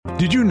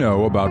Did you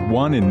know about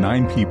 1 in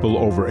 9 people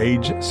over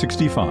age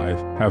 65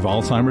 have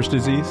Alzheimer's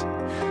disease?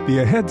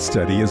 The AHEAD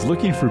study is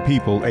looking for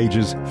people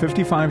ages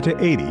 55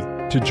 to 80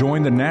 to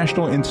join the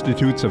National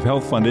Institutes of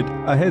Health-funded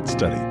AHEAD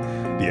study.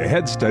 The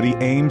AHEAD study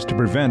aims to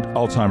prevent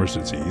Alzheimer's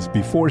disease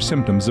before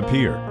symptoms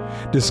appear.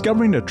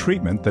 Discovering a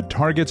treatment that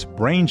targets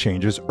brain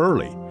changes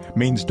early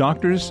means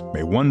doctors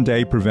may one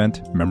day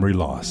prevent memory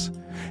loss.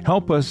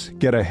 Help us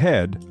get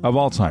ahead of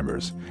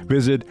Alzheimer's.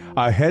 Visit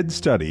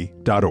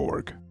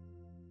aheadstudy.org.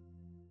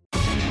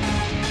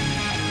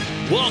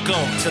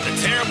 Welcome to the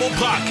Terrible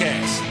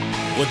Podcast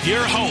with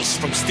your hosts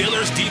from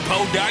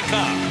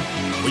SteelersDepot.com,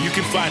 where you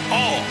can find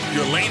all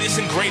your latest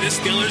and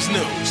greatest Steelers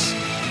news.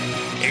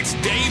 It's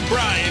Dave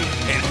Bryan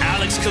and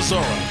Alex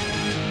Kozora,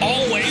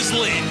 always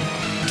lit,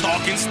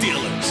 talking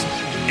Steelers.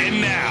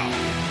 And now,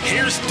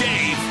 here's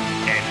Dave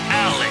and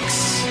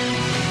Alex.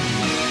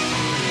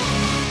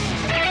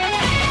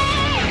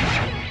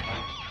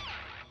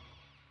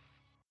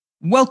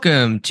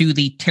 Welcome to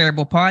the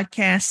Terrible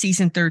Podcast,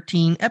 Season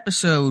 13,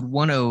 Episode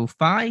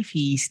 105.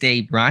 He's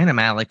Dave Bryan. I'm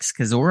Alex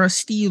Kozora,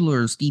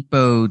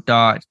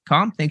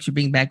 SteelersDepot.com. Thanks for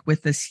being back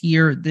with us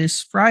here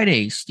this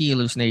Friday,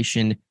 Steelers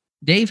Nation.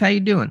 Dave, how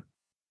you doing?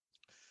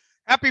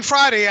 Happy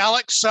Friday,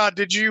 Alex.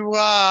 Did you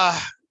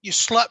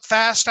slept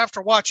fast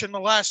after watching the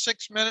last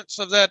 6 minutes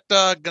of that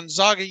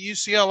Gonzaga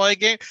UCLA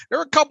game? There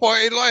were a couple,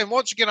 and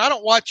once again, I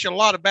don't watch a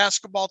lot of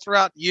basketball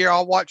throughout the year.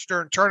 I'll watch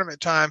during tournament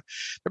time.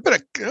 There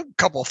have been a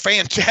couple of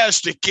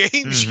fantastic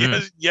games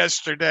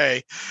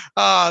yesterday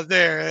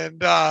there.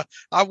 And I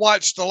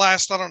watched the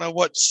last,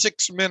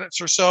 6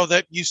 minutes or so of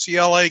that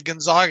UCLA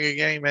Gonzaga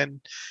game.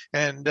 And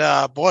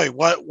boy,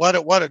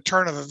 what a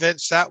turn of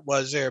events that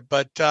was there.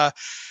 But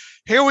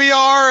here we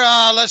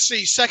are, let's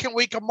see, second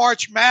week of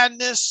March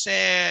Madness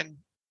and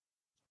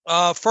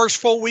first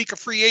full week of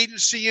free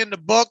agency in the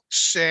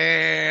books,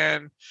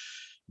 and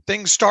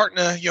things starting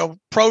to,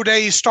 pro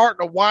days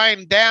starting to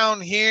wind down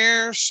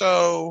here.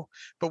 So,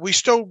 but we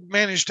still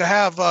managed to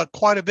have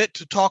quite a bit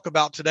to talk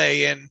about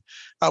today. And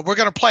we're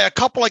going to play a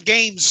couple of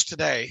games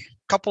today,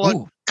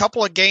 couple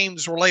of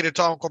games related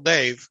to Uncle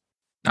Dave.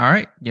 All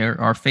right. You're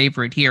our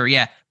favorite here.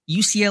 Yeah.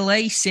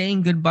 UCLA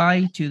saying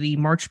goodbye to the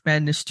March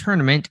Madness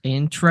tournament,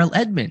 and Terrell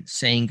Edmunds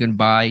saying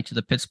goodbye to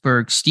the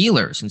Pittsburgh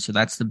Steelers. And so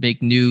that's the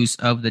big news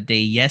of the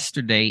day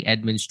yesterday.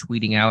 Edmunds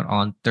tweeting out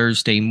on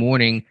Thursday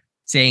morning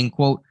saying,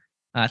 quote,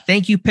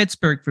 "Thank you,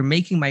 Pittsburgh, for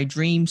making my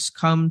dreams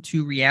come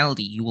to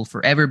reality. You will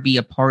forever be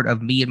a part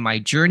of me and my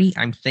journey.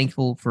 I'm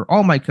thankful for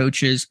all my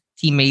coaches,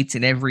 teammates,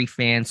 and every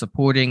fan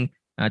supporting.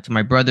 To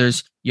my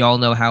brothers, y'all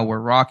know how we're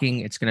rocking.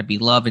 It's going to be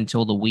love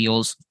until the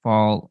wheels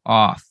fall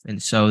off."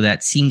 And so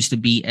that seems to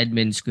be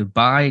Edmunds'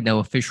 goodbye. No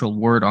official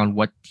word on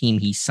what team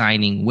he's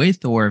signing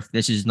with, or if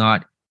this is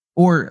not,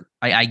 or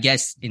I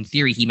guess in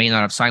theory he may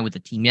not have signed with the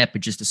team yet,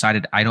 but just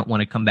decided I don't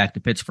want to come back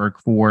to Pittsburgh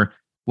for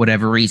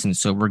whatever reason.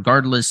 So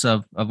regardless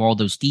of all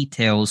those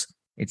details,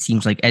 it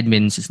seems like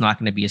Edmunds is not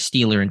going to be a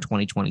Steeler in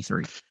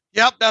 2023.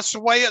 Yep, that's the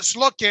way it's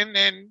looking.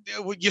 And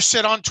you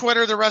sit on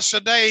Twitter the rest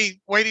of the day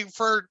waiting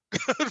for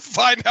to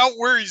find out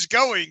where he's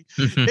going.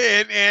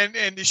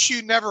 and the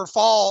shoe never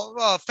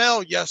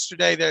fell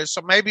yesterday there.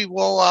 So maybe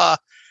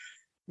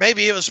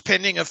maybe it was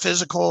pending a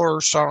physical or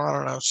so, I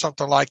don't know,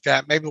 something like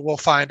that. Maybe we'll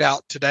find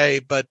out today.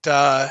 But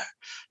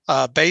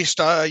based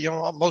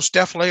most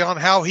definitely on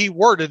how he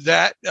worded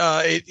that,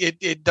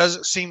 it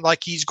doesn't seem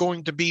like he's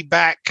going to be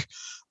back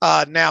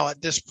now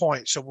at this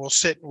point. So we'll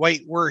sit and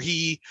wait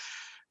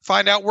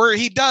find out where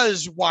he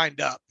does wind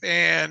up.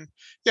 And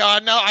I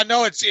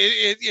know it's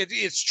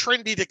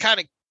trendy to kind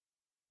of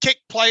kick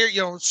player,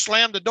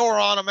 slam the door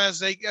on them as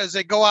they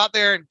go out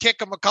there and kick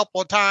them a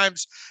couple of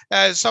times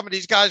as some of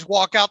these guys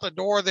walk out the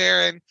door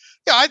there. And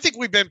I think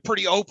we've been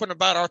pretty open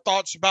about our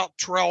thoughts about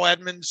Terrell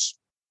Edmunds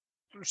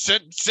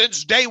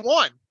since day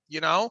one. He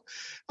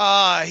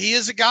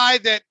is a guy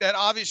that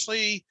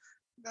obviously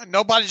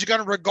nobody's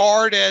going to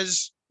regard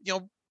as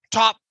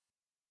top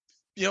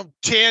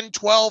 10,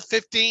 12,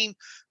 15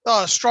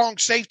 strong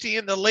safety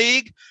in the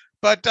league.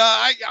 But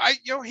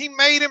he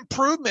made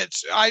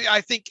improvements,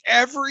 I think,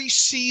 every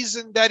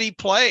season that he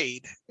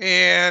played.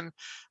 And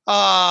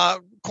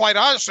quite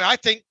honestly, I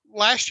think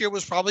last year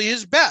was probably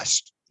his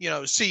best,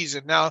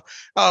 season. Now,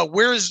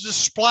 where is the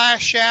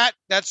splash at?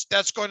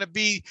 That's going to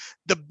be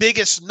the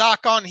biggest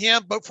knock on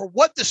him. But for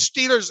what the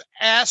Steelers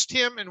asked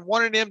him and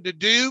wanted him to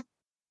do,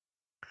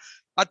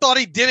 I thought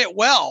he did it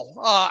well,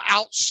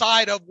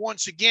 outside of,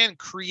 once again,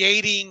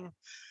 creating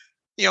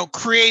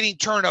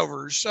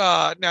turnovers.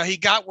 Now he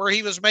got where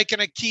he was making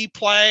a key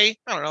play,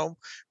 I don't know,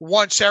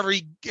 once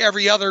every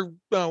other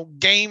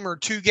game or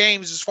two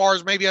games, as far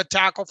as maybe a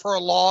tackle for a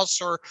loss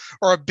or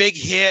a big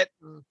hit,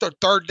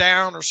 third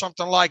down or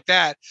something like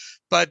that.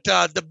 But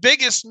the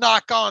biggest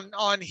knock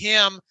on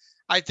him,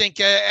 I think,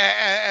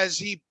 as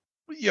he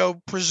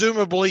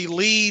presumably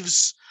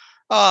leaves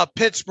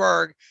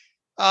Pittsburgh,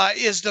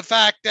 is the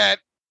fact that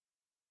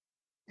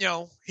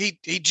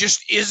he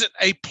just isn't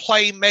a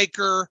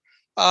playmaker,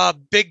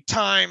 big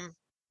time,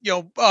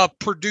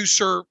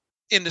 producer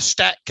in the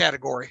stat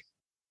category.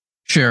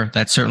 Sure,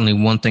 that's certainly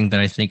one thing that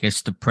I think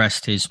has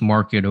depressed his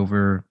market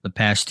over the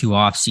past two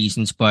off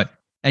seasons. But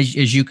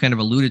as you kind of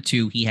alluded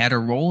to, he had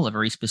a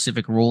very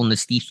specific role in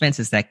this defense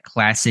as that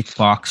classic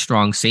box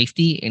strong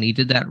safety, and he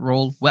did that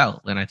role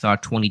well. And I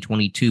thought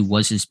 2022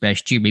 was his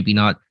best year, maybe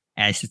not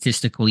as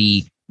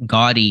statistically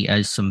gaudy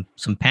as some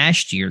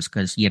past years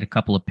because he had a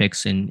couple of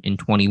picks in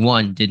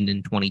 21, didn't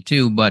in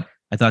 22, but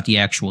I thought the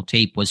actual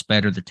tape was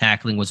better. The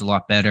tackling was a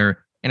lot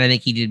better. And I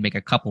think he did make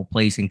a couple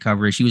plays in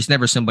coverage. He was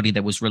never somebody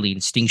that was really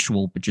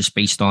instinctual, but just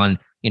based on,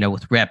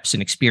 with reps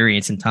and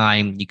experience and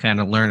time, you kind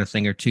of learn a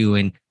thing or two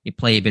and you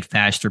play a bit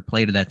faster,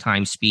 play to that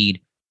time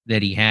speed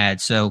that he had.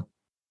 So,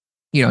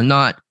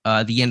 not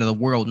the end of the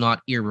world,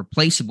 not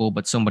irreplaceable,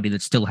 but somebody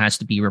that still has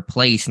to be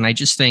replaced. And I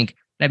just think,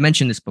 I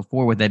mentioned this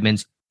before with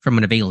Edmonds, from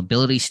an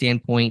availability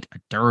standpoint, a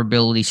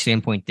durability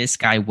standpoint, this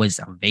guy was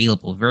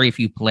available. Very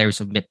few players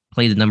have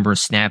played the number of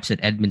snaps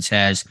that Edmonds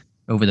has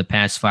over the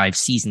past 5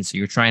 seasons. So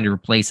you're trying to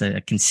replace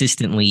a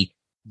consistently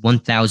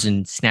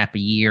 1,000 snap a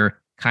year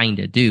kind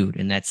of dude,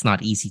 and that's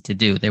not easy to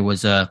do. There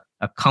was a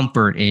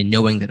comfort in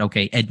knowing that,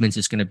 okay, Edmonds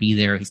is going to be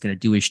there. He's going to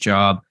do his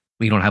job.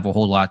 We don't have a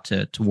whole lot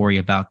to worry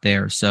about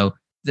there. So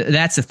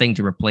that's the thing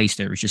to replace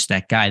there, is just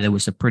that guy that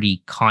was a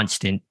pretty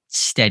constant,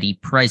 steady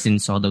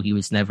presence, although he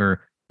was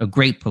never a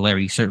great player.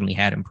 He certainly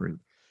had improved.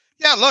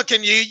 Yeah, look,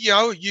 and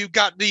you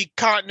got the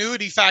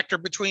continuity factor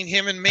between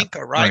him and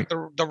Minkah, right?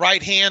 The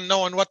right hand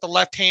knowing what the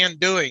left hand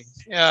doing,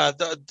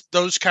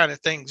 those kind of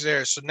things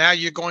there. So now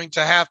you're going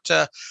to have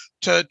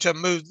to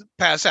move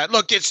past that.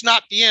 Look, it's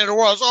not the end of the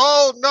world.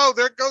 Oh no,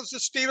 there goes the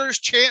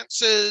Steelers'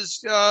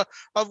 chances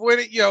of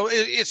winning.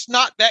 It's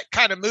not that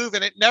kind of move,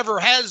 and it never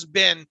has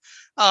been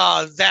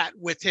that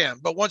with him.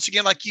 But once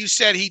again, like you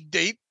said, he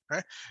deep.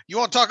 Right? You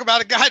want to talk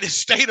about a guy that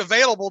stayed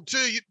available to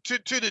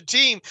the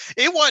team.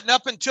 It wasn't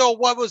up until,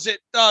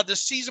 the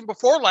season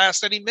before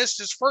last that he missed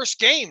his first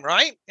game,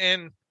 right?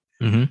 And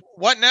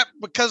wasn't that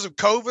because of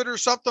COVID or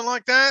something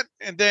like that?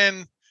 And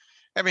then,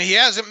 he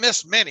hasn't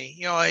missed many.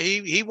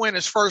 He went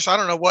his first,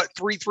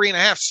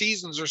 3.5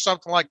 seasons or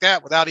something like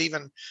that without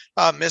even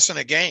missing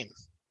a game.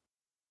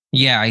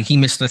 Yeah, he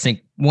missed, I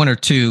think, 1 or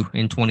 2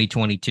 in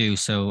 2022.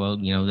 So,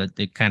 that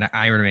the kind of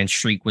Iron Man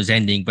streak was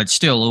ending, but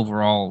still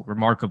overall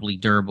remarkably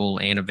durable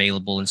and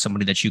available and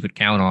somebody that you could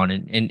count on.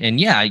 And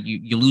yeah,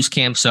 you lose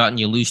Cam Sutton,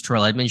 you lose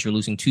Terrell Edmonds, you're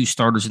losing 2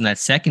 starters in that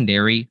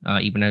secondary,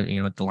 even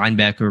at the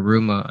linebacker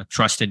room, a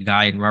trusted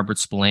guy in Robert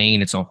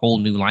Spillane. It's a whole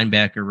new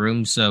linebacker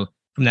room. So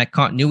from that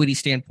continuity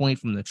standpoint,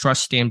 from the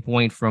trust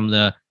standpoint, from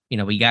the,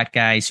 we got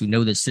guys who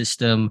know the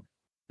system,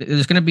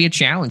 there's going to be a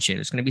challenge here.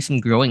 There's going to be some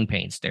growing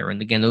pains there.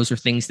 And again, those are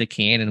things that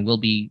can and will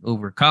be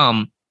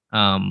overcome,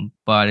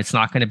 but it's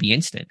not going to be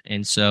instant.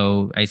 And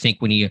so I think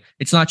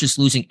it's not just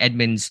losing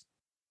Edmonds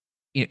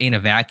in a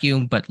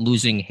vacuum, but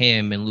losing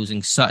him and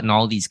losing Sutton,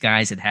 all these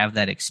guys that have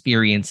that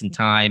experience and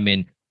time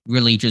and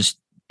really just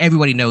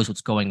everybody knows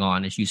what's going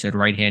on. As you said,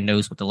 right hand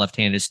knows what the left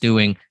hand is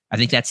doing. I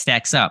think that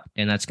stacks up,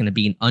 and that's going to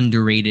be an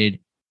underrated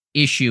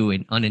issue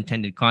and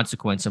unintended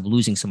consequence of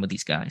losing some of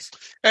these guys.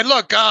 And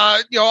look,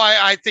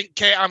 I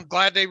think I'm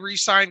glad they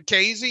re-signed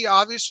Casey.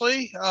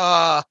 Obviously,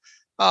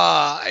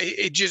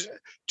 it just,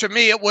 to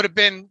me, it would have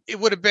been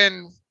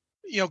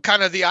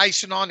kind of the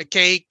icing on the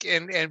cake,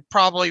 and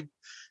probably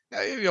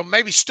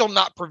maybe still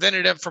not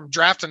prevented him from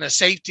drafting a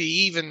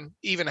safety,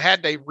 even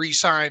had they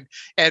re-signed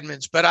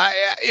Edmonds. But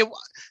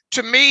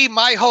to me,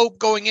 my hope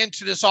going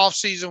into this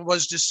offseason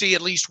was to see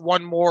at least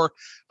one more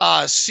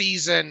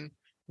season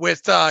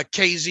with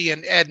Casey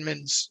and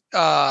Edmonds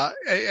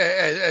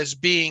as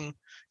being,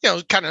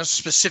 kind of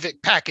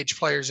specific package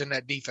players in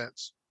that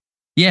defense.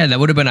 Yeah, that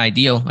would have been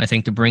ideal, I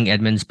think, to bring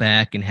Edmonds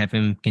back and have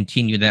him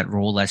continue that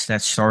role as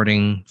that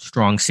starting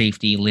strong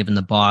safety, live in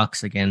the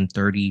box. Again,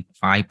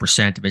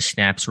 35% of his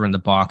snaps were in the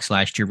box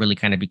last year, really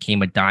kind of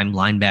became a dime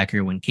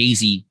linebacker when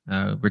Casey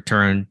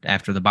returned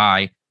after the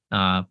bye.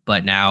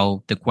 But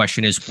now the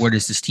question is, where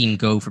does this team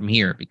go from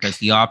here? Because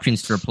the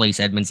options to replace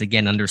Edmonds,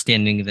 again,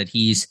 understanding that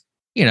he's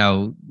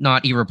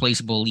not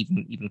irreplaceable,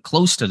 even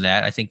close to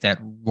that. I think that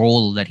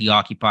role that he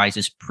occupies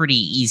is pretty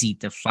easy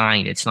to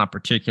find. It's not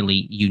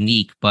particularly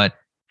unique, but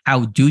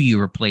how do you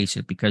replace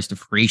it? Because the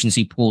free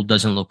agency pool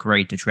doesn't look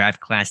great. The draft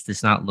class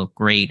does not look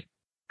great.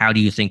 How do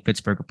you think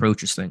Pittsburgh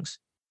approaches things?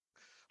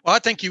 Well, I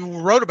think you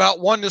wrote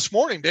about one this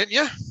morning, didn't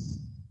you?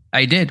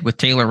 I did, with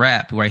Taylor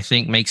Rapp, who I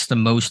think makes the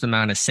most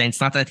amount of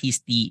sense. Not that he's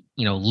the,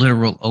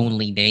 literal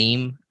only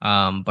name,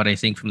 but I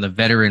think from the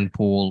veteran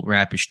pool,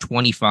 Rapp is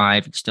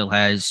 25. It still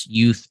has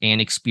youth and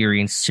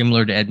experience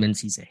similar to Edmonds.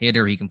 He's a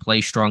hitter. He can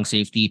play strong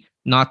safety,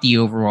 not the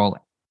overall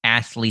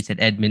athlete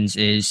that Edmonds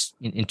is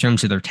in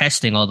terms of their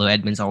testing, although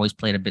Edmonds always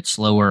played a bit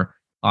slower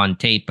on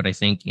tape. But I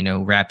think,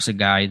 Rapp's a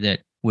guy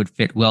that would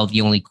fit well.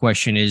 The only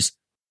question is,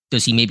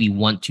 does he maybe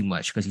want too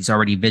much? Because he's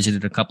already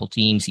visited a couple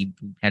teams. He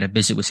had a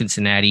visit with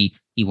Cincinnati.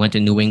 He went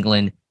to New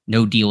England.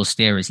 No deals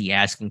there. Is he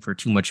asking for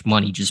too much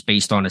money just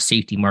based on a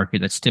safety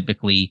market that's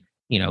typically,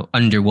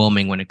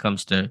 underwhelming when it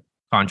comes to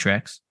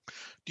contracts?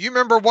 Do you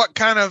remember what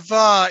kind of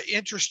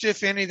interest,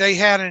 if any, they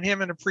had in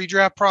him in the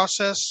pre-draft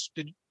process?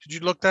 Did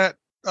you look that?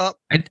 up?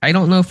 I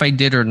don't know if I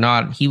did or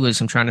not.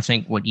 I'm trying to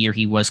think what year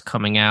he was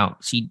coming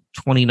out. See,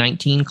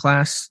 2019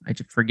 class? I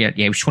just forget.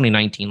 Yeah, it was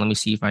 2019. Let me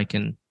see if I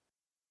can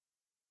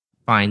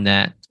find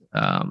that.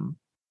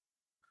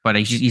 But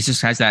he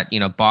just has that,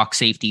 box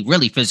safety,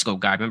 really physical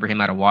guy. I remember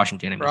him out of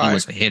Washington. I mean, He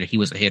was a hitter. He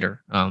was a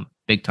hitter,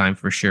 big time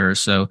for sure.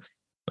 So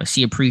I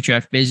see a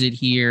pre-draft visit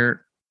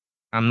here.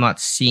 I'm not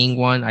seeing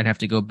one. I'd have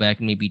to go back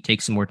and maybe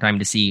take some more time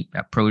to see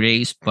at pro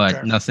days,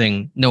 but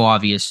no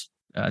obvious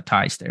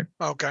ties there.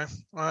 Okay.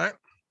 All right.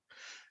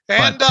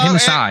 And but him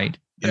aside,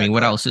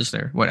 what else is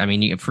there?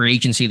 For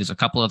agency, there's a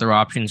couple other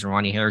options.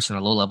 Ronnie Harrison,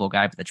 a low-level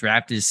guy, but the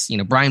draft is,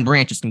 Brian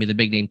Branch is going to be the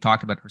big name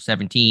talked about for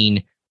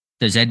 17.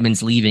 Does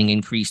Edmonds leaving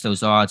increase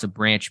those odds of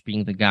Branch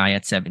being the guy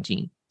at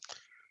 17?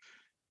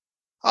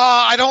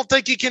 I don't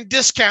think you can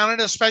discount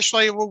it,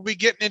 especially we'll be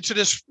getting into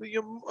this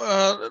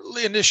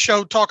in this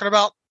show talking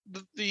about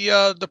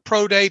the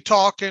pro day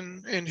talk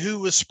and who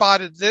was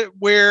spotted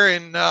where,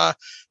 and the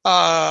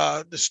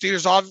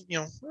Steelers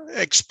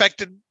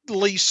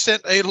expectedly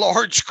sent a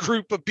large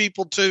group of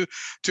people to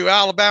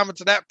Alabama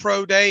to that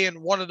pro day,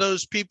 and one of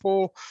those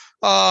people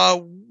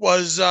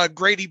was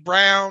Grady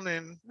Brown,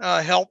 and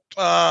helped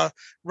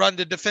run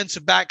the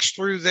defensive backs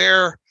through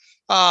their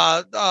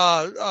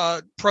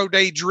pro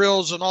day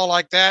drills and all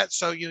like that.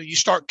 So you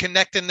start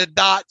connecting the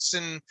dots,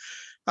 and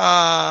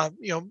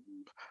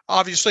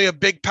obviously a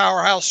big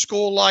powerhouse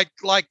school like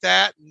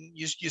that, and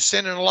you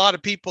send in a lot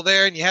of people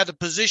there, and you have the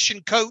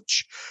position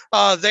coach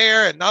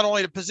there, and not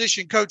only the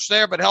position coach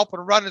there, but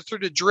helping run it through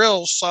the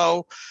drills.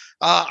 So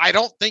I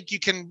don't think you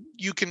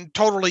can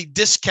totally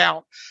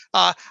discount.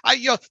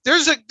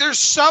 There's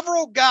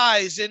several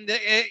guys in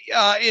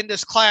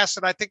this class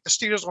that I think the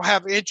Steelers will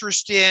have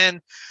interest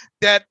in,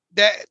 that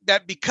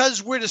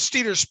because we're the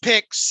Steelers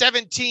pick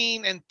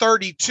 17 and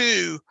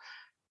 32.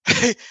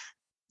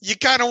 You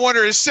kind of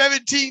wonder, is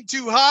 17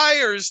 too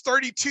high, or is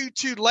 32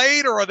 too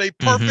late, or are they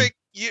perfect?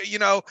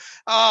 Mm-hmm.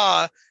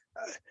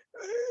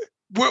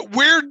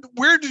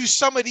 Where do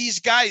some of these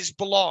guys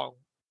belong?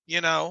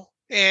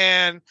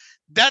 And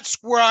that's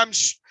where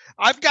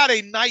I've got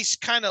a nice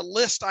kind of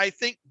list, I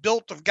think,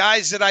 built of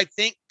guys that I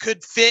think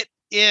could fit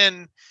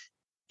in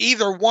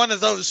either one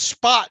of those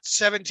spots,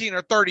 17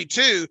 or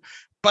 32.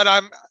 But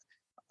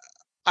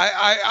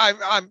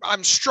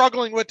I'm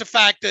struggling with the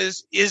fact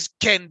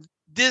can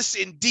this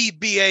indeed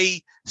be a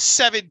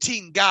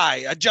 17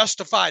 guy, a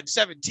justified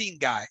 17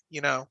 guy,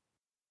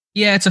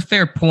 Yeah, it's a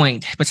fair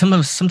point. But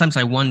sometimes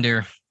I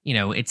wonder,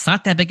 it's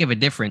not that big of a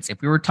difference.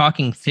 If we were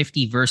talking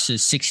 50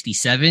 versus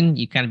 67,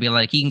 you kind of be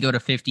like, he can go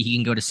to 50, he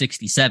can go to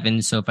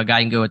 67. So if a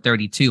guy can go at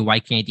 32, why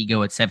can't he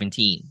go at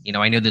 17?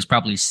 I know there's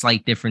probably a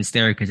slight difference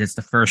there because it's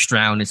the first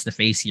round, it's the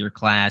face of your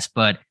class,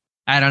 but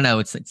I don't know.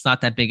 It's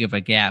not that big of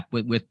a gap.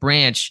 With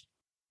Branch,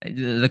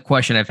 the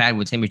question I've had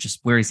with him is just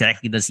where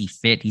exactly does he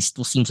fit? He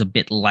still seems a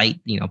bit light,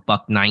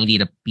 $190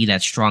 to be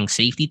that strong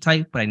safety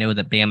type. But I know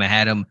that Bama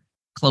had him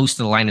close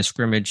to the line of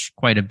scrimmage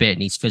quite a bit,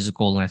 and he's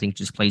physical, and I think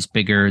just plays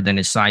bigger than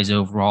his size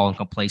overall, and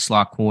can play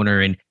slot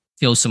corner and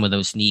fill some of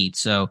those needs.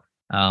 So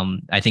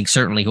I think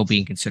certainly he'll be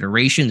in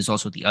consideration. There's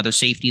also the other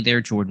safety there,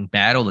 Jordan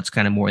Battle. That's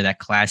kind of more of that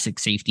classic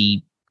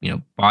safety,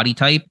 body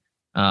type,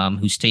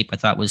 whose tape I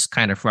thought was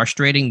kind of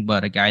frustrating,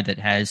 but a guy that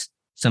has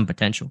some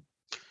potential.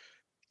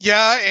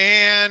 Yeah,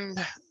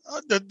 and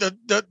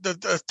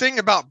the thing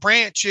about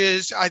Branch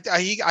is I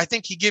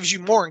think he gives you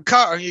more in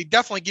he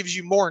definitely gives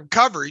you more in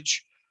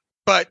coverage,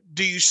 but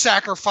do you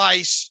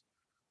sacrifice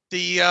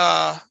the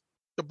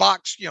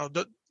box,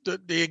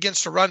 the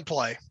against the run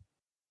play?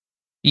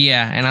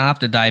 Yeah, and I'll have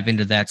to dive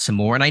into that some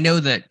more. And I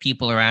know that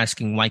people are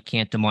asking, why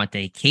can't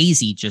Damontae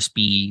Kazee just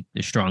be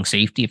the strong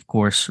safety? Of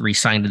course,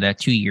 re-signed to that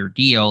 2-year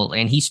deal,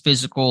 and he's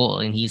physical,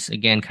 and he's,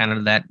 again, kind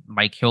of that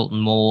Mike Hilton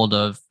mold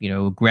of,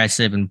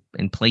 aggressive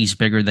and plays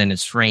bigger than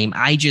his frame.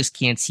 I just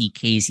can't see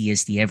Kazee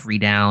as the every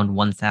down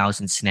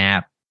 1,000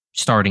 snap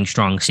starting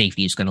strong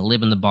safety. He's going to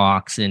live in the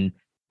box. And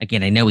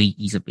again, I know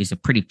he's a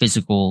pretty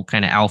physical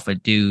kind of alpha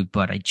dude,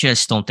 but I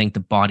just don't think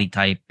the body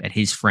type at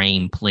his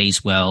frame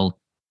plays well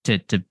to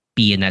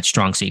be in that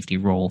strong safety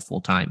role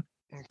full time.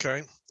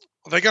 Okay.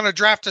 Are they going to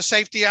draft a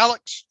safety,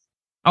 Alex?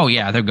 Oh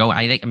yeah, they're going.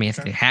 I think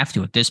they have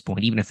to at this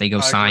point, even if they go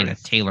sign a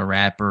Taylor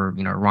Rapp or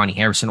Ronnie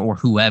Harrison or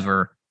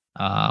whoever.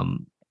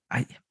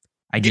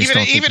 I just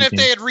even if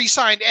they had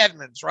re-signed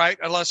Edmonds, right?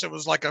 Unless it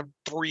was like a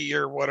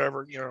 3-year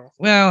whatever,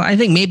 Well, I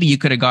think maybe you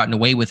could have gotten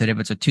away with it if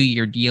it's a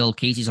 2-year deal.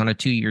 Casey's on a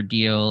 2-year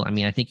deal.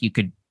 I think you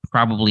could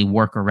probably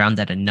work around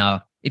that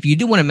enough. If you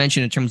do want to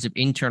mention in terms of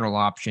internal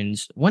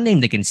options, one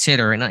name to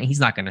consider, and he's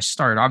not going to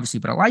start, obviously,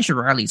 but Elijah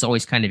Riley's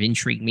always kind of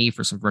intrigued me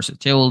for some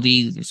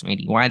versatility. There's some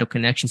Andy Weidel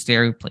connections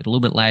there. He played a little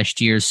bit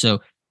last year,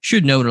 so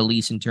should note at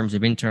least in terms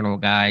of internal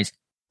guys.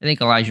 I think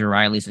Elijah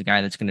Riley's the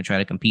guy that's going to try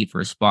to compete for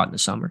a spot in the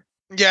summer.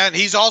 Yeah, and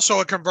he's also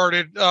a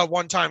converted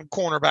one-time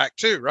cornerback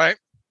too, right?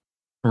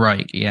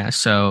 Right, yeah.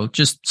 So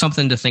just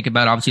something to think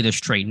about. Obviously, there's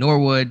Trey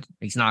Norwood.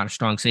 He's not a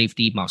strong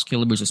safety. Miles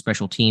Killeber's a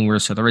special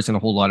teamer, so there isn't a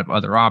whole lot of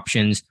other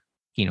options.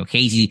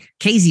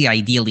 Kazee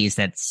ideally is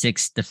that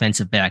 6th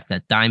defensive back,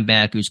 that dime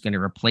back who's going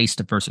to replace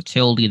the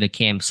versatility that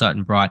Cam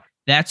Sutton brought.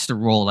 that's the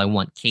role I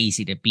want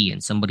Casey to be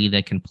in, somebody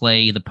that can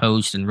play the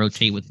post and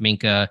rotate with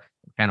Minkah,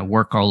 kind of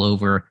work all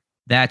over.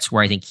 That's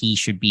where I think he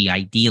should be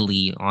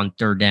ideally on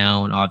third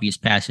down, obvious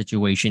pass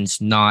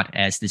situations, not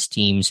as this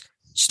team's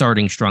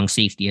starting strong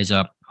safety as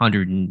a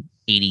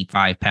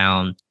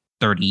 185-pound,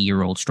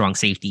 30-year-old strong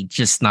safety.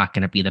 Just not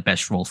going to be the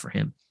best role for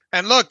him.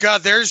 And look,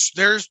 there's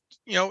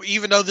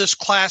even though this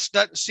class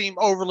doesn't seem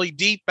overly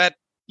deep at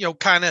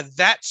kind of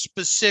that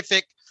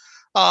specific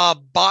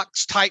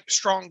box type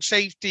strong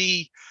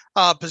safety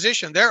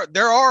position,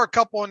 there are a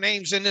couple of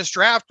names in this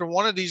draft, and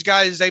one of these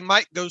guys they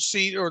might go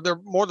see, or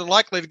they're more than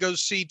likely to go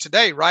see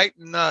today, right?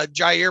 And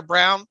Jair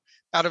Brown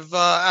out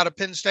of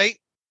Penn State.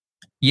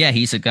 Yeah,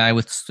 he's a guy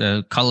with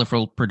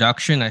colorful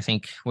production. I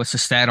think what's the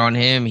stat on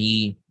him?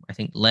 He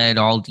led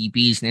all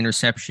DBs in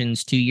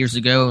interceptions 2 years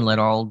ago and led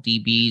all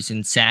DBs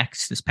in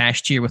sacks this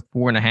past year with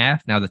 4.5.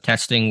 Now the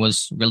testing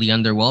was really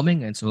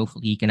underwhelming, and so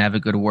hopefully he can have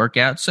a good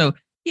workout. So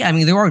yeah, I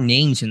mean, there are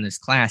names in this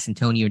class.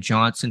 Antonio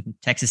Johnson from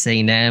Texas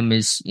A&M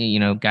is,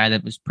 a guy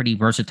that was pretty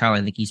versatile.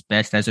 I think he's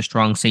best as a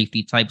strong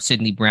safety type.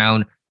 Sidney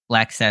Brown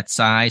lacks that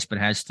size, but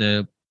has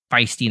the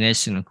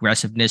feistiness and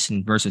aggressiveness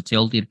and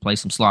versatility to play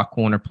some slot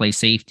corner, play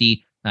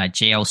safety.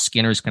 J.L.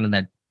 Skinner is kind of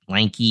that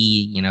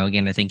lanky,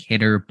 again, I think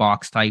hitter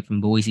box type from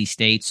Boise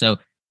State. So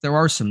there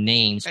are some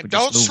names. And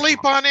don't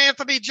sleep on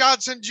Anthony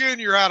Johnson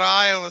Jr. out of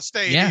Iowa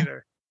State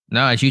either.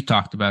 No, as you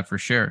talked about, for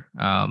sure.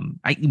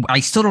 I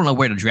still don't know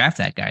where to draft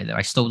that guy, though.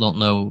 I still don't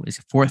know. Is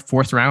it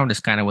fourth round is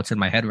kind of what's in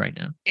my head right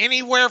now.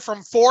 Anywhere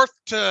from 4th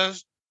to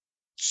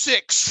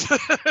 6th.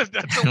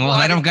 Well,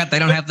 they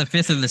don't have the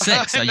 5th or the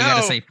 6th, so you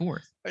got to say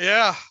 4th.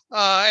 Yeah,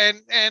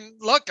 and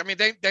look, I mean,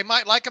 they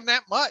might like him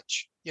that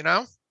much,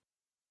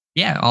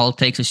 Yeah, all it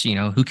takes is,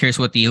 who cares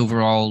what the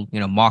overall,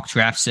 mock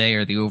draft say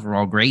or the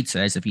overall grade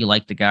says. If you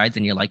like the guy,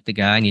 then you like the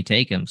guy and you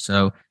take him.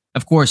 So,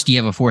 of course, do you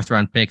have a 4th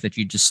round pick that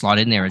you just slot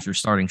in there as your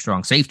starting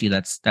strong safety?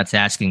 That's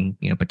asking,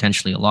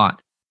 potentially a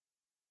lot.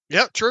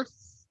 Yeah, true.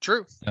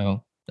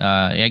 So,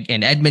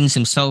 and Edmonds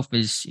himself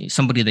is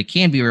somebody that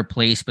can be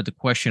replaced, but the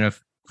question of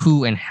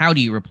who and how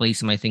do you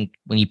replace him, I think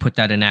when you put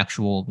that in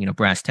actual,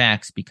 brass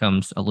tacks,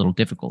 becomes a little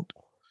difficult.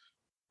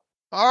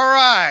 All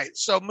right.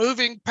 So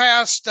moving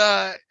past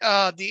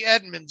the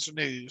Edmonds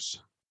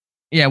news.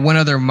 Yeah, one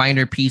other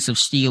minor piece of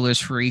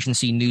Steelers free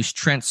agency news: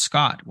 Trent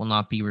Scott will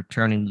not be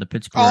returning to the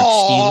Pittsburgh Steelers.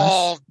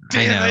 Oh,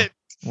 damn it!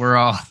 We're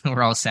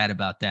all sad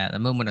about that. A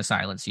moment of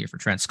silence here for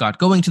Trent Scott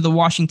going to the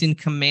Washington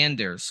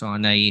Commanders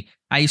on I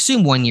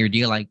assume 1-year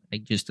deal. I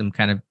just am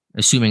kind of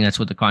assuming that's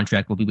what the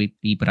contract will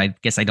be, but I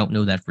guess I don't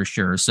know that for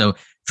sure. So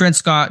Trent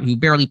Scott, who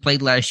barely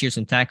played last year,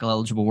 some tackle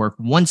eligible work,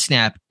 1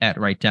 snap at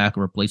right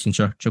tackle, replacing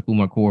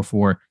Chukwuma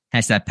Okorafor,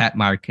 has that Pat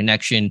Meyer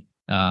connection.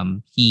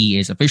 He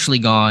is officially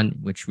gone,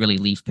 which really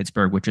leaves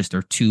Pittsburgh with just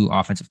their 2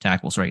 offensive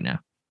tackles right now.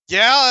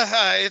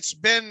 Yeah, it's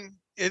been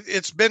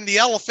the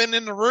elephant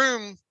in the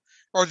room,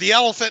 or the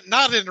elephant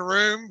not in the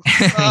room.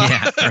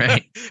 Yeah,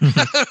 right.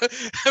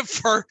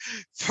 for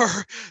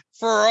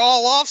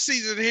all off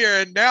season here,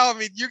 and now I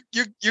mean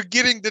you're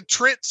getting the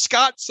Trent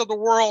Scotts of the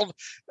world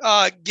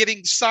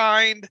getting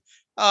signed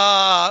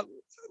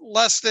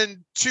less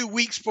than 2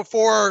 weeks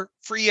before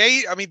free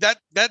agent. I mean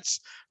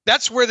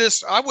that's where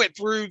this. I went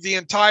through the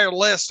entire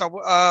list.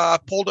 I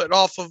pulled it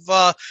off of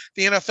the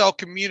NFL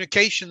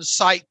communications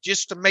site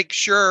just to make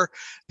sure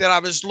that I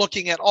was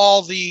looking at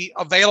all the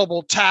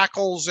available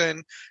tackles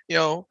and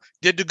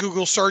did the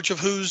Google search of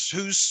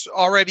who's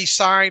already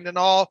signed and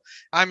all.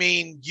 I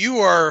mean,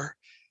 you're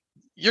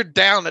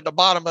down at the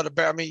bottom of the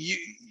barrel. I mean,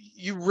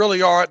 you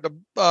really are at the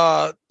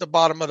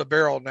bottom of the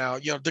barrel now.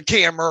 The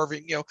Cam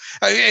Irving.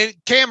 And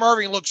Cam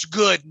Irving looks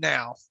good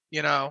now.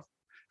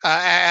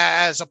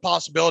 As a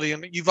possibility,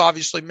 and you've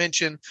obviously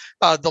mentioned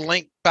the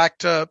link back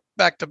to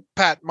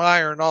Pat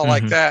Meyer and all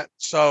like that.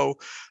 So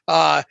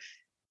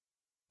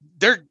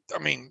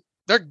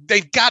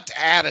they've got to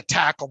add a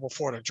tackle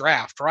before the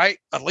draft, right?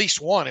 At least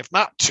 1, if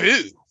not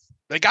 2.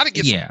 They got to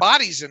get some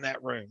bodies in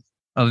that room.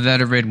 A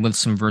veteran with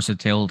some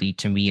versatility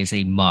to me is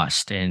a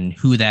must, and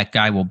who that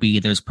guy will be,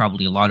 there's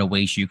probably a lot of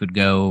ways you could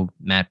go.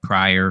 Matt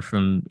Pryor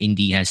from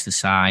Indy has the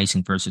size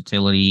and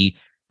versatility.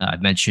 I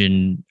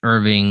mentioned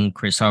Irving,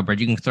 Chris Hubbard.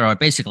 You can throw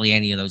out basically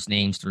any of those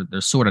names.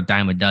 They're sort of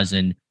dime a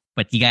dozen,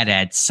 but you got to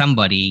add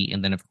somebody.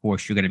 And then, of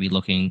course, you're going to be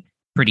looking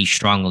pretty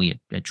strongly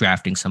at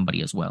drafting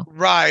somebody as well.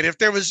 Right. If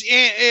there was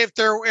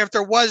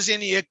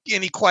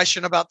any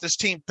question about this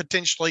team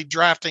potentially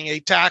drafting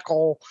a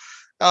tackle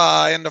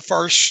in the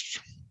first,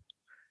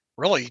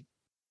 really,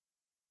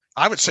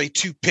 I would say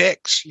 2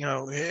 picks,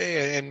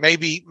 and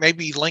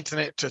maybe lengthen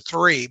it to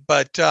 3.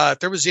 But if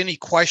there was any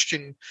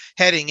question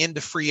heading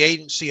into free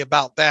agency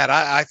about that,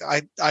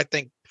 I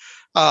think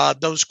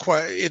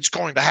it's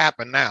going to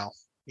happen now.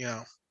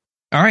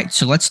 All right,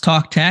 so let's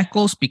talk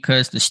tackles,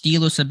 because the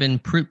Steelers have been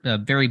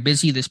very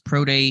busy this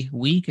pro day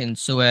week, and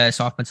so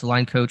has offensive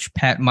line coach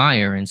Pat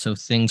Meyer. And so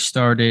things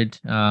started,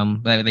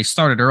 they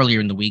started earlier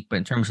in the week, but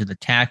in terms of the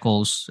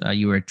tackles,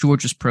 you were at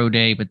Georgia's pro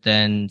day, but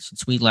then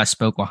since we last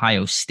spoke,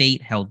 Ohio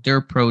State held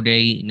their pro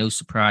day. No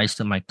surprise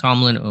to Mike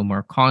Tomlin.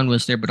 Omar Khan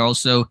was there, but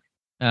also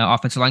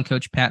offensive line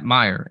coach Pat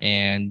Meyer.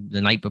 And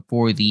the night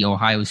before the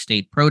Ohio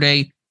State Pro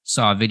Day,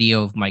 saw a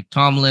video of Mike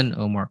Tomlin,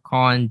 Omar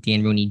Khan,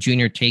 Dan Rooney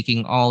Jr.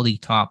 taking all the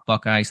top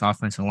Buckeyes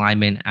offensive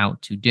linemen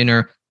out to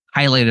dinner,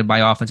 highlighted by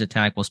offensive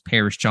tackles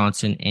Paris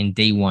Johnson and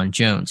Dawan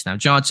Jones. Now,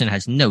 Johnson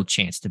has no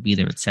chance to be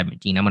there at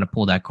 17. I'm going to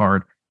pull that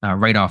card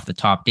right off the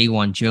top.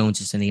 Dawan Jones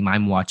is the name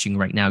I'm watching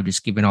right now,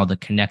 just given all the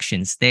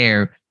connections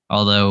there.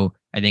 Although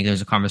I think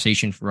there's a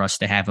conversation for us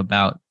to have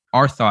about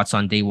our thoughts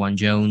on Dawan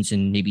Jones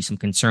and maybe some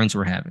concerns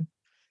we're having.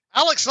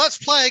 Alex, let's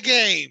play a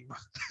game.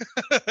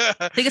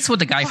 I think it's what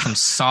the guy from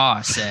Saw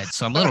said,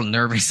 so I'm a little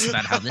nervous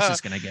about how this is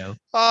going to go.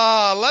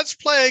 Let's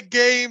play a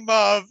game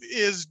of,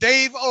 is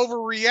Dave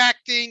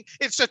overreacting?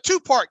 It's a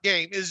two-part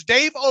game. Is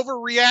Dave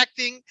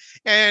overreacting?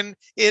 And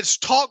it's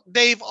talk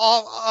Dave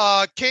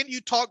off. Can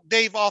you talk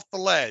Dave off the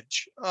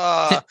ledge?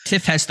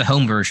 Tiff has the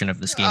home version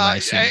of this game, I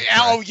assume.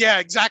 Oh, yeah,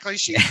 exactly.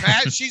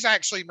 She's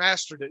actually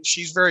mastered it.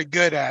 She's very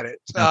good at it.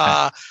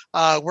 Okay.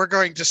 We're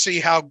going to see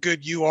how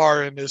good you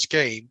are in this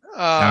game.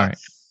 All right.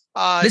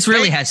 This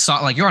really has saw,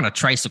 like you're on a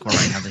tricycle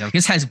right now.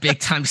 This has big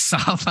time saw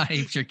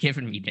vibes you're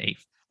giving me,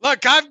 Dave.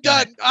 Look, I've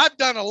done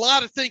a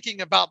lot of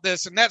thinking about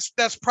this, and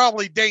that's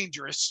probably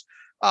dangerous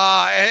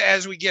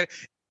as we get.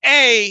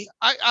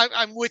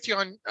 I'm with you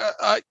on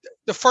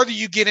the further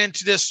you get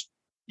into this,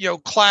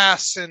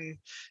 class and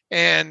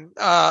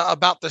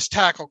about this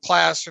tackle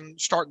class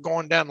and start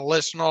going down the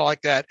list and all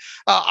like that.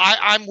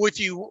 I'm with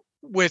you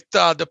with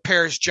the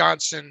Paris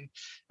Johnson.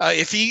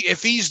 If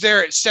he's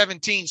there at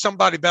 17,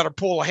 somebody better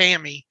pull a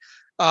hammy,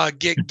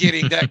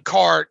 getting that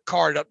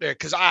card up there.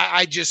 Cause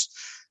I just,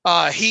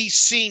 he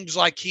seems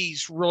like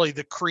he's really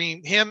the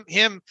cream. Him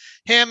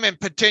and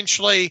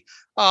potentially,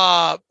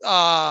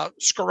 Skoronski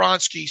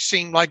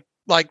seem like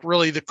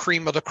really the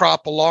cream of the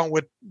crop, along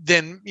with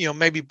then,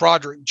 maybe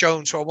Broderick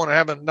Jones, who I want to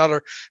have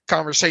another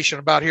conversation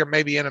about here,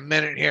 maybe in a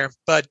minute here,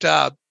 but,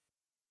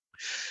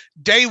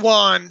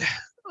 Dawan,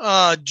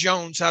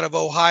 Jones out of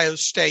Ohio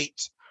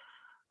State.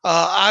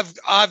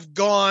 I've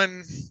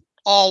gone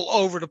all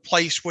over the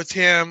place with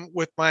him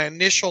with my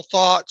initial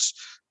thoughts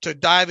to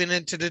diving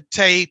into the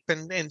tape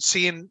and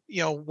seeing,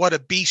 what a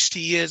beast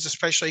he is,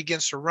 especially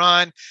against the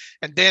run.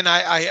 And then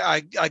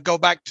I go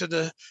back to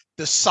the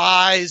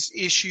size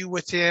issue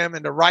with him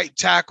and the right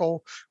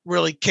tackle,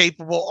 really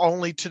capable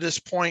only to this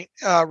point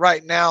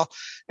right now.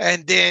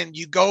 And then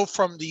you go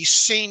from the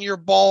Senior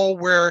Bowl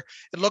where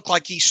it looked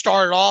like he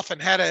started off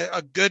and had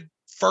a good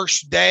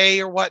first day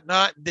or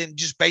whatnot, then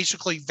just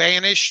basically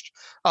vanished,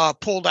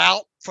 pulled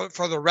out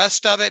for the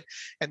rest of it.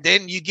 And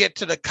then you get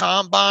to the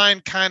combine,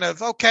 kind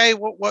of, okay,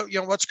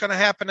 what's going to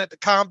happen at the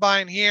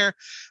combine here?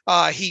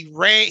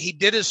 He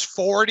did his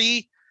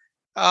 40.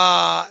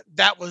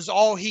 That was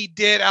all he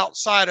did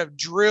outside of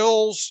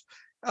drills.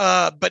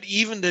 But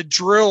even the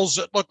drills,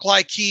 it looked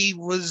like he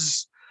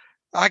was,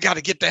 I got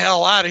to get the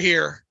hell out of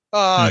here.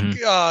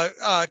 Kind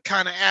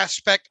of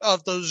aspect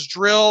of those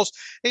drills.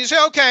 And you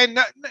say, okay,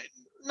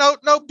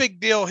 no big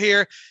deal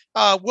here.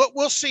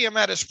 We'll see him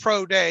at his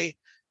pro day.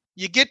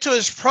 You get to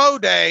his pro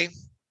day,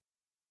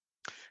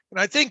 and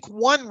I think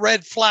one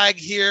red flag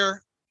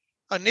here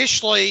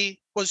initially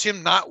was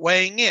him not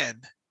weighing in.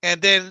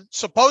 And then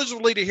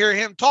supposedly to hear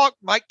him talk,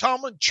 Mike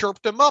Tomlin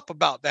chirped him up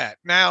about that.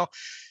 Now,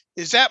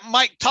 is that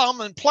Mike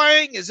Tomlin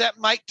playing? Is that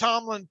Mike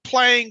Tomlin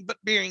playing but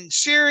being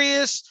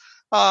serious?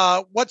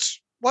 What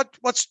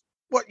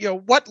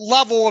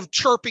level of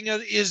chirping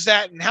is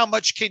that, and how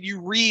much can you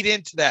read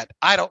into that?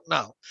 I don't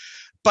know.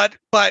 But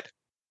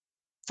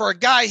for a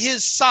guy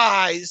his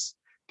size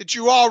that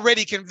you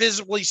already can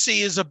visibly see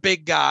is a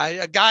big guy,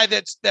 a guy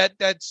that's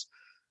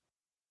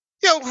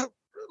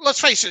let's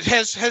face it,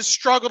 has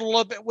struggled a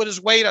little bit with his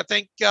weight. I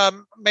think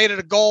made it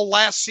a goal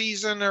last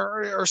season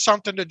or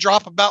something to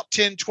drop about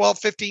 10, 12,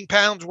 15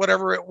 pounds,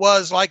 whatever it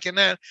was like in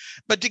that.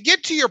 But to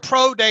get to your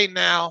pro day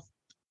now,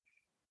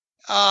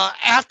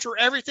 after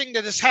everything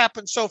that has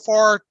happened so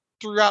far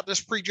throughout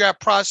this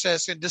pre-draft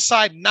process, and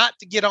decide not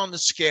to get on the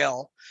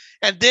scale,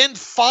 and then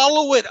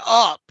follow it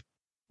up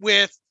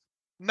with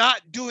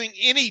not doing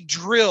any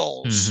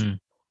drills.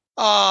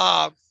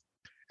 Mm-hmm.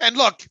 And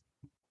look,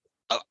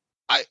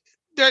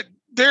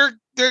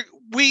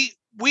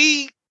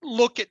 we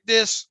look at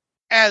this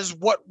as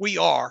what we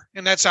are,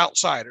 and that's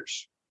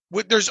outsiders.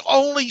 There's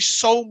only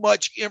so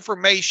much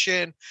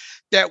information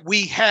that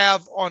we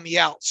have on the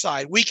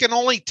outside. We can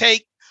only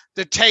take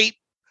the tape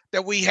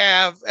that we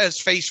have as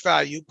face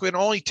value. We can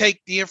only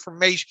take the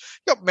information.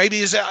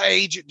 Maybe as an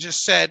agent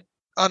just said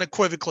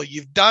unequivocally,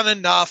 you've done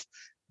enough,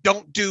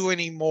 don't do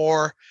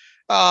anymore.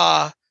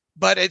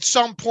 But at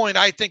some point,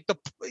 I think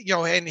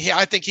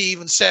I think he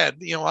even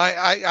said,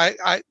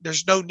 I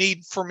there's no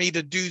need for me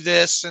to do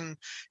this.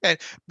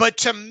 But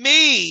to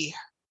me,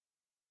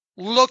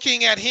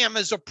 looking at him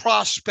as a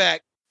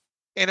prospect,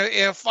 and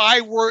if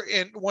I were,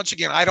 and once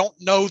again, I don't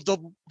know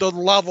the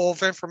level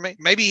of information.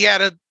 Maybe he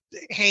had a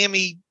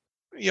hammy,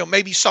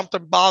 maybe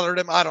something bothered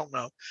him. I don't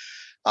know.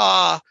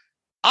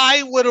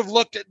 I would have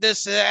looked at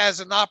this as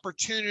an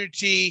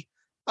opportunity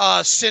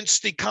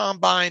since the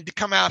combine to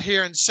come out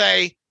here and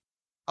say,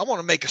 I want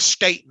to make a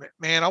statement,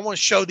 man. I want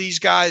to show these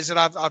guys that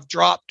I've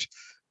dropped,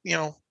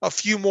 a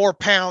few more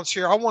pounds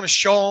here. I want to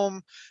show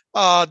them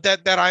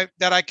that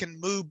I can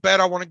move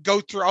better. I want to go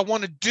through. I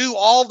want to do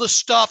all the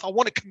stuff. I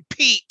want to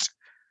compete.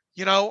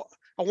 I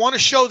want to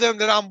show them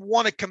that I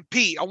want to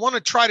compete. I want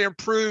to try to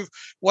improve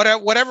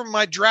whatever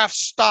my draft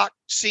stock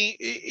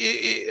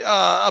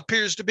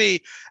appears to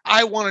be.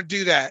 I want to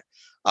do that.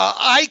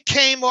 I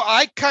came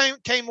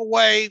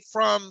away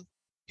from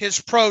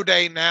his pro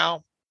day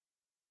now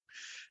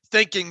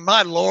thinking,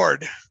 my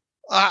Lord,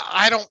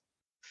 I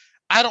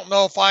don't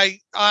know if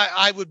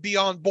I would be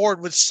on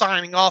board with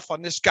signing off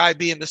on this guy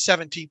being the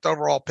 17th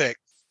overall pick.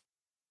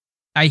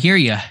 I hear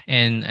you,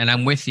 and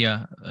I'm with you,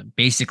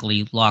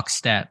 basically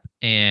lockstep.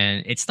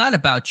 And it's not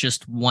about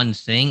just one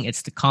thing;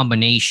 it's the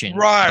combination.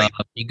 Right.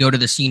 You go to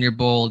the Senior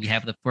Bowl, you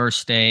have the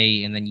first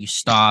day, and then you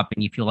stop,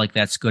 and you feel like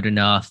that's good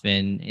enough.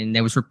 And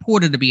there was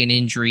reported to be an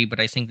injury, but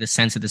I think the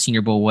sense of the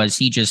Senior Bowl was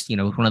he just,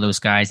 was one of those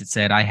guys that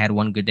said, "I had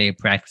one good day of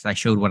practice. I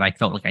showed what I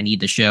felt like I need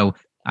to show.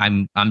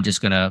 I'm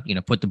just gonna,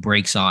 put the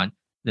brakes on."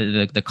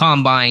 The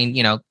combine,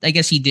 I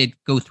guess he did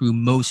go through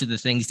most of the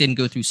things, didn't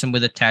go through some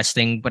of the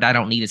testing, but I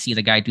don't need to see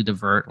the guy do the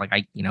vert. Like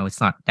it's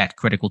not that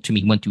critical to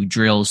me. He went through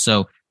drills.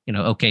 So,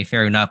 okay,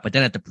 fair enough. But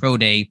then at the pro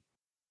day,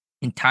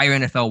 entire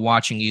NFL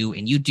watching you,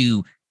 and you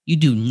do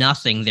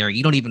nothing there.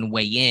 You don't even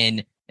weigh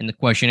in. And the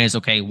question is,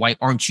 okay, why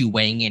aren't you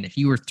weighing in? If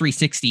you were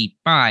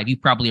 365, you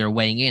probably are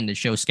weighing in to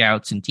show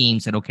scouts and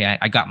teams that, okay,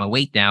 I got my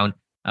weight down.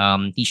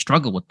 He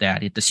struggled with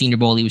that. At the Senior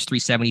Bowl, he was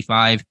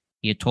 375.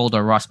 He had told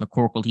Ross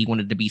McCorkle he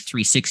wanted to be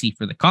 360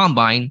 for the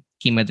combine.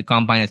 Came at the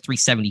combine at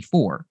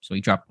 374. So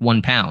he dropped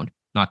 1 pound,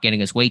 not getting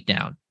his weight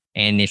down.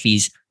 And if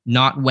he's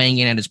not weighing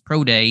in at his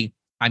pro day,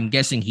 I'm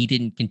guessing he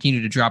didn't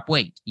continue to drop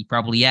weight. He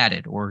probably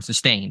added or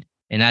sustained.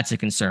 And that's a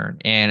concern.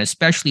 And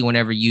especially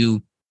whenever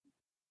you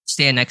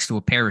stand next to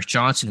a Paris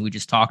Johnson, who we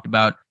just talked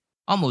about,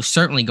 almost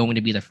certainly going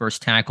to be the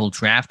first tackle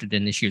drafted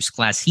in this year's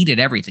class. He did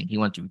everything. He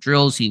went through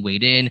drills. He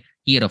weighed in.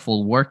 He had a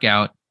full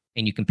workout.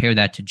 And you compare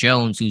that to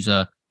Jones, who's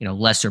a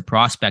lesser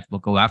prospect, will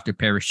go after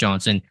Paris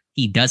Johnson.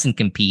 He doesn't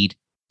compete.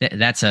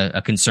 That's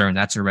a concern.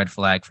 That's a red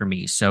flag for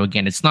me. So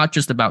again, it's not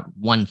just about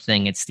one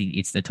thing. It's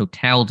the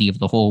totality of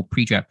the whole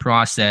pre-draft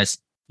process.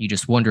 You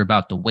just wonder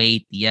about the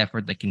weight, the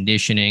effort, the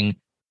conditioning.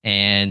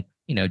 And,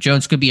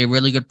 Jones could be a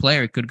really good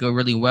player. It could go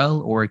really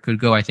well, or it could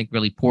go, I think,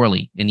 really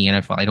poorly in the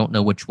NFL. I don't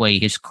know which way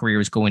his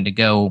career is going to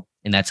go.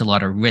 And that's a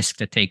lot of risk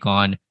to take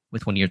on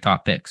with one of your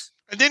top picks.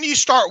 And then you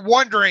start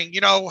wondering,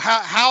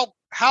 how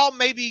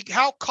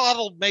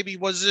coddled maybe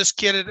was this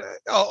kid at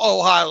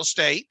Ohio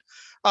State?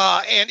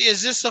 And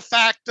is this a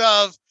fact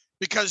of,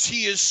 because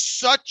he is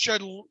such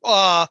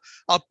a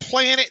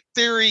planet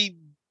theory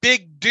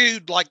big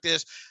dude like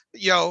this,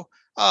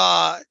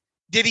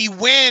 did he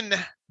win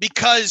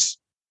because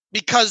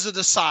of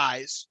the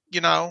size,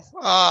 and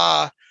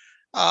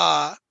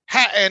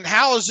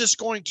how is this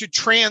going to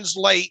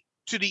translate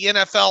to the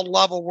NFL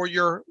level where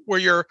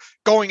you're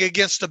going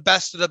against the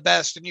best of the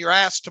best and you're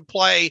asked to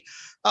play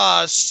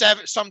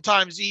 7,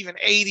 sometimes even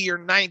 80 or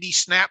 90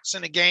 snaps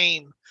in a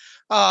game?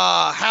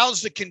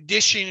 How's the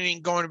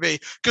conditioning going to be?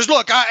 Because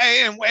look,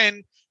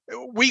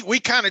 we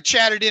kind of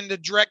chatted into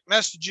direct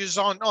messages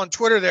on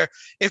Twitter there.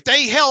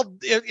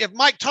 If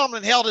Mike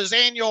Tomlin held his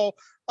annual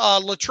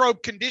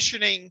Latrobe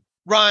conditioning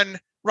run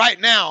right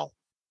now,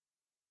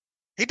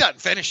 he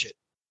doesn't finish it.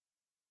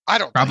 I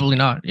don't probably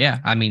not. Yeah.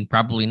 I mean,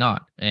 probably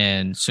not.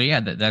 And so,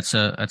 yeah, that's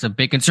a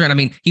big concern. I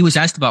mean, he was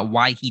asked about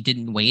why he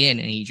didn't weigh in,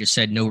 and he just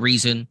said no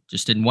reason,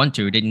 just didn't want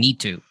to, didn't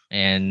need to.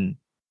 And,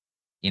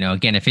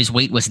 again, if his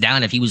weight was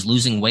down, if he was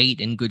losing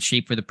weight in good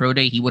shape for the pro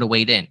day, he would have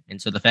weighed in.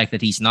 And so the fact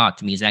that he's not,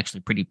 to me, is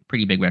actually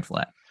pretty big red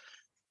flag.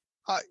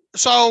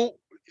 So,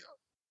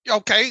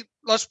 okay,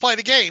 let's play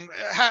the game.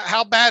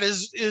 How bad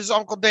is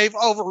Uncle Dave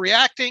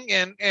overreacting?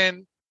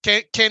 And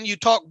can you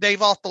talk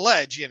Dave off the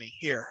ledge any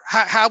here?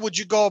 How would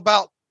you go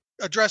about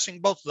addressing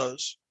both of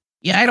those?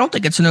 Yeah, I don't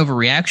think it's an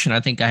overreaction.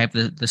 I think I have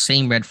the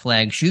same red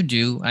flags you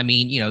do. I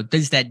mean,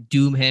 does that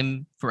doom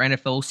him for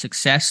NFL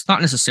success? Not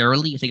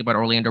necessarily. You think about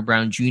Orlando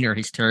Brown Jr.,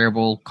 his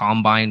terrible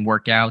combine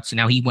workouts, and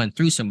now he went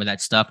through some of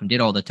that stuff and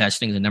did all the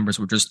testing. The numbers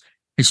were just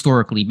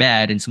historically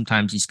bad, and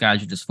sometimes these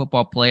guys are just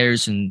football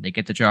players and they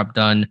get the job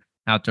done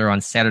out there on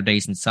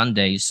Saturdays and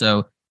Sundays.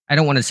 So I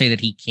don't want to say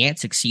that he can't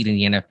succeed in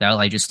the NFL.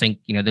 I just think,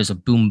 there's a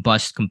boom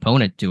bust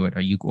component to it.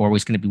 Are you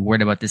always going to be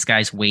worried about this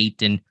guy's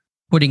weight and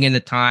putting in the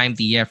time,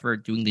 the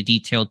effort, doing the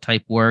detailed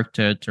type work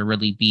to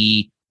really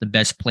be the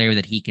best player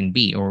that he can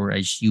be? Or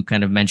as you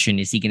kind of mentioned,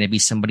 is he going to be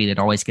somebody that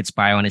always gets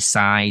by on his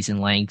size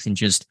and length and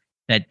just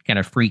that kind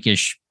of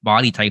freakish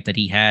body type that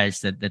he has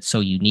that's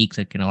so unique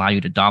that can allow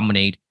you to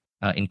dominate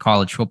in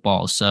college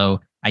football? So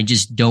I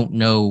just don't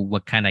know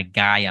what kind of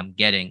guy I'm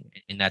getting,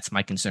 and that's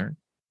my concern.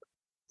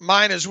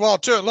 Mine as well,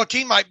 too. Look,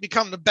 he might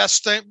become the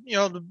best thing,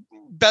 the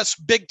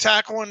best big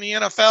tackle in the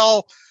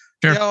NFL,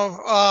 sure.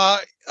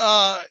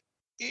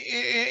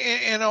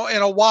 In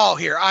a while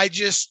here. I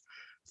just,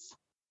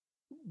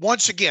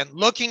 once again,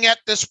 looking at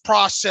this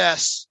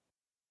process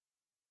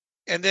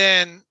and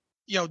then,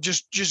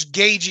 just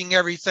gauging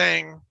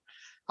everything,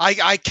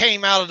 I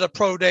came out of the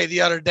pro day the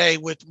other day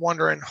with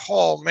wondering,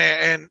 oh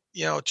man,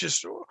 and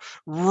just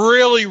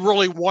really,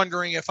 really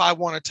wondering if I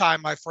want to tie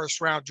my first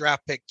round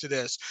draft pick to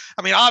this.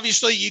 I mean,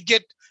 obviously you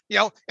get,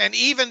 and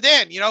even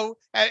then,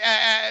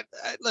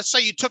 let's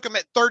say you took him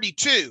at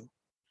 32,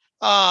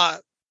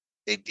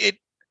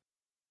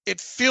 it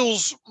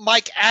feels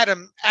Mike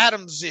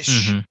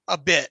Adams-ish a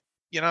bit,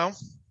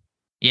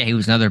 Yeah, he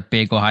was another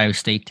big Ohio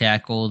State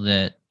tackle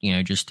that,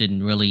 just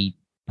didn't really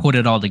put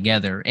it all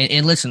together.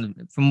 And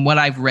listen, from what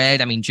I've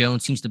read, I mean,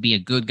 Jones seems to be a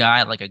good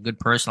guy, like a good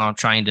person. I'm not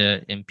trying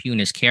to impugn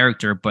his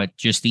character, but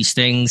just these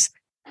things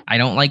I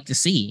don't like to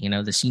see.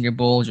 The Senior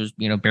Bowl, just,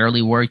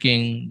 barely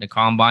working, the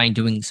combine,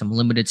 doing some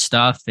limited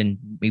stuff, and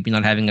maybe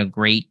not having a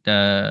great,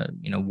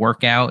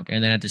 workout.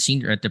 And then at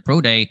the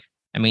pro day,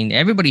 I mean,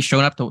 everybody's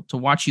showing up to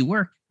watch you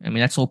work. I mean,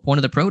 that's the whole point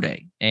of the pro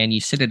day. And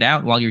you sit it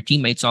out while your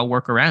teammates all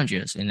work around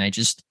you. And it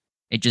just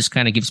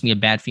kind of gives me a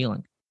bad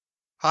feeling.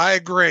 I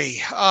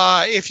agree.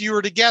 If you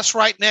were to guess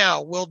right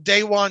now, will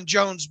DaJuan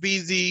Jones be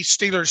the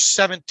Steelers'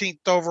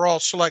 17th overall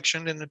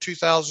selection in the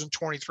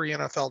 2023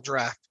 NFL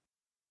draft?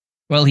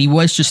 Well, he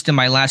was just in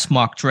my last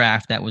mock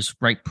draft. That was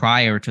right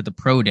prior to the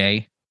pro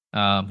day.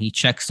 He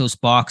checks those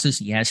boxes.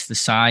 He has the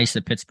size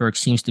that Pittsburgh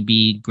seems to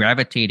be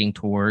gravitating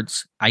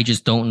towards. I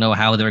just don't know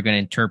how they're going to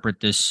interpret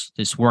this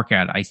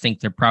workout. I think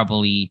they're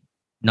probably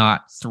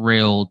not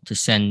thrilled to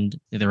send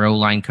their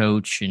O-line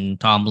coach and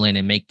Tomlin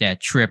and make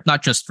that trip,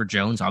 not just for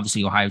Jones.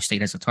 Obviously, Ohio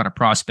State has a ton of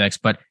prospects,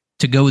 but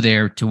to go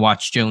there to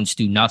watch Jones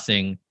do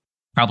nothing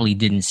probably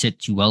didn't sit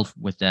too well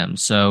with them.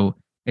 So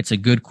it's a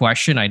good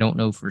question. I don't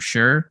know for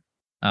sure.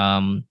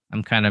 I'm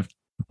kind of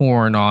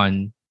torn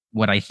on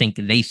what I think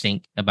they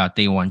think about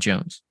DaJuan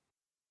Jones.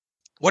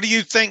 What do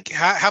you think?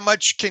 How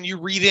much can you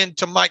read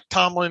into Mike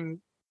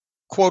Tomlin,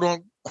 quote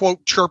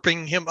unquote,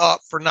 chirping him up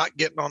for not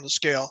getting on the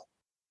scale?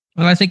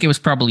 Well, I think it was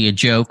probably a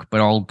joke,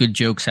 but all good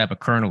jokes have a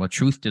kernel of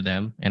truth to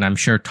them. And I'm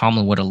sure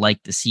Tomlin would have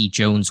liked to see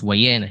Jones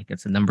weigh in. I think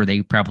it's a number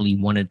they probably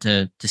wanted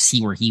to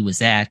see where he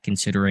was at,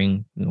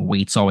 considering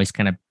weight's always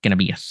kind of going to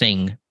be a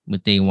thing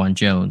with DaJuan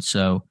Jones.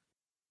 So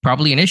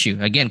probably an issue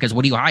again, because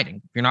what are you hiding?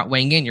 If you're not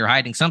weighing in, you're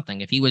hiding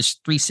something. If he was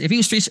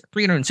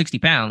 360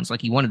 pounds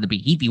like he wanted to be,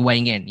 he'd be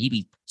weighing in. He'd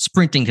be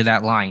sprinting to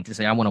that line to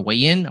say, I want to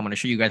weigh in. I want to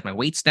show you guys my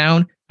weight's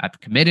down. I've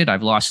committed.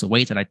 I've lost the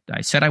weight that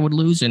I said I would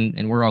lose,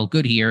 and we're all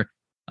good here.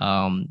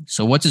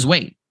 So what's his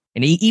weight?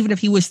 And even if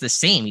he was the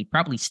same, he'd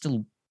probably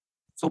still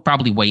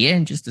probably weigh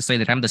in just to say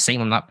that I'm the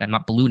same. I'm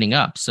not ballooning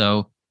up.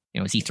 So,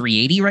 is he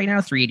 380 right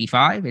now?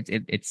 385?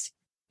 It's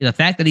the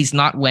fact that he's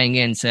not weighing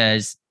in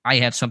says I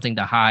have something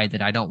to hide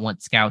that I don't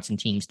want scouts and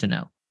teams to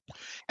know.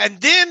 And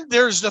then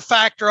there's the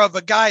factor of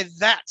a guy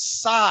that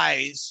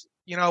size,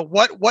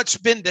 what's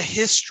been the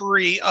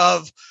history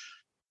of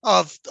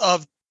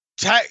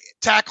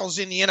tackles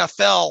in the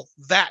NFL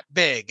that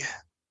big?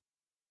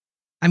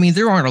 I mean,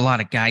 there aren't a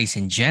lot of guys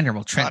in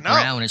general. Trent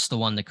Brown is the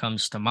one that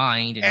comes to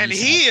mind. And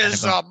he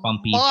is a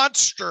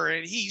monster,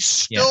 and he's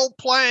still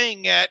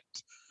playing at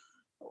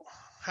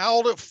how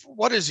old?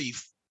 What is he?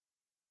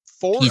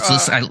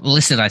 He's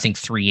listed, I think,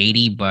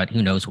 380, but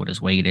who knows what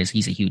his weight is.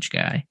 He's a huge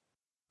guy.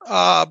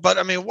 But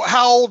I mean,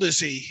 how old is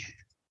he?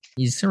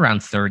 He's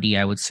around 30,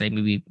 I would say,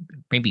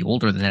 maybe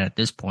older than that at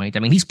this point. I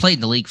mean, he's played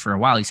in the league for a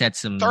while. He's had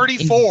some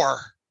 34.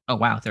 Oh,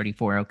 wow.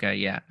 34. Okay.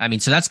 Yeah. I mean,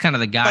 so that's kind of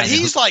the guy. But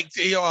he's like,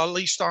 at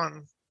least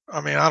on, I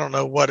mean, I don't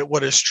know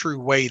what his true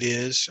weight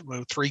is. I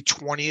mean,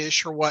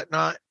 320-ish or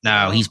whatnot.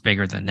 No, he's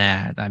bigger than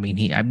that. I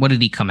mean, what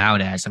did he come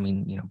out as? I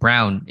mean,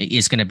 Brown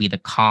is going to be the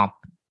comp.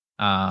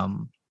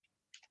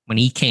 When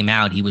he came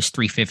out, he was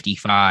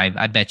 355.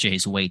 I bet you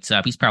his weight's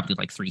up. He's probably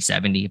like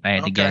 370 if I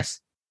had to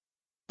guess.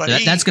 But so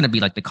that's going to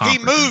be like the comp.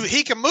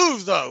 He can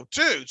move though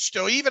too.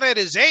 Still, even at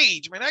his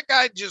age, I mean, that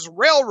guy just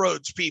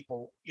railroads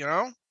people.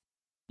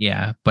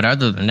 Yeah, but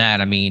other than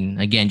that, I mean,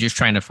 again, just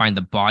trying to find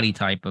the body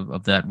type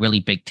of that really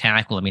big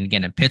tackle. I mean,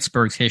 again, in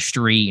Pittsburgh's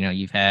history,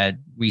 you've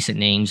had recent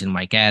names in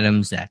Mike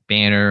Adams, Zach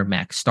Banner,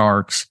 Max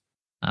Starks.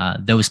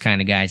 Those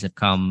kind of guys have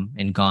come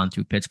and gone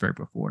through Pittsburgh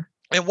before.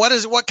 And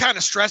what kind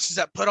of stress does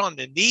that put on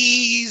the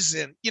knees,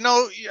 and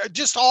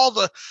just all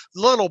the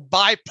little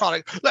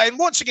byproduct. And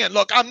once again,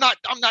 look, I'm not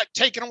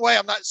taking away.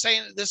 I'm not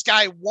saying that this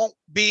guy won't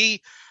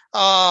be,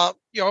 a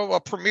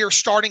premier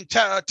starting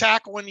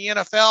tackle in the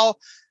NFL.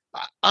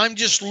 I'm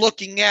just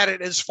looking at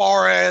it as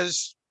far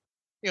as,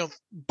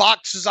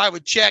 boxes I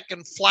would check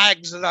and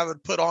flags that I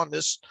would put on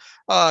this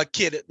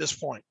kid at this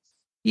point.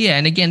 Yeah.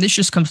 And again, this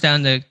just comes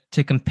down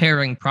to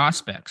comparing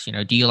prospects.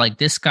 Do you like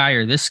this guy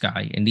or this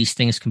guy? And these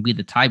things can be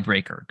the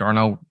tiebreaker.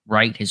 Darnell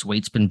Wright, his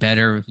weight's been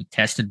better. He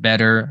tested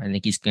better. I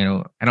think he's, I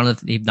don't know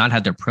if they've not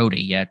had their pro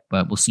day yet,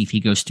 but we'll see if he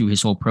goes through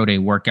his whole pro day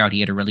workout.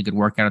 He had a really good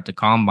workout at the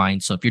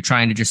combine. So if you're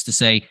trying to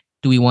say,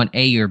 do we want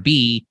A or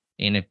B?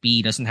 And if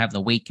B doesn't have the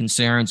weight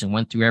concerns and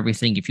went through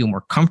everything, you feel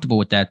more comfortable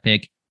with that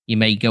pick, you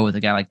may go with a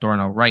guy like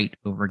Darnell Wright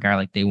over a guy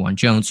like DaJuan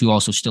Jones, who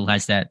also still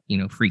has that,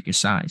 freakish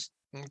size.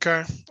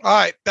 Okay. All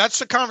right. That's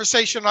the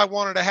conversation I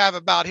wanted to have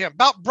about him.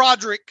 About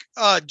Broderick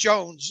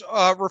Jones.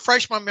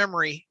 Refresh my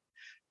memory.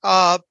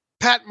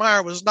 Pat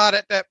Meyer was not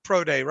at that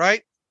pro day,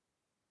 right?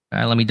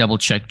 Let me double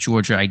check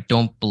Georgia. I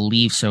don't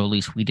believe so. At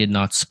least we did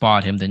not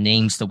spot him. The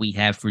names that we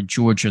have for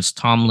Georgia's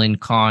Tomlin,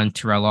 Kahn,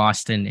 Terrell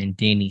Austin, and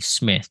Danny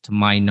Smith. To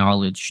my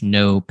knowledge,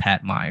 no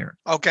Pat Meyer.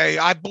 Okay,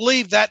 I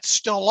believe that's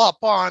still up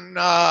on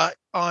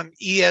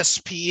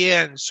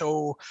ESPN.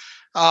 So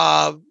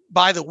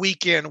by the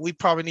weekend, we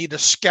probably need to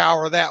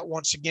scour that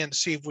once again to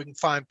see if we can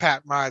find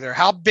Pat Meyer there.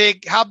 How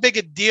big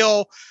a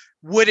deal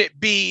would it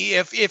be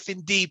if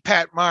indeed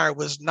Pat Meyer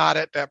was not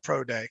at that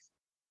pro day?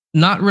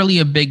 Not really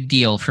a big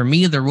deal. For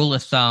me, the rule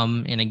of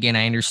thumb, and again,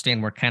 I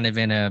understand we're kind of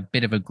in a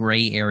bit of a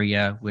gray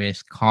area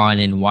with Kahn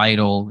and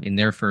Weidl in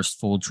their first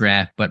full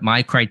draft, but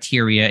my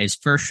criteria is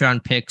first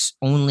round picks,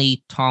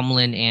 only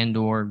Tomlin and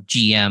or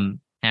GM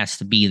has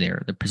to be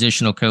there. The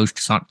positional coach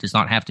does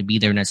not have to be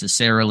there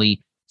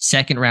necessarily.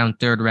 Second round,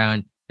 third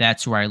round,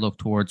 that's where I look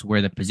towards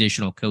where the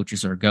positional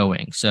coaches are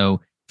going.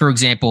 So, for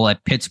example,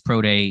 at Pitt's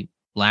Pro Day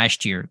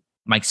last year,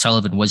 Mike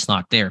Sullivan was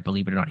not there,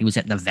 believe it or not. He was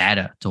at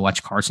Nevada to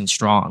watch Carson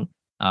Strong.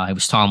 It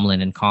was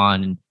Tomlin and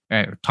Kahn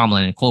and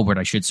Tomlin and Colbert,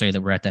 I should say, that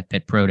were at that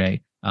Pitt Pro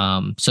Day.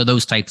 So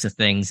those types of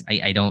things,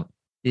 I don't.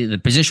 The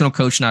positional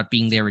coach not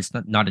being there is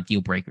not a deal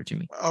breaker to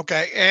me.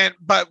 Okay,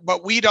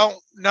 but we don't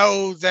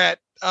know that.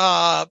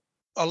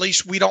 At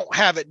least we don't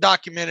have it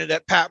documented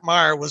that Pat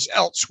Meyer was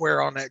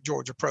elsewhere on that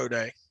Georgia Pro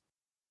Day.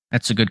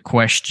 That's a good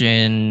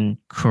question.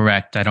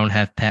 Correct. I don't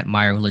have Pat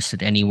Meyer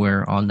listed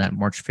anywhere on that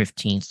March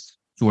 15th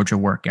Georgia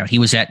workout. He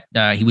was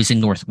in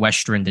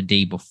Northwestern the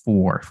day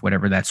before,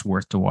 whatever that's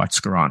worth, to watch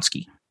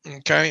Skoronski.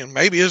 Okay, and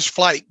maybe his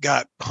flight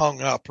got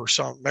hung up or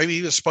something. Maybe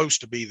he was supposed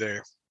to be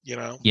there, you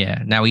know?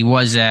 Yeah. Now he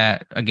was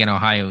at, again,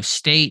 Ohio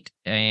State,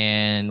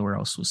 and where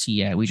else was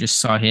he at? We just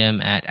saw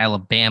him at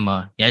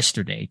Alabama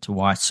yesterday to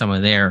watch some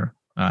of their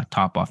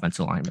top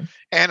offensive linemen.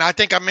 And I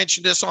think I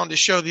mentioned this on the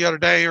show the other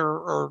day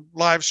or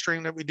live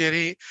stream that we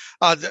did.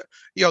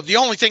 The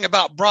only thing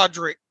about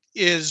Broderick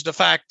is the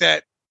fact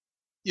that,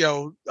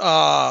 the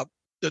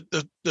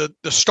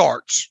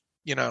starts,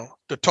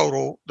 the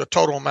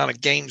total amount of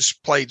games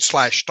played /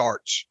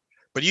 starts,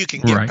 but you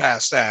can get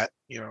past that,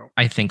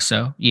 I think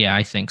so. Yeah,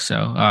 I think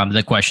so.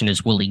 The question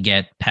is, will he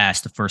get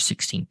past the first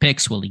 16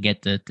 picks? Will he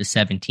get the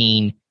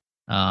 17?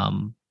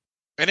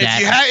 And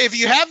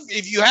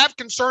if you have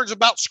concerns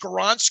about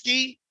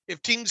Skoronski,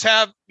 if teams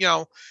have,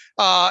 in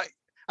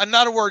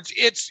other words,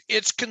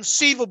 it's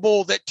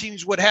conceivable that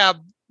teams would have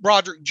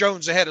Broderick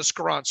Jones ahead of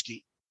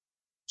Skoronski.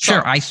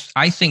 Sure. I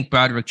think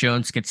Broderick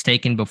Jones gets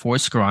taken before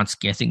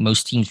Skoronski. I think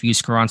most teams view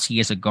Skoronski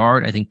as a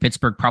guard. I think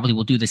Pittsburgh probably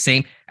will do the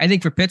same. I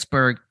think for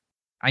Pittsburgh,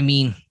 I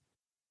mean,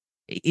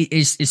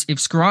 if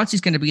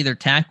Skoronski's going to be their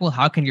tackle,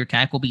 how can your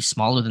tackle be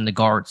smaller than the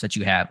guards that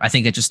you have? I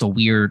think that's just a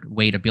weird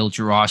way to build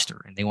your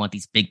roster, and they want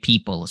these big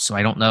people. So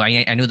I don't know.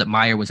 I know that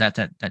Meyer was at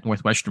that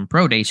Northwestern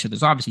Pro Day, so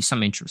there's obviously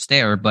some interest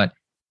there, but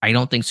I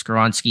don't think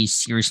Skoronski's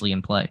seriously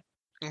in play.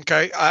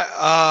 Okay.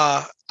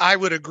 I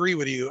would agree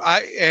with you.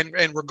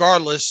 And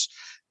regardless,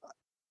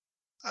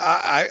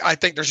 I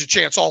think there's a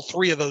chance all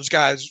three of those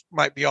guys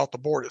might be off the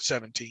board at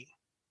 17.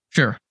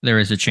 Sure, there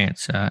is a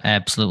chance.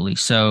 Absolutely.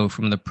 So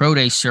from the pro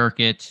day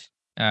circuit,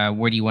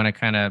 where do you want to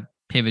kind of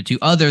pivot to,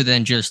 other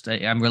than just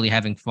I'm really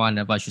having fun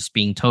of us just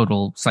being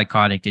total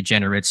psychotic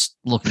degenerates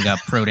looking up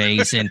pro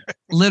days? And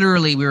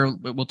literally,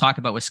 we'll talk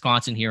about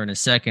Wisconsin here in a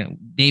second.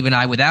 Dave and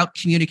I, without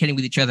communicating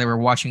with each other, we're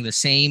watching the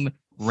same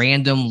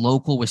random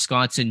local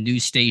Wisconsin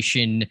news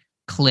station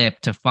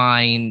clip to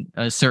find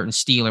a certain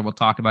Steeler we'll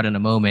talk about in a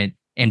moment,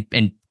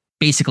 and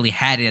basically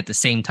had it at the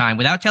same time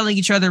without telling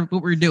each other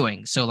what we're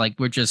doing. So like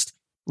we're just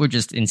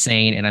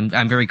insane, and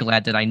I'm very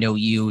glad that I know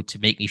you to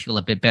make me feel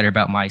a bit better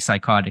about my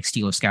psychotic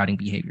Steeler scouting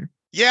behavior.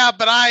 Yeah,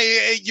 but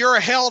you're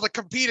a hell to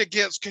compete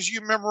against because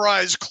you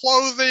memorize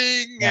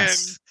clothing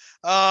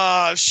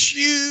and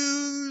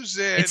shoes.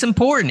 And, it's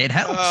important. It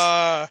helps.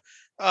 I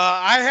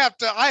have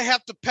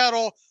to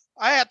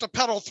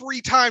pedal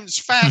 3 times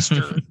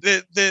faster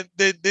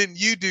than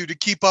you do to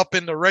keep up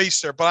in the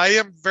race there. But I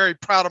am very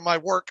proud of my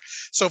work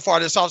so far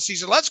this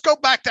offseason. Let's go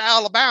back to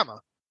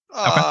Alabama.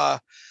 Okay.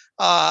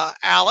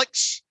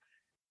 Alex,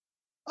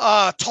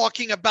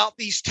 talking about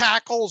these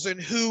tackles and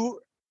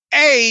who,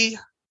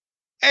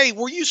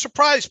 were you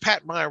surprised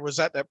Pat Meyer was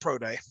at that pro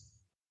day?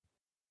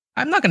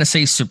 I'm not going to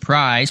say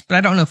surprised, but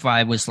I don't know if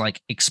I was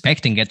like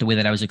expecting it the way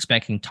that I was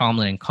expecting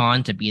Tomlin and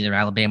Kahn to be there.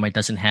 Alabama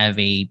doesn't have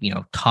a,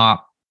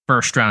 top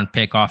first round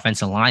pick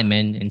offensive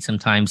lineman. And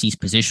sometimes these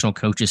positional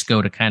coaches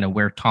go to kind of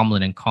where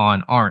Tomlin and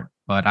Kahn aren't,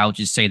 but I'll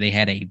just say they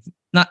had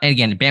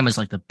Bama's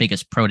like the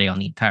biggest pro day on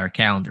the entire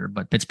calendar,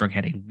 but Pittsburgh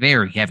had a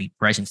very heavy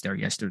presence there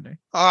yesterday.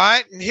 All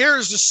right. And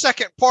here's the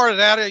second part of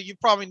that. You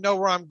probably know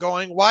where I'm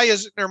going. Why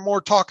isn't there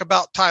more talk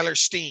about Tyler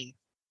Steen?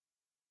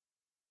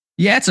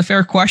 Yeah, it's a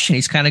fair question.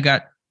 He's kind of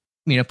got,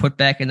 put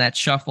back in that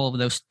shuffle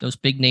of those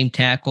big name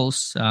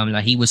tackles.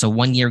 He was a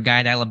 1-year guy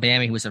at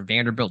Alabama. He was a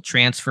Vanderbilt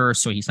transfer,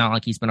 so he's not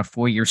like he's been a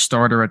 4-year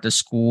starter at the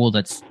school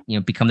that's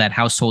become that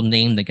household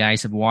name the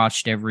guys have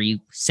watched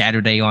every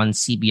Saturday on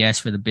CBS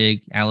for the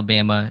big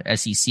Alabama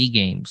SEC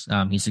games.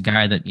 He's a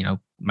guy that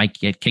might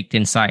get kicked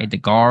inside the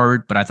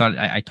guard, but I thought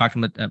I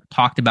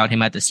talked about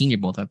him at the Senior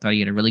Bowl. I thought he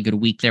had a really good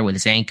week there with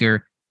his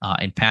anchor.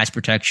 in pass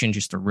protection,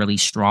 just a really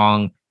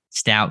strong,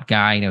 stout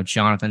guy.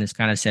 Jonathan has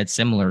kind of said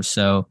similar.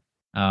 So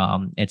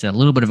it's a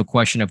little bit of a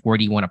question of where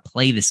do you want to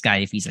play this guy?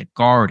 If he's a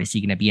guard, is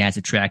he going to be as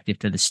attractive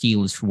to the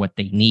Steelers for what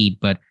they need?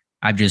 But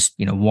I'm just,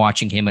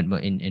 watching him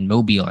in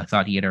Mobile, I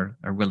thought he had a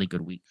really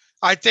good week.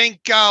 I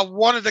think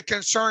one of the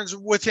concerns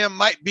with him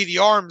might be the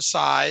arm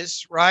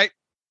size, right?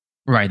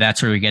 Right,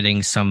 that's where we're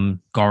getting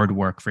some guard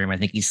work for him. I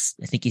think he's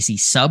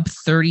sub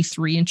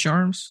 33-inch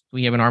arms. Do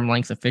we have an arm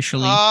length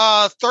officially?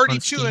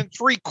 32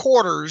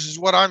 3/4 is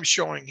what I'm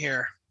showing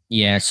here.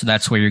 Yeah, so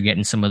that's where you're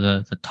getting some of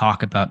the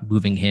talk about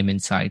moving him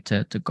inside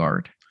to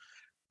guard.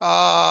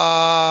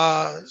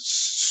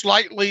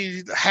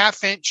 Slightly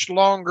half-inch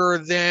longer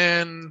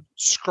than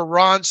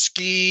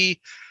Skoronski.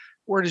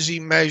 Where does he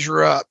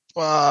measure up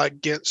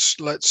against,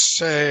 let's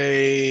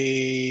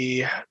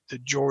say, the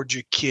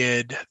Georgia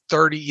kid?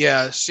 30.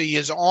 Yeah. See,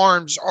 his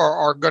arms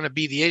are going to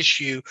be the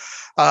issue.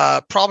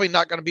 Probably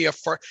not going to be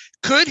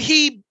could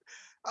he?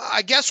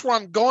 I guess where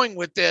I'm going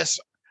with this,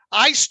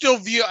 I still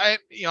view. I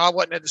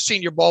wasn't at the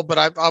Senior Bowl, but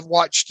I've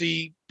watched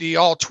the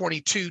all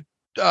 22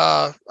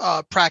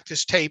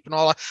 practice tape and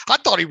all that. I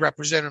thought he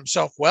represented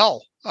himself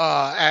well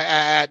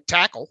at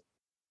tackle.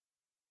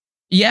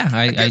 Yeah,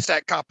 against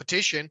that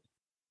competition.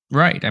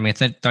 Right. I mean,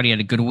 I thought he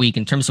had a good week.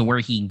 In terms of where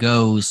he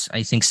goes,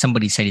 I think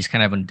somebody said he's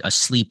kind of a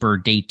sleeper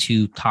day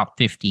 2 top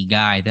 50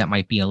 guy. That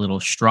might be a little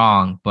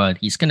strong, but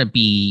he's going to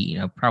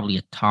be, probably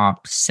a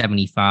top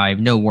 75,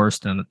 no worse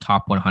than a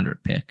top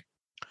 100 pick.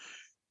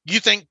 You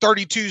think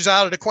 32 is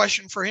out of the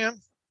question for him?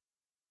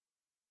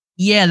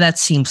 Yeah, that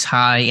seems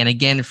high. And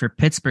again, for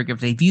Pittsburgh,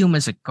 if they view him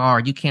as a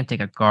guard, you can't take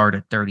a guard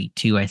at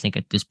 32. I think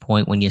at this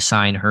point, when you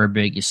sign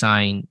Herbig, you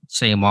sign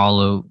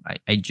Sayamalo,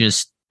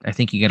 I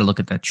think you got to look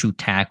at that true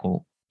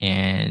tackle.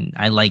 And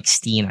I like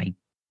Steen.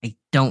 I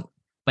don't,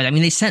 but I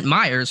mean, they sent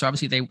Myers, so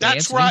obviously they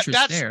have some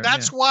interest there.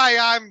 That's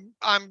why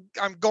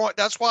I'm going.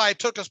 That's why I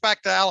took us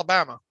back to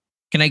Alabama.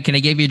 Can I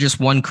give you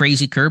just one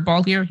crazy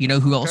curveball here? You know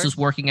who else is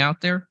working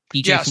out there?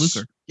 DJ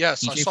Fluker.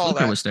 Yes, DJ I saw Fluker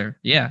that. was there.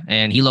 Yeah,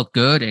 and he looked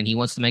good, and he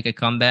wants to make a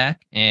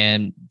comeback.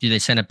 And do they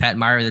send a Pat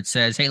Meyer that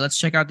says, "Hey, let's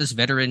check out this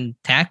veteran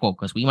tackle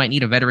because we might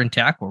need a veteran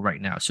tackle right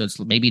now"? So it's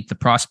maybe the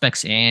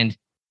prospects, and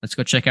let's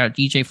go check out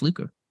DJ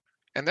Fluker.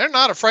 And they're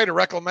not afraid of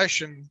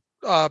reclamation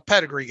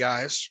pedigree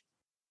guys.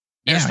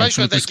 Yeah,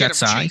 especially if they get them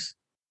size. cheap.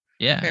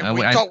 Yeah, and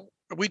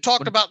we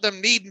talked about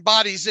them needing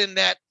bodies in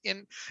that.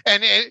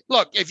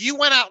 Look, if you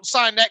went out and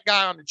signed that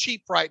guy on the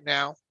cheap right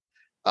now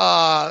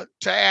to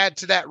add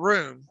to that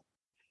room,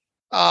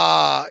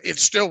 it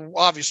still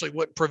obviously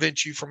wouldn't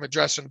prevent you from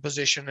addressing the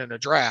position in a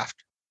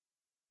draft.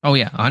 Oh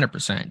yeah,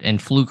 100%. And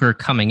Fluker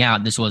coming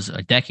out, this was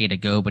a decade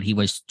ago, but he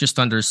was just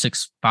under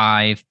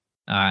 6'5".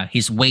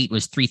 His weight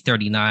was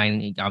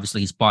 339.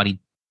 Obviously, his body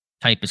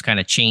type has kind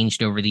of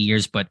changed over the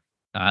years, but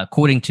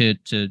according to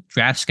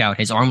Draft Scout,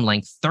 his arm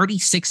length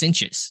 36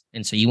 inches,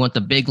 and so you want the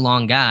big,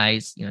 long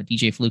guys.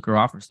 DJ Fluker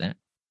offers that.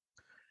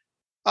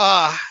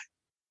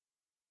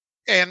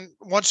 And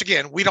once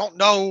again, we don't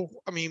know.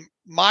 I mean,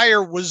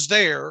 Meyer was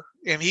there,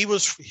 and him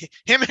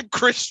and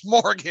Chris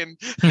Morgan.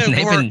 They've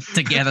been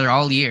together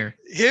all year.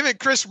 Him and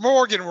Chris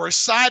Morgan were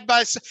side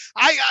by side.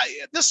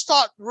 This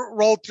thought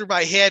rolled through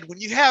my head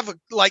when you have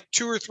like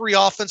 2 or 3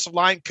 offensive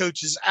line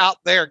coaches out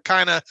there,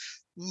 kind of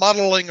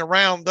muddling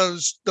around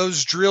those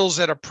drills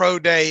at a pro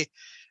day.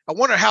 I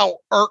wonder how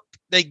irked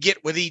they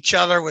get with each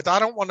other. I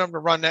don't want them to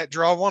run that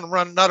drill. I want to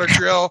run another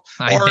drill.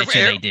 I bet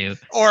you they do.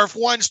 Or if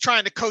one's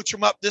trying to coach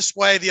them up this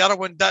way, the other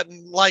one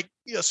doesn't like.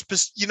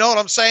 You know what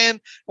I'm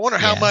saying? I wonder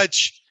how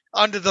much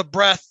under the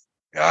breath,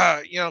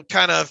 kind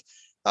of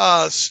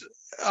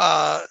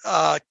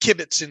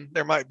kibitzing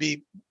there might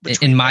be.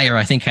 And Meyer,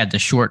 I think, had the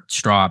short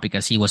straw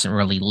because he wasn't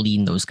really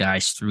leading those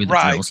guys through the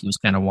drills. He was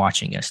kind of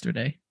watching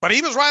yesterday. But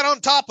he was right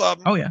on top of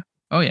them. Oh,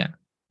 yeah.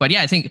 But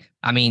yeah,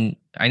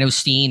 I know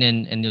Steen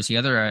and there's the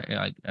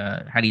other,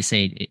 how do you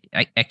say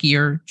it?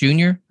 Ekier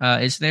Jr.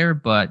 Is there,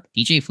 but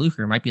DJ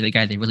Fluker might be the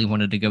guy they really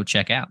wanted to go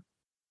check out.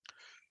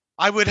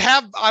 I would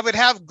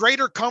have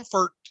greater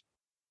comfort.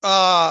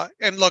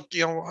 And look,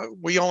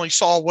 we only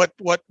saw what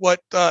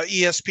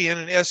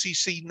ESPN and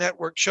SEC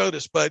Network showed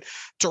us, but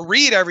to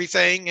read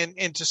everything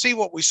and to see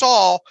what we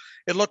saw,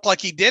 it looked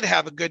like he did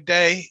have a good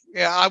day.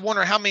 Yeah, I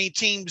wonder how many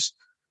teams.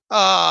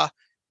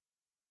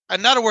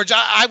 In other words,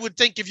 I would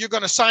think if you're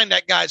going to sign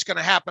that guy, it's going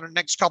to happen in the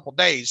next couple of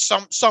days.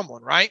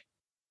 Someone, right?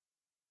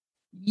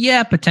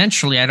 Yeah,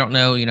 potentially. I don't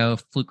know.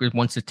 If Fluker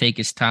wants to take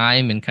his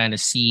time and kind of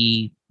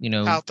see,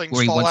 how things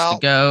where he wants out. to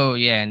go.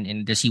 Yeah.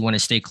 And does he want to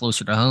stay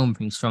closer to home?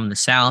 He's from the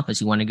South. Does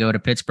he want to go to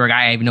Pittsburgh?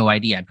 I have no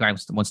idea. He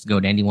wants to go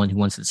to anyone who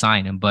wants to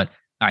sign him, but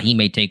he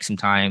may take some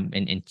time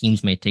and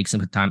teams may take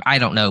some time. I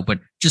don't know, but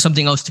just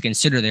something else to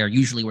consider there.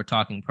 Usually we're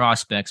talking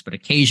prospects, but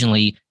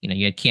occasionally,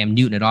 you had Cam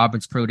Newton at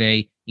Auburn's pro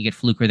day. You get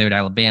Fluker there at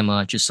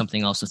Alabama. Just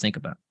something else to think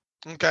about.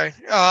 Okay.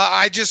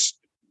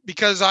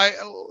 Because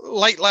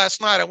late last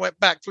night, I went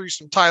back through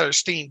some Tyler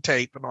Steen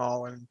tape and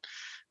all, and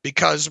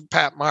because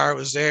Pat Meyer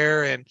was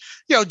there, and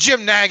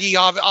Jim Nagy,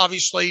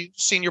 obviously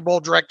Senior Bowl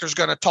director, is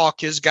going to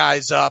talk his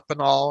guys up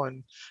and all,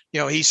 and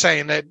he's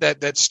saying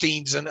that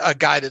Steen's a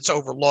guy that's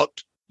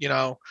overlooked,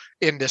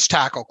 in this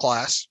tackle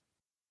class.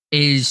 Do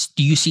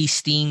you see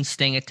Steen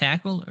staying at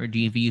tackle, or do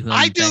you view him?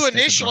 I do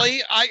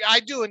initially.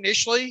 I do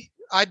initially.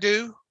 I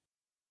do.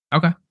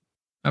 Okay.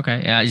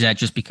 Is that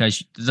just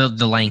because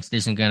the length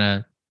isn't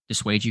gonna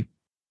dissuade you?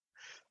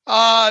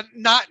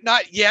 Not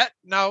yet.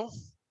 No.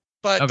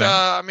 But okay.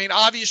 I mean,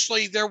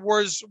 obviously there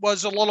was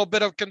a little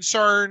bit of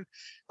concern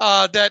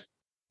that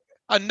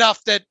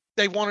enough that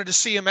they wanted to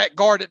see him at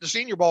guard at the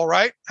Senior Bowl,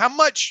 right? How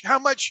much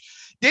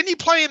didn't he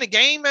play in a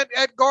game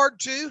at guard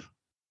too?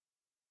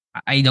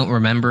 I don't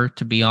remember,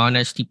 to be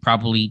honest. He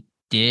probably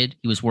did.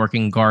 He was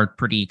working guard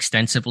pretty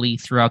extensively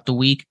throughout the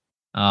week.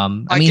 I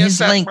mean, guess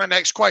that's my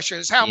next question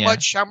is how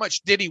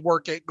much did he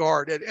work at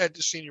guard at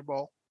the Senior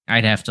Bowl?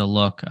 I'd have to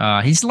look.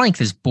 His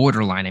length is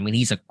borderline. I mean,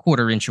 he's a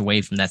quarter inch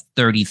away from that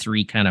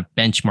 33 kind of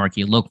benchmark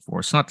you look for.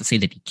 It's not to say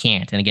that he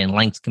can't. And again,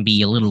 length can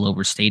be a little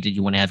overstated.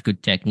 You want to have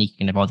good technique. You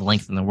can have all the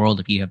length in the world.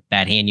 If you have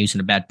bad hand use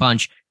and a bad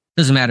punch,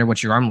 doesn't matter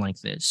what your arm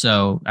length is.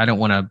 So I don't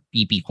want to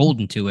be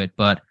beholden to it,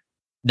 but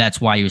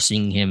that's why you're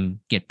seeing him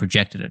get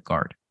projected at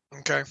guard.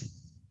 Okay.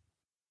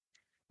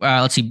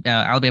 Let's see.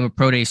 Alabama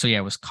Pro Day. So yeah,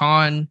 it was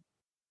Kahn,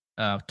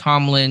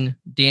 Tomlin,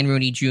 Dan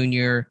Rooney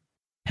Jr.,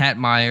 Pat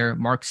Meyer,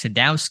 Mark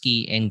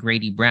Sadowski, and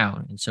Grady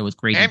Brown. And so with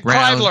Grady and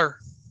Brown. Kreidler.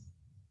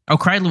 Oh,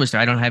 Kreidler was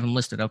there. I don't have him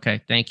listed.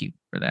 Okay. Thank you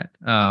for that.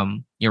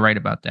 You're right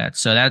about that.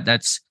 So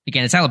that's,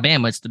 again, it's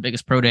Alabama. It's the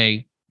biggest pro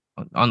day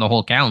on the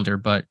whole calendar,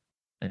 but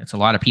it's a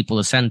lot of people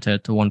to send to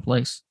one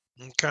place.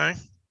 Okay.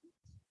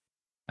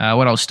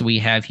 What else do we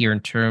have here in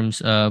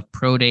terms of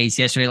pro days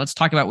yesterday? Let's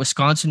talk about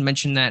Wisconsin.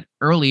 Mentioned that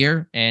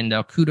earlier, and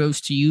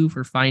kudos to you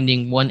for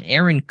finding one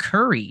Aaron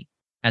Curry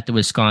at the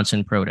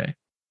Wisconsin Pro Day.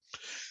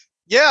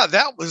 Yeah,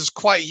 that was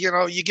quite,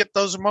 you get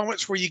those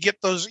moments where you get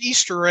those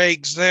Easter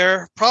eggs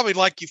there, probably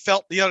like you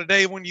felt the other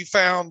day when you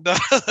found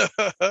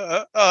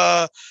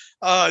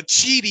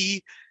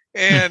Cheaty,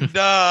 and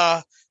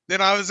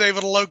then I was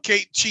able to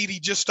locate Cheaty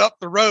just up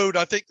the road,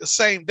 I think the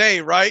same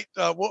day, right?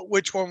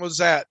 Which one was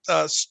that?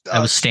 That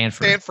was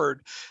Stanford.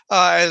 Stanford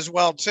as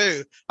well,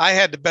 too. I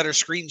had the better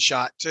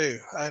screenshot, too.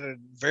 I had a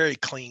very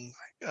clean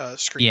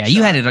screenshot. Yeah,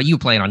 you had it. You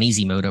played on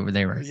easy mode over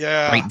there, right?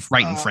 Yeah.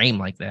 Right in frame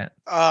like that.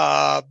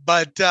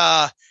 But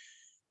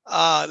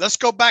let's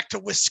go back to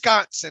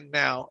Wisconsin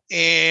now.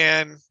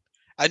 And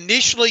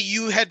initially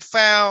you had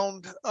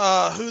found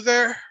who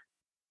there?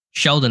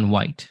 Sheldon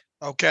White.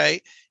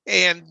 Okay.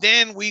 And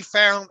then we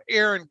found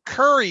Aaron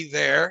Curry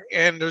there,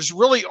 and there's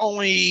really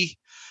only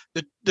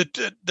the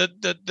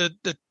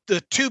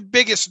two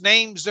biggest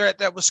names there at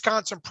that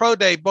Wisconsin Pro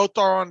Day. Both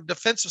are on the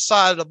defensive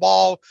side of the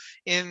ball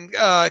in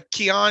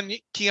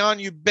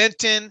Keanu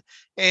Benton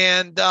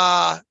and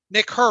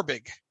Nick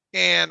Herbig.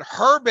 And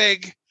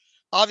Herbig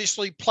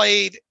obviously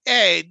played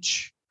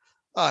edge,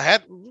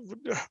 had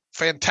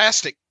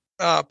fantastic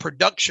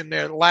production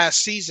there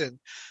last season,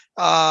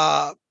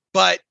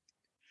 but.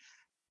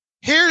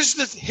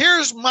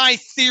 Here's my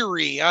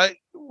theory.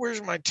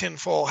 Where's my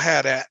tinfoil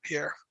hat at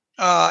here?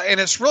 And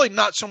it's really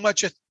not so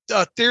much a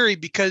theory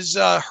because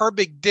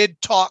Herbig did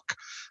talk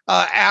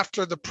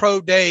after the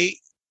pro day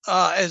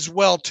as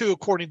well too,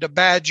 according to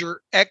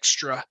Badger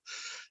Extra.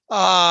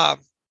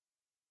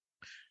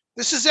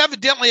 This is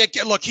evidently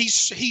look.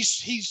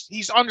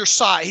 He's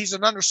undersized. He's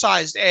an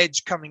undersized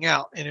edge coming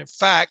out. And in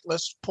fact,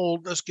 let's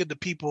give the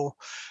people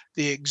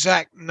the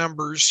exact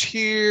numbers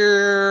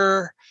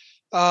here.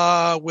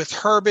 With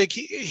Herbig,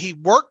 he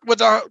worked with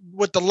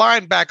the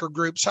linebacker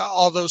groups,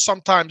 although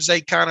sometimes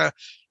they kind of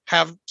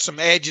have some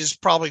edges,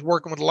 probably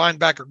working with a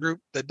linebacker group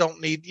that don't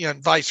need,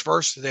 and vice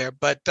versa there.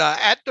 But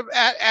at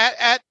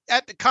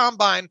the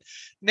combine,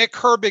 Nick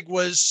Herbig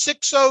was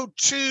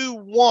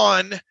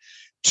 6'0",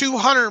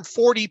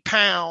 240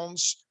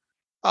 pounds,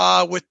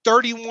 with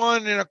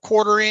 31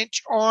 1/4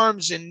 inch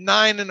arms and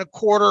 9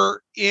 1/4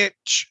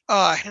 inch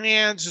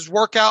hands. His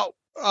workout.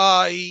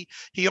 He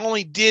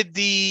only did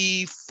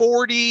the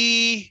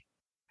 40.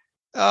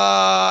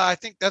 I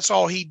think that's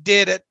all he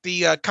did at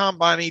the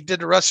combine. He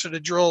did the rest of the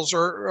drills,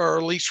 or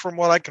at least from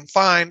what I can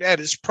find at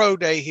his pro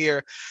day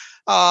here.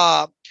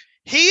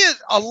 He is.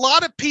 A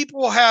lot of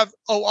people have.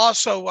 Oh,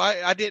 also,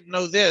 I didn't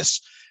know this.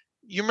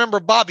 You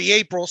remember Bobby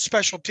April,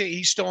 special team?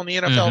 He's still in the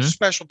NFL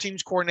special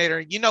teams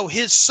coordinator.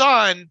 His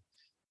son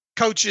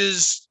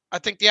coaches, I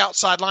think, the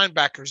outside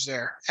linebackers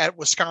there at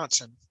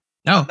Wisconsin.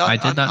 No, I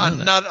did not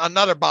know that.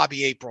 Another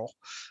Bobby April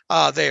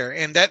there,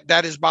 and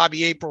that is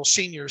Bobby April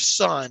Sr.'s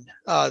son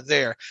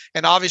there,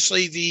 and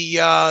obviously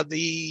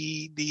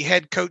the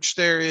head coach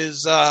there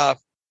is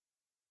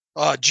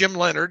Jim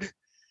Leonard,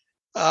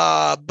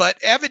 but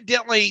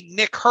evidently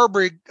Nick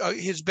Herbig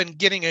has been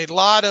getting a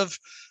lot of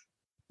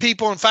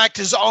people. In fact,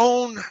 his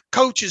own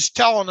coach is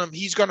telling him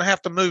he's going to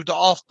have to move to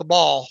off the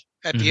ball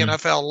at the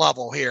NFL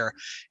level here,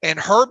 and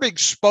Herbig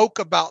spoke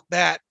about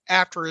that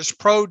after his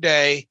pro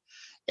day.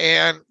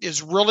 And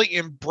is really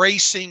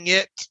embracing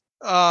it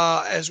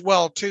as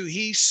well, too.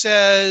 He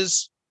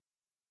says,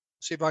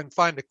 see if I can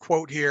find a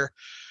quote here.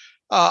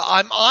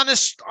 I'm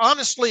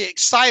honestly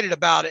excited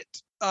about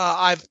it.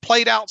 I've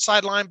played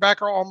outside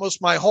linebacker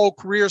almost my whole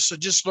career. So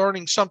just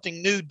learning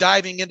something new,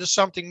 diving into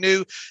something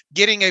new,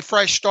 getting a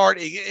fresh start.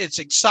 It's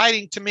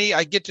exciting to me.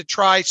 I get to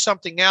try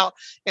something out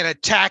and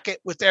attack it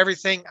with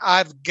everything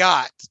I've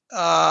got.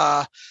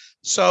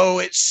 So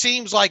it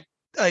seems like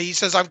he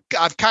says,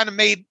 I've kind of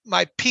made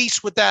my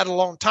peace with that a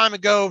long time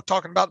ago,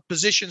 talking about the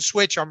position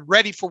switch. I'm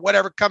ready for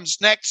whatever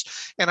comes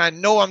next. And I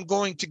know I'm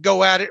going to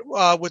go at it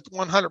with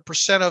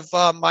 100%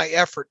 of my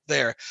effort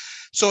there.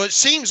 So it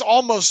seems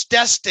almost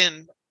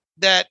destined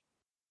that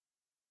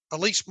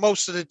at least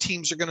most of the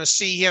teams are going to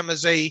see him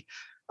as a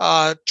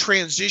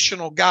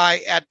transitional guy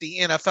at the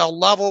NFL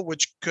level,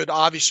 which could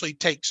obviously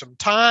take some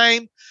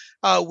time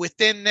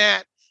within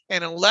that.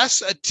 And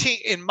unless a team,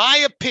 in my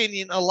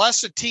opinion,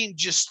 unless a team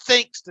just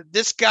thinks that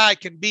this guy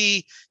can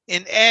be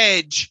an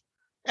edge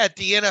at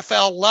the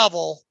NFL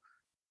level,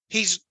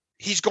 he's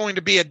going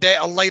to be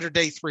a later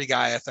day 3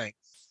 guy, I think.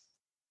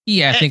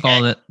 Yeah, I think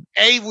all that.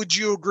 Would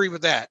you agree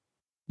with that?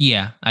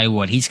 Yeah, I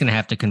would. He's going to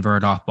have to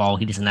convert off ball.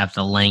 He doesn't have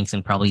the length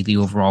and probably the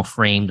overall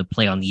frame to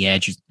play on the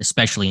edge,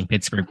 especially in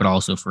Pittsburgh, but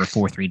also for a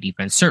 4-3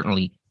 defense.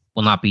 Certainly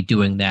will not be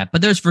doing that.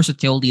 But there's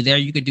versatility there.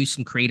 You could do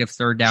some creative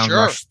third down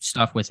rush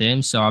stuff with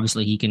him. So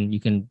obviously you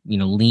can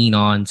lean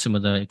on some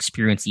of the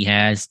experience he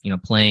has,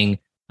 playing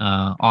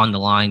on the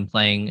line,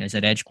 playing as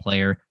an edge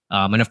player.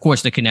 And of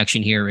course the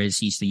connection here is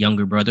he's the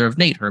younger brother of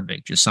Nate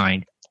Herbig, just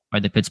signed by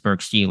the Pittsburgh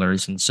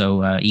Steelers. And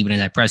so even in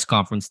that press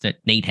conference that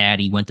Nate had,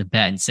 he went to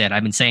bat and said,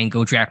 I've been saying,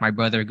 go draft my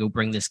brother, go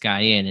bring this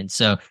guy in. And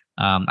so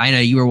I know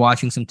you were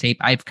watching some tape.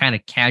 I've kind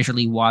of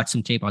casually watched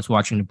some tape. I was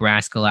watching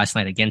Nebraska last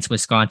night against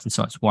Wisconsin.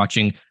 So I was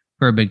watching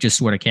Herbig just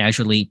sort of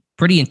casually.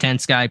 Pretty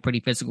intense guy, pretty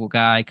physical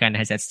guy, kind of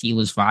has that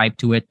Steelers vibe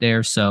to it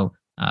there. So,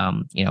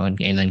 and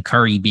then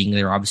Curry being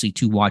there, obviously,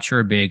 to watch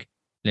Herbig,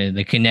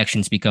 the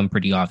connections become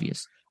pretty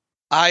obvious.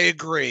 I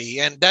agree.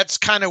 And that's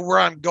kind of where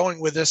I'm going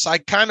with this. I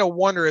kind of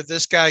wonder if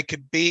this guy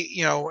could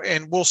be,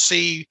 and we'll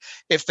see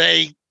if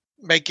they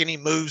make any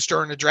moves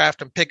during the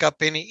draft and pick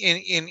up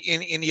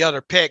any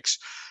other picks.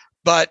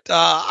 But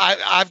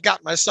I've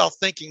got myself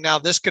thinking now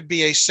this could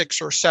be a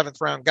 6th or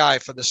 7th round guy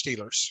for the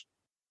Steelers.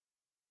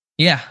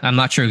 Yeah, I'm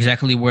not sure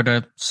exactly where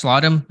to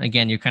slot him.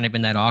 Again, you're kind of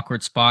in that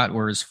awkward spot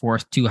where is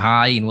 4th too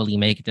high, and will he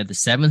make it to the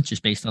 7th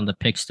just based on the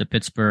picks that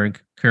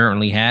Pittsburgh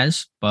currently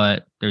has?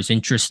 But there's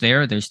interest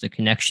there. There's the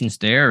connections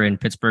there,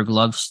 and Pittsburgh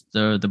loves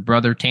the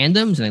brother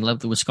tandems, and they love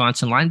the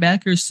Wisconsin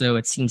linebackers. So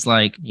it seems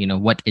like,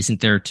 what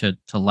isn't there to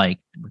like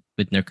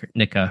with Nick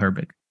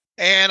Herbig?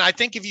 And I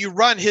think if you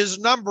run his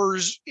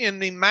numbers in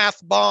the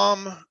Math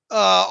Bomb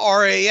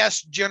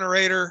RAS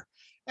generator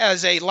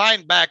as a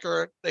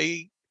linebacker,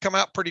 they come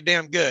out pretty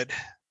damn good.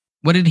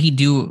 What did he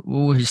do?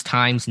 What were his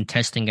times in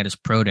testing at his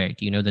pro day?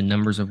 Do you know the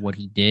numbers of what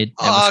he did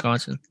at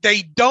Wisconsin?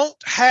 They don't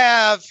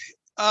have,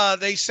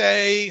 they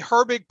say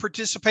Herbig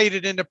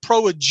participated in the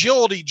pro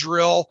agility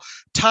drill,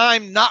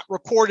 time not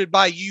recorded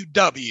by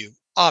UW,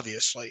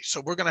 obviously.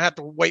 So we're going to have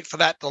to wait for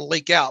that to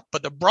leak out.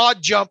 But the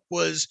broad jump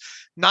was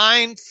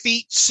 9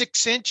 feet,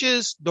 6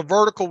 inches. The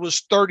vertical was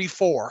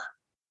 34.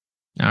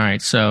 All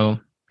right. So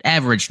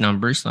average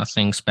numbers,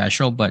 nothing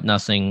special, but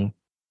nothing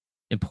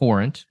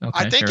important.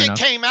 Okay, I think it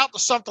came out to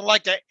something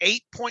like an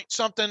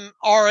 8-point-something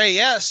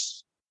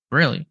RAS.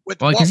 Really?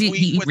 With what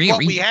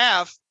we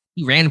have.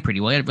 He ran pretty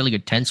well. He had a really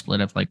good 10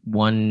 split of like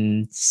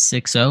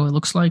 160, it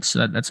looks like.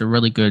 So that's a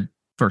really good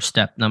first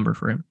step number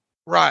for him.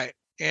 Right.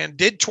 And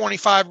did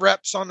 25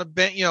 reps on the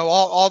bench,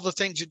 all the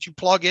things that you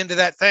plug into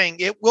that thing.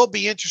 It will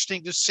be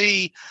interesting to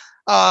see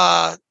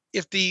what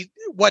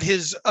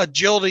his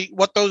agility,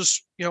 what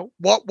those,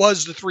 what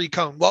was the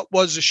 3-cone, what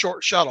was the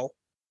short shuttle.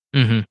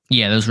 Mm-hmm.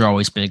 Yeah, those are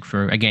always big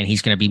for, again,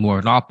 he's going to be more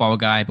an off-ball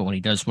guy, but when he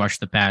does rush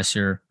the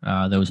passer,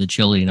 those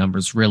agility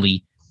numbers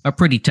really are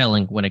pretty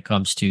telling when it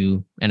comes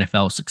to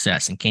NFL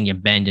success. And can you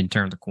bend and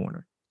turn the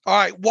corner? All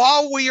right.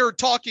 While we are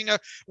talking,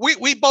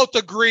 we both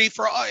agree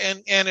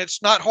and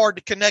it's not hard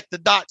to connect the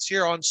dots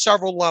here on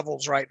several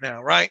levels right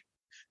now, right?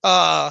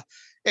 And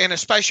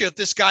especially if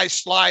this guy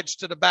slides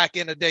to the back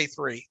end of day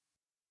 3.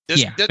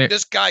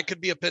 This guy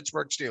could be a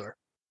Pittsburgh Steeler.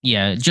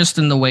 Yeah, just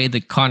in the way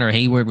that Connor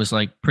Hayward was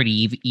like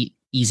pretty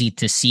easy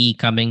to see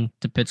coming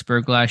to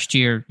Pittsburgh last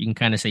year, you can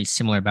kind of say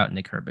similar about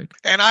Nick Herbig.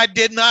 And I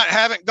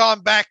haven't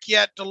gone back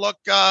yet to look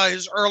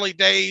his early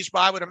days, but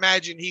I would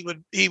imagine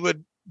he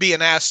would be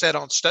an asset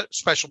on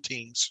special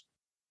teams.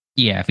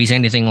 Yeah, if he's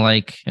anything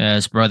like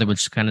his brother,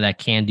 which is kind of that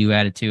can-do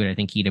attitude, I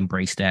think he'd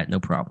embrace that,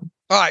 no problem.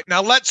 All right,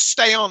 now let's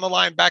stay on the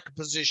linebacker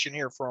position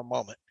here for a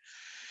moment.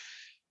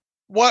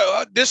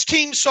 This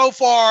team so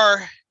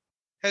far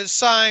has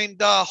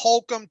signed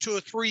Holcomb to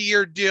a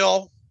 3-year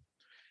deal,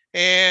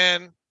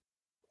 and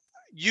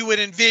you would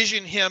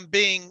envision him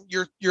being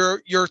your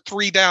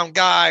 3-down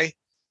guy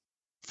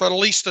for at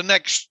least the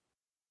next.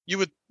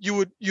 You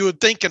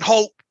would think and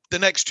hope the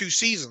next 2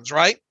 seasons,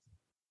 right?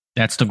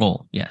 That's the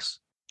goal. Yes.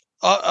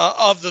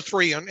 Of the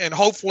 3, and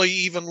hopefully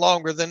even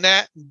longer than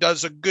that.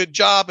 Does a good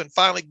job and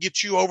finally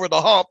gets you over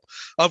the hump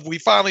of we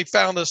finally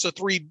found us a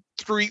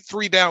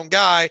 3-down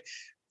guy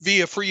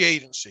via free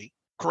agency.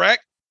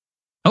 Correct?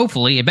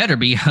 Hopefully, it better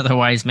be.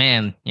 Otherwise,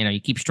 man,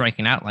 you keep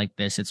striking out like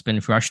this. It's been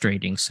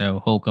frustrating. So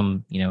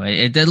Holcomb,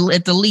 at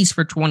the least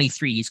for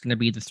 23, he's going to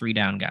be the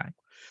 3-down guy.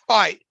 All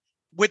right.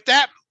 With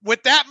that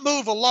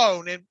move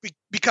alone, and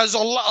because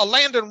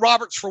Landon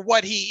Roberts, for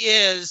what he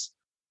is,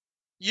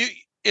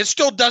 it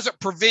still doesn't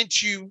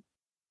prevent you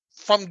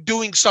from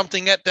doing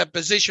something at that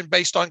position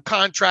based on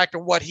contract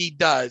and what he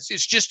does.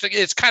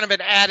 It's kind of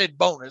an added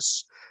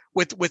bonus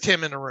with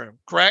him in the room,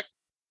 correct?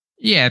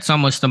 Yeah, it's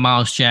almost a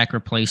Miles Jack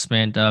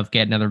replacement of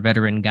get another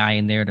veteran guy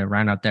in there to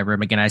round out that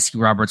room. Again, I see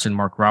Roberts and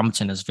Mark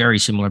Robinson as very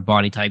similar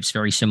body types,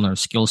 very similar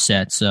skill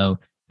sets, so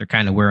they're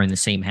kind of wearing the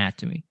same hat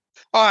to me.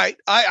 All right,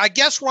 I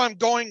guess where I'm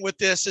going with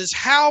this is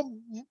how,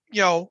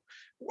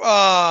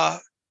 what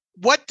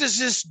does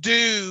this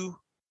do,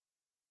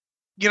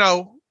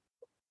 to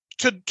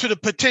the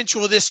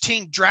potential of this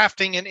team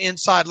drafting an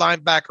inside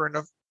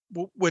linebacker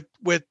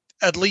with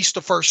at least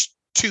the first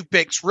 2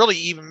 picks, really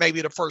even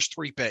maybe the first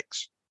 3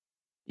 picks?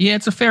 Yeah,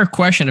 it's a fair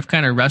question. I've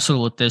kind of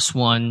wrestled with this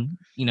one.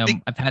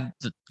 I've had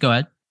to go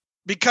ahead.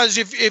 Because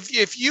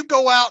if you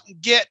go out and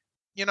get,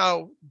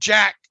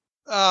 Jack,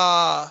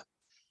 what's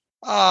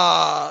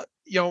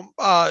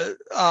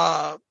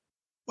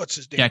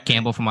his name? Jack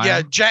Campbell from Iowa.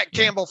 Yeah, Jack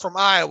Campbell from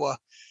Iowa,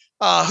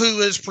 who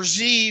is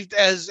perceived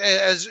as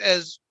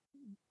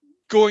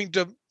going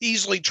to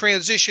easily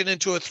transition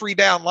into a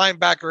 3-down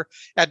linebacker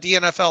at the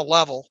NFL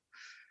level.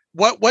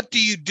 What do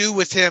you do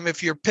with him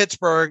if you're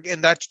Pittsburgh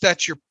and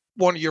that's your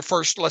one of your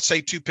first, let's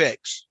say, 2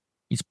 picks?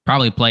 He's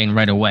probably playing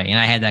right away. And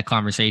I had that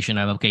conversation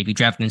of, okay, if you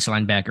draft an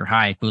inside linebacker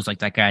high, it feels like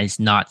that guy's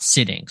not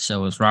sitting.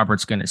 So is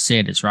Roberts going to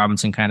sit? Is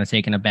Robinson kind of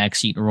taking a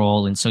backseat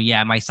role? And so,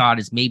 yeah, my thought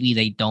is maybe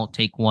they don't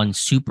take one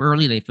super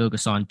early. They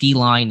focus on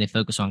D-line, they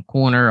focus on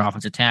corner,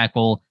 offensive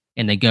tackle,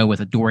 and they go with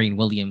a Dorian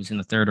Williams in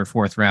the 3rd or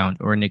 4th round,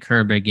 or Nick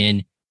Herbig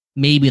in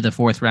maybe the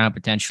 4th round,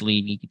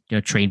 potentially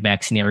trade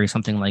back scenario,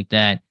 something like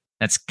that.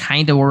 That's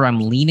kind of where I'm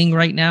leaning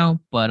right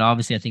now, but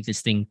obviously I think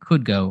this thing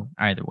could go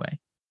either way.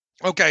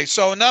 Okay,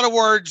 so in other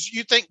words,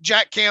 you think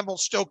Jack Campbell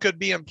still could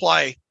be in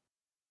play?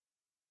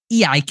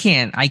 Yeah, I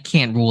can't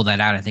rule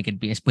that out. I think it'd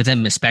be with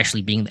him,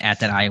 especially being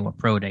at that Iowa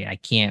Pro Day. I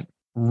can't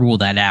rule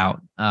that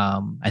out.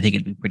 I think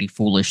it'd be pretty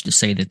foolish to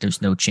say that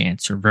there's no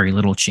chance or very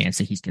little chance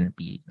that he's going to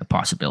be a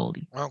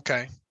possibility.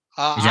 Okay,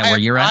 is that where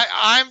you're at?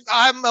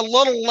 I'm a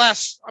little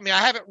less. I mean, I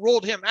haven't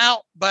ruled him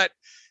out, but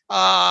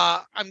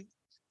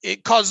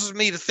it causes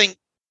me to think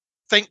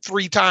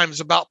 3 times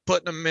about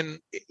putting him in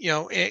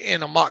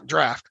a mock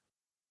draft.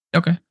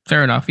 Okay,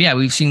 fair enough. Yeah,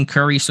 we've seen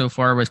Curry so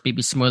far with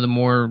maybe some of the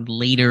more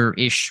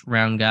later-ish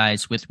round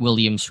guys with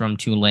Williams from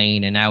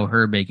Tulane and now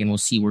Herbig, and we'll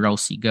see where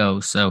else he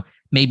goes. So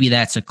maybe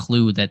that's a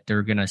clue that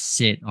they're going to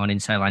sit on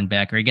inside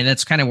linebacker. Again,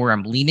 that's kind of where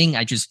I'm leaning.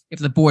 If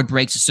the board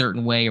breaks a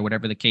certain way or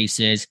whatever the case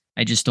is,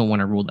 I just don't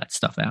want to rule that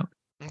stuff out.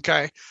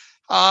 Okay.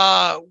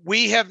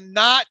 We did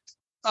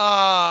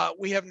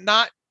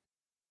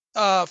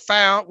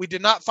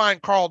not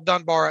find Carl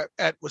Dunbar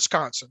at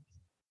Wisconsin.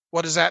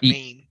 What does that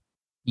mean?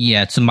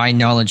 Yeah, to my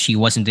knowledge, he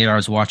wasn't there. I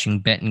was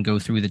watching Benton go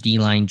through the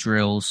D-line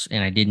drills,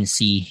 and I didn't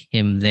see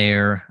him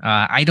there.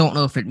 I don't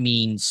know if it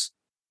means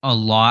a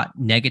lot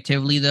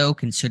negatively, though,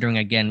 considering,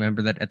 again,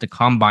 remember that at the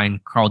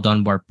Combine, Carl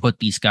Dunbar put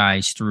these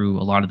guys through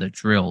a lot of the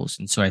drills.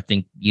 And so I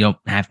think you don't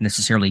have to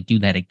necessarily do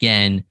that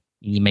again.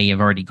 You may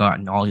have already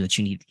gotten all that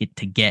you need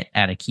to get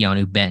out of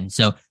Keanu Benton.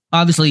 So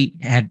obviously,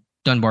 had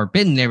Dunbar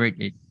been there,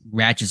 it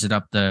ratchets it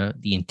up the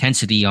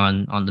intensity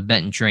on the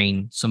Benton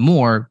train some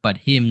more, but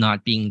him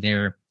not being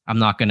there, I'm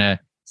not going to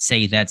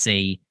say that's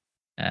a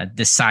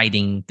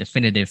deciding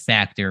definitive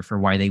factor for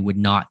why they would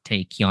not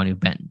take Keanu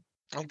Benton.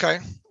 Okay.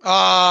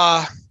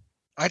 I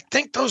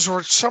think those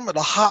were some of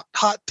the hot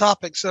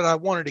topics that I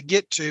wanted to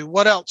get to.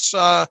 What else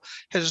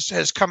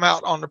has come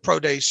out on the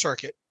Pro Day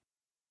circuit?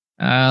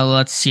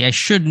 Let's see. I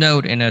should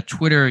note, and a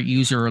Twitter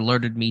user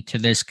alerted me to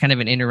this, kind of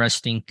an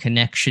interesting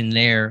connection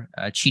there.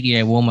 Chidi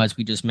Iwoma, as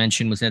we just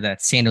mentioned, was at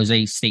that San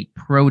Jose State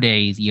Pro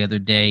Day the other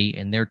day,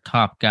 and their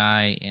top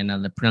guy, and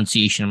the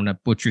pronunciation I'm going to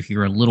butcher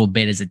here a little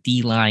bit, is a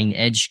D-line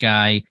edge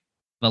guy,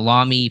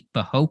 Viliami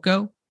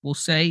Fehoko, we'll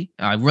say.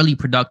 A really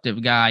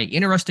productive guy.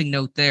 Interesting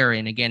note there,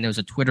 and again, there was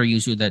a Twitter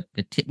user that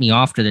tipped me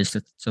off to this,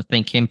 so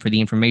thank him for the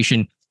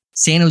information.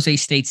 San Jose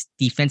State's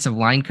defensive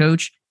line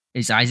coach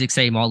is Isaac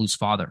Seumalo's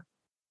father.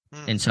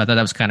 And so I thought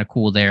that was kind of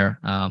cool there,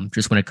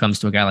 just when it comes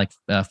to a guy like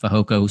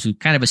Fehoko, who's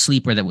kind of a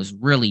sleeper that was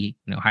really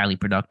highly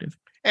productive.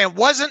 And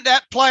wasn't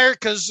that player,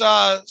 because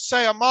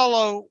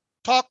Seumalo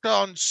talked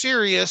on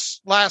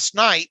Sirius last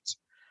night,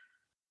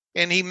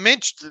 and he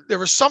mentioned there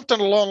was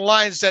something along the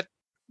lines that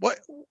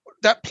what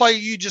that player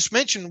you just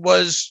mentioned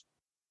was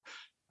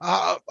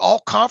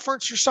all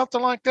conference or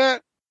something like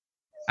that?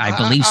 I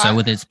believe so.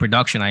 With his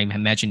production, I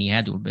imagine he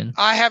had to have been.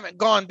 I haven't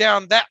gone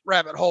down that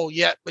rabbit hole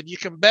yet, but you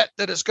can bet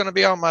that it's going to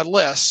be on my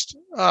list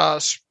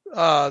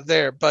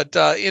there. But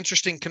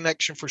interesting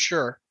connection for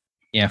sure.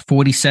 Yeah,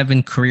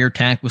 47 career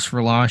tackles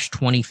for loss,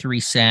 23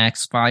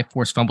 sacks, 5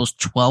 forced fumbles,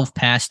 12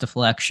 pass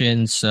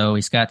deflections. So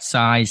he's got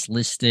size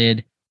listed.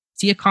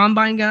 Is he a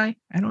combine guy?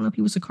 I don't know if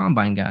he was a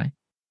combine guy.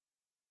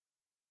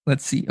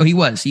 Let's see. Oh, he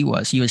was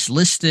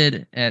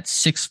listed at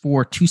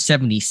 6'4",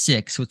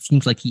 276. So it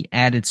seems like he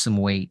added some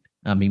weight,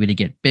 maybe to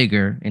get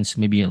bigger, and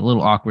so maybe a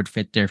little awkward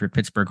fit there for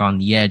Pittsburgh on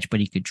the edge, but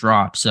he could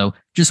drop. So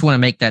just want to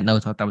make that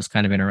note. Thought that was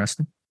kind of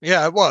interesting.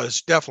 Yeah, it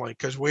was definitely,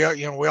 because we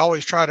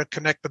always try to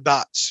connect the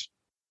dots.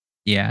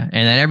 Yeah, and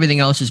then everything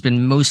else has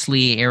been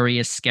mostly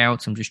area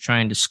scouts. I'm just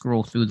trying to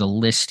scroll through the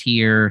list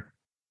here.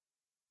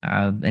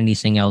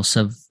 Anything else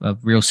of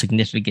real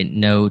significant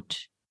note?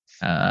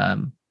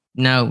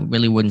 No,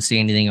 really wouldn't see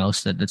anything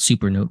else that's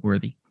super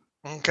noteworthy.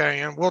 Okay,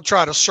 and we'll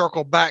try to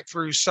circle back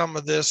through some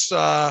of this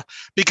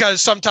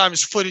because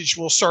sometimes footage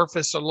will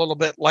surface a little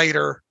bit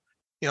later,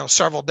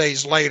 several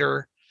days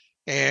later,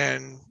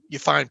 and you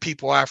find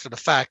people after the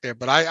fact there.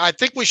 But I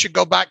think we should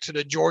go back to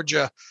the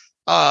Georgia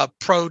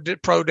pro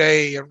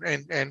day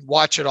and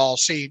watch it all.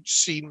 See,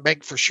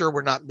 make for sure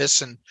we're not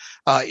missing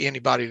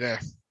anybody there.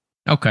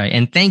 Okay,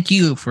 and thank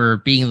you for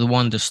being the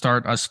one to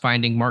start us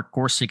finding Mark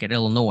Gorsick at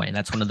Illinois.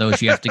 That's one of those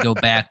you have to go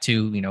back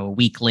to, a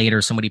week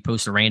later, somebody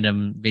posts a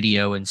random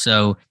video, and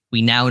so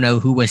we now know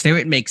who was there.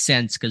 It makes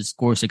sense because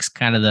Gorsick's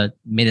kind of the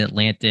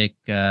Mid-Atlantic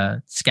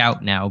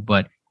scout now,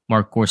 but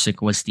Mark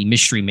Gorsick was the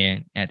mystery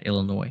man at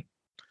Illinois.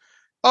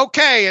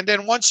 Okay, and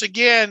then once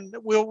again,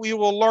 we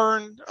will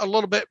learn a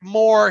little bit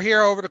more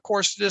here over the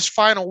course of this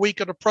final week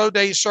of the Pro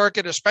Day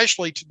circuit,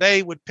 especially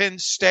today with Penn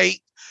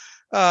State,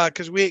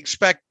 because we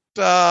expect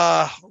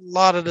a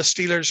lot of the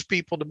Steelers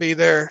people to be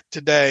there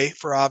today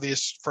for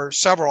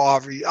several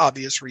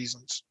obvious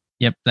reasons.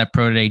 Yep, that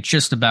Pro Day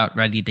just about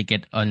ready to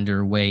get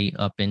underway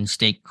up in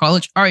State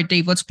College. All right,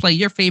 Dave, let's play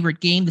your favorite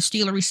game, the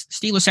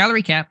Steelers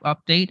salary cap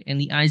update and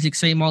the Isaac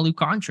Seumalo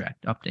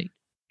contract update.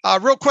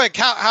 Real quick,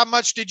 how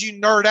much did you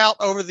nerd out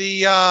over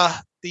the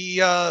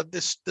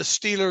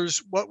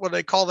Steelers? What would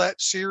they call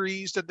that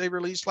series that they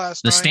released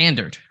last night?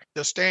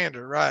 The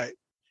Standard, right?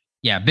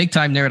 Yeah, big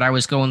time nerd. I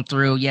was going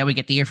through. Yeah, we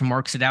get the ear from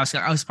Mark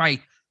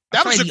Sadowski.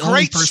 That was a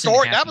great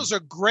story. That was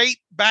a great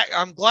back.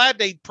 I'm glad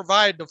they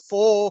provided the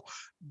full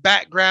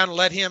background.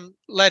 Let him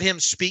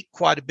speak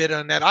quite a bit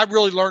on that. I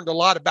really learned a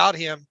lot about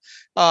him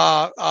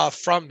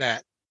from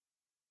that.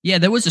 Yeah,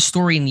 there was a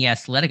story in The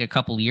Athletic a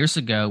couple of years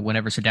ago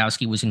whenever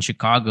Sadowski was in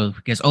Chicago,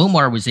 because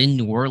Omar was in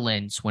New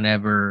Orleans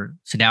whenever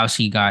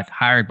Sadowski got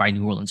hired by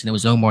New Orleans, and it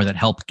was Omar that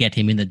helped get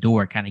him in the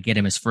door, kind of get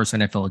him his first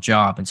NFL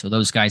job. And so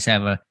those guys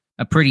have a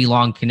pretty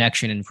long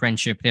connection and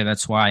friendship there.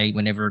 That's why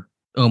whenever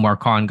Omar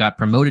Khan got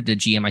promoted to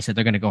GM, I said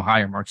they're going to go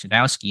hire Mark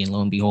Sadowski, and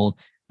lo and behold,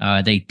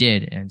 they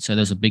did. And so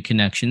there's a big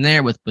connection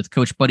there with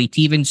Coach Buddy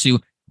Tevens, who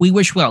we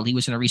wish well. He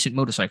was in a recent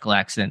motorcycle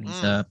accident.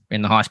 He's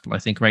in the hospital, I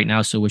think, right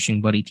now. So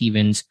wishing Buddy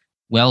Tevens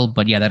well.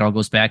 But yeah, that all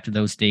goes back to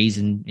those days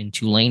in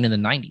Tulane in the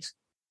 90s.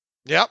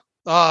 Yep.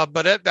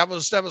 But that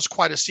was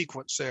quite a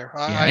sequence there.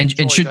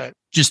 And should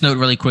just note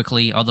really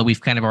quickly, although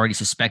we've kind of already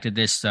suspected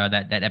this,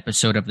 that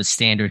episode of The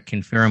Standard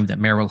confirmed that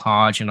Merrill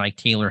Hodge and Ike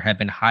Taylor have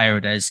been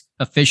hired as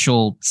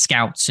official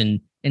scouts, and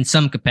in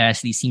some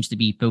capacity seems to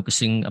be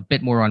focusing a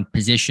bit more on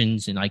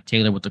positions, and Ike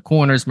Taylor with the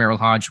corners, Merrill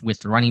Hodge with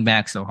the running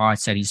backs. So Hodge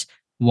said he's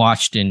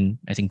watched and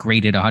I think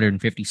graded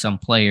 150 some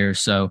players.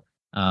 So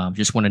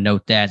just want to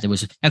note that there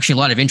was actually a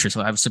lot of interest.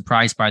 I was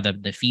surprised by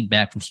the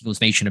feedback from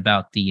Steelers Nation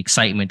about the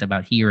excitement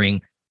about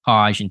hearing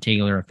Hodge and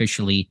Taylor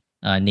officially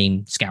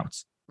named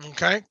scouts.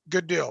 Okay,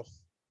 good deal.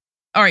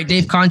 All right,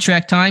 Dave,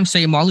 contract time.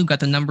 Seumalo got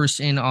the numbers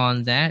in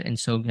on that, and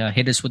so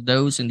hit us with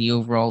those and the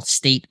overall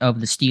state of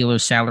the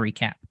Steelers salary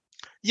cap.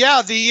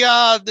 Yeah, the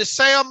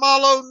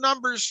Seumalo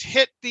numbers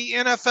hit the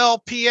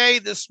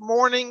NFLPA this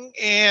morning,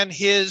 and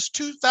his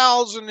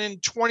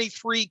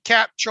 2023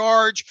 cap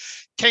charge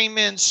came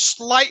in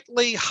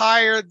slightly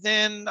higher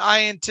than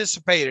I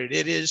anticipated.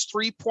 It is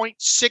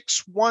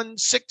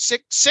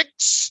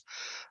 $3.61666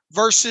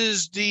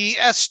 versus the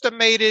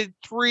estimated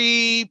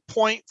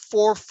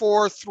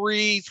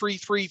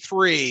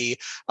 $3.443333.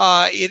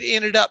 It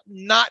ended up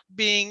not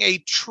being a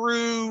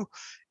true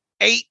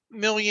 $8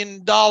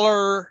 million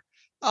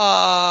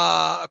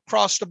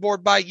across the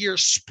board by year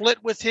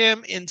split with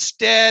him.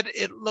 Instead,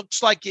 it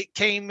looks like it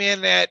came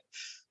in at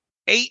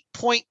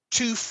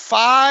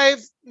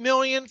 $8.25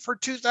 million for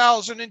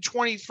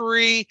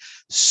 2023,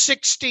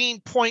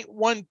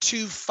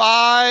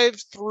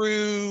 $16.125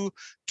 through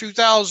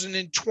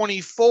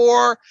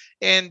 2024,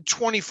 and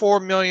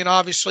 $24 million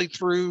obviously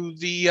through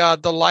the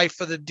life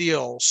of the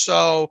deal.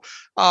 So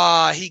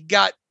he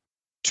got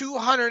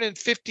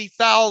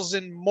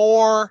 $250,000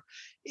 more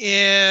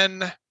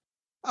in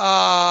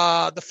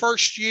the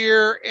first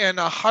year and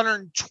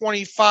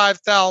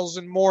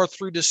 $125,000 more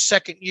through the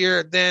second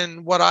year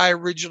than what I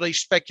originally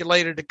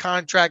speculated the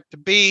contract to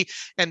be.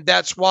 And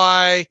that's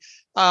why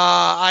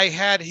I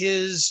had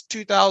his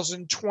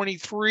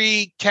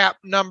 2023 cap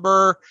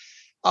number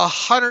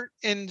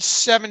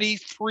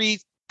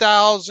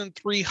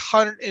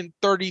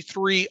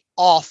 $173,333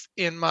 off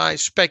in my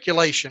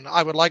speculation.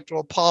 I would like to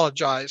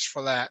apologize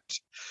for that.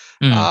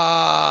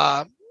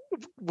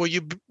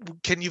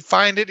 Can you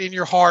find it in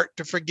your heart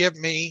to forgive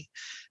me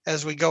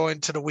as we go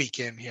into the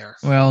weekend here?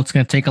 Well, it's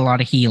going to take a lot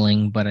of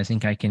healing, but I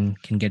think I can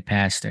get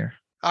past there.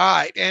 All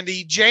right. And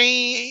the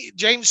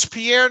James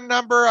Pierre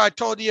number, I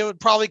told you it would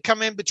probably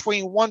come in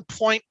between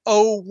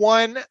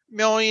 1.01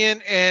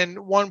 million and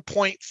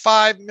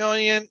 1.5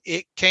 million.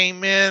 It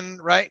came in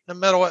right in the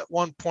middle at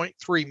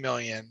 1.3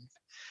 million.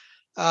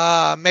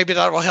 Maybe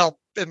that will help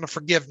in the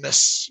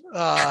forgiveness.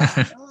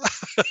 The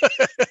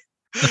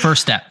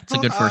first step. It's a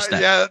good first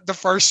step. Yeah, the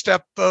first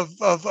step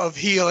of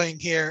healing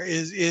here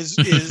is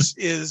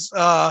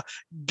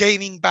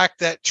gaining back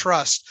that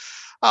trust.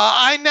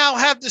 I now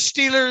have the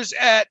Steelers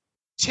at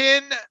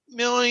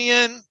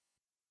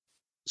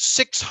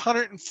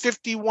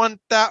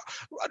 10,651,000.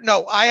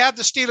 No, I have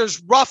the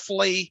Steelers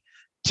roughly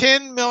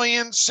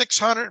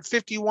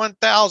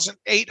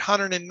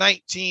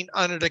 10,651,819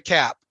 under the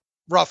cap.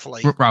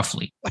 Roughly,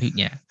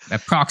 yeah,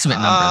 approximate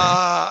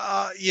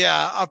number.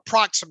 Yeah,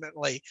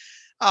 approximately.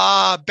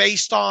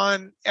 Based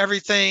on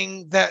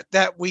everything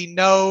that we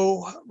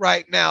know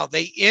right now,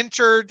 they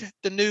entered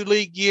the new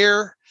league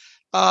year.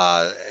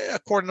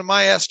 According to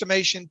my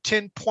estimation,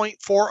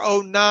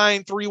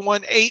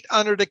 10.409318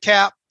 under the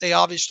cap. They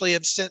obviously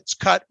have since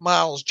cut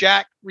Miles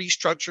Jack,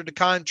 restructured the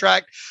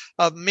contract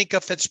of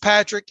Minkah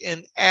Fitzpatrick,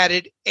 and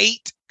added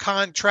 8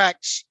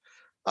 contracts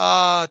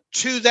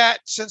to that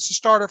since the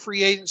start of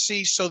free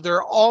agency. So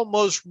they're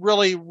almost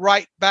really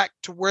right back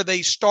to where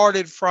they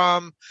started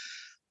from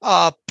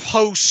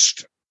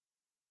post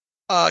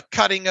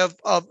cutting of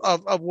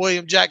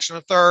William Jackson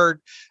III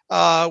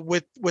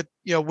with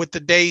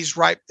the days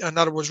right, in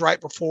other words,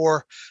 right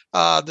before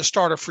the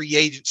start of free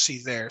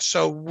agency there.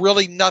 So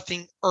really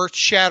nothing earth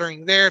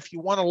shattering there. If you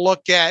want to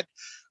look at,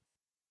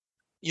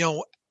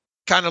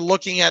 kind of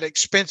looking at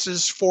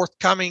expenses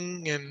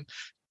forthcoming and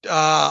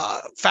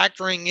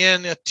factoring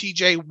in a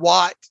TJ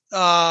Watt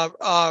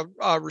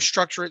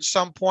restructure at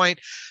some point,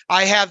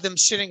 I have them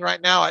sitting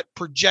right now at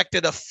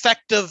projected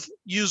effective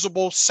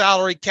usable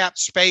salary cap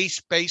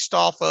space based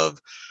off of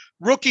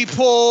rookie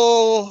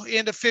pool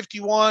into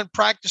 51,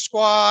 practice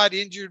squad,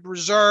 injured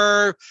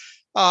reserve,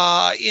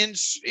 in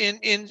season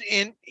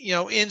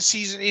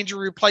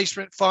injury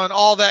replacement fund,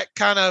 all that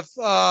kind of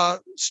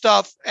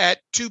stuff at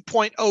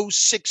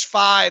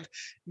 2.065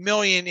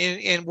 million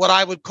in what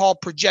I would call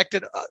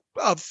projected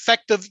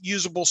effective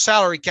usable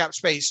salary cap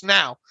space.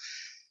 Now,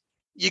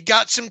 you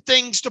got some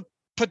things to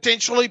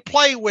potentially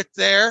play with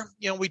there.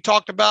 We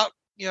talked about,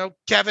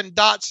 Kevin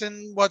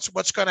Dotson,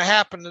 what's going to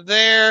happen to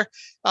there.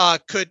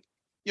 Could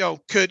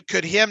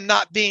him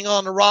not being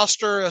on the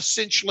roster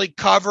essentially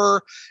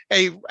cover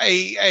a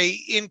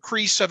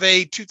increase of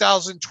a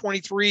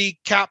 2023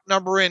 cap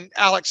number in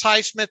Alex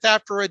Highsmith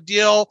after a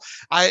deal?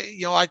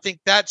 I think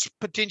that's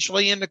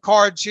potentially in the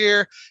cards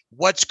here.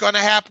 What's going to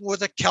happen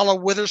with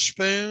Ahkello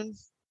Witherspoon,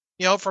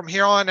 from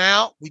here on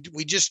out?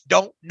 We just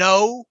don't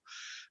know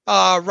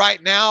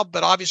right now,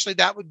 but obviously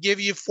that would give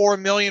you $4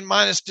 million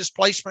minus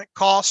displacement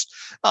cost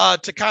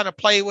to kind of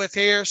play with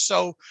here.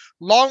 So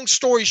long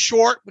story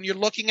short, when you're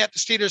looking at the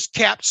Steelers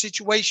cap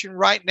situation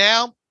right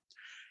now,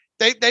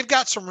 they've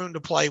got some room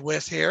to play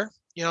with here.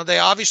 They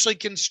obviously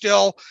can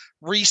still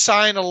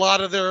re-sign a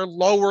lot of their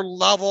lower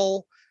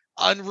level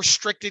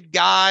unrestricted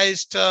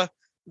guys to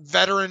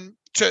veteran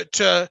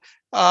to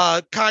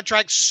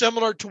contracts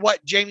similar to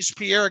what James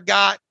Pierre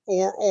got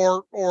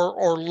or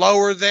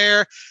lower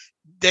there.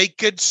 They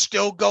could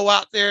still go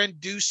out there and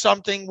do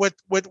something with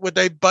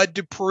a Bud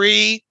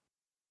Dupree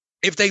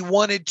if they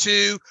wanted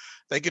to.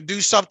 They could do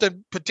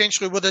something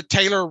potentially with a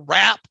Taylor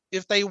Rapp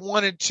if they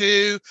wanted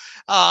to,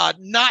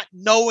 not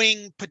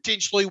knowing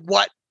potentially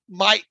what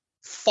might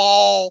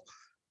fall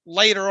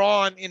later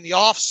on in the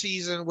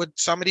offseason with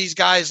some of these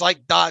guys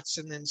like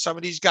Dotson and some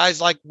of these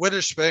guys like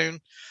Witherspoon.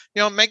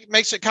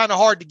 Makes it kind of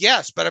hard to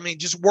guess. But,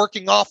 just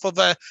working off of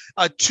a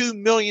 $2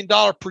 million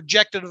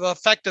projected of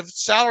effective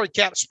salary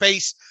cap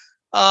space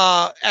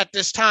at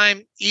this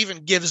time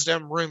even gives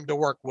them room to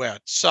work with.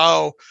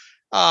 So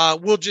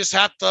we'll just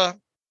have to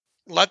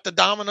let the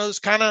dominoes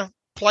kind of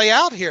play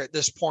out here at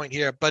this point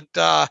here. But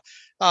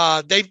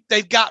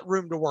they've got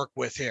room to work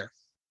with here.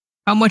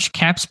 How much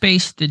cap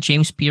space did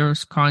James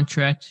Pierre's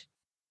contract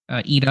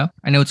eat up?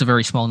 I know it's a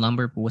very small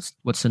number, but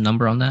what's the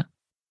number on that?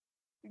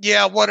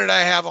 Yeah, what did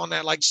I have on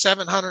that? Like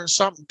 700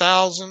 something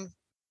thousand.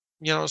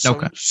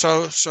 Okay.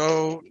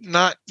 So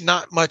not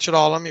much at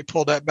all. Let me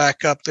pull that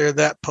back up there.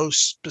 That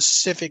post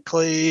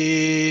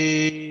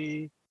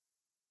specifically.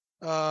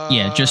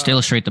 Just to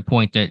illustrate the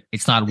point that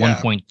it's not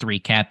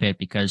 1.3 cap hit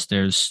because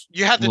there's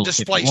you had the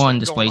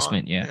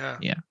displacement.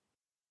 Yeah.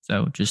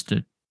 So just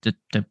to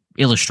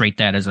illustrate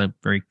that as a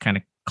very kind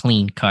of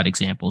clean cut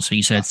example. So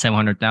you said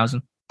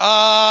 700,000.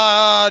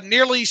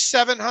 Nearly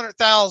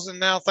 700,000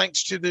 now,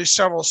 thanks to the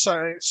several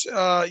sites.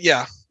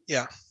 Yeah.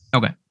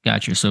 Okay,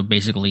 gotcha. So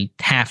basically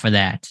half of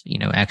that,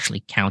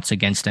 actually counts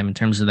against them in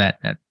terms of that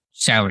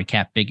salary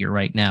cap figure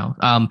right now.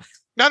 No.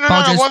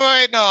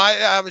 Wait. No,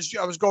 I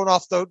was going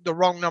off the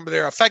wrong number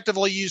there.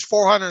 Effectively used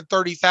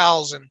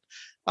 430,000.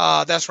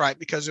 That's right,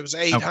 because it was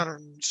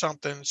 800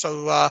 something.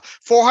 So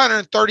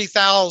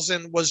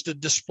 430,000 was the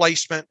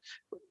displacement.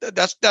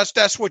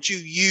 That's what you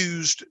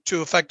used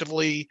to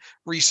effectively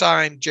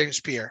re-sign James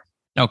Pierre.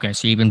 Okay,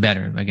 so even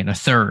better. Again, a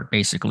third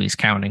basically is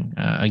counting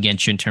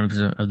against you in terms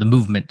of the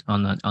movement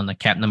on the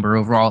cap number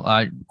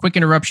overall. Quick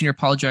interruption here.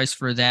 Apologize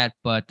for that,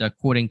 but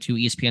according to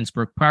ESPN's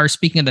Brooke Pryor,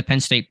 speaking of the Penn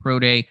State Pro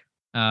Day,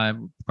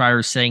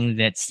 Pryor saying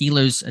that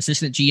Steelers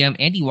assistant GM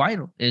Andy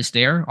Weidel is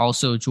there.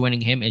 Also joining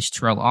him is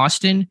Terrell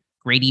Austin,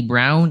 Grady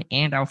Brown,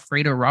 and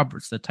Alfredo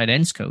Roberts, the tight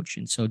ends coach.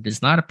 And so it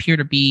does not appear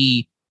to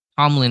be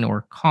Tomlin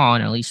or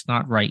Khan, at least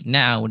not right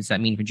now. What does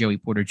that mean for Joey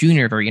Porter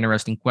Jr.? Very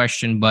interesting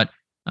question, but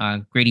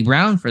Grady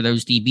Brown for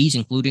those DBs,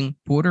 including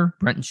Porter,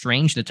 Brenton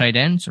Strange, the tight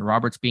end. So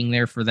Roberts being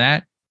there for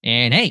that.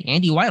 And hey,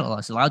 Andy Weidel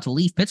is allowed to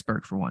leave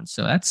Pittsburgh for once.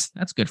 So that's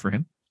good for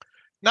him.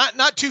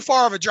 Not too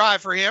far of a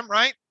drive for him,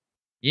 right?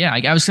 Yeah,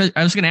 I was going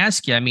to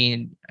ask you. I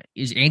mean,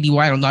 is Andy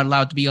Weidel not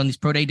allowed to be on these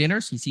pro day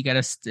dinners? Is he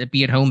got to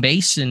be at home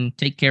base and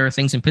take care of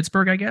things in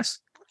Pittsburgh, I guess?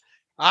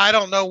 I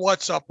don't know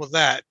what's up with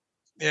that.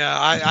 Yeah,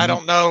 I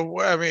don't know.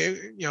 I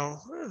mean,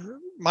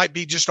 might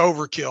be just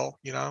overkill,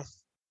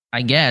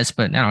 I guess,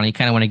 but I don't know. You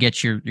kind of want to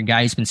get your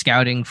guy who's been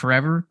scouting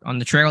forever on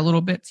the trail a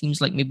little bit.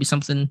 Seems like maybe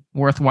something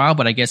worthwhile,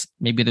 but I guess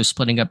maybe they're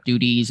splitting up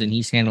duties and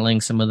he's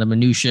handling some of the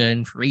minutia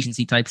and free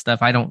agency type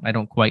stuff. I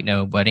don't quite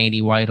know, but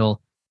Andy Weidel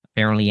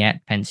apparently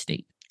at Penn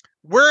State.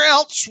 Where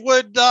else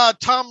would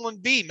Tomlin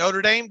be?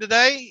 Notre Dame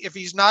today? If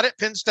he's not at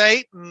Penn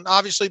State, and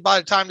obviously by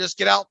the time this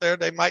get out there,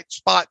 they might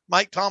spot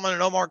Mike Tomlin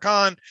and Omar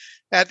Khan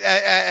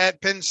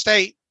at Penn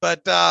State.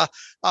 But the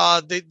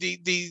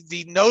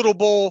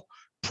notable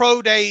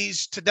pro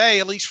days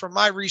today, at least from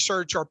my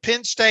research, are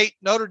Penn State,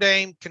 Notre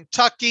Dame,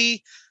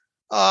 Kentucky,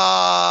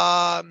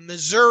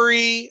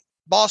 Missouri,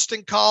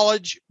 Boston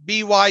College,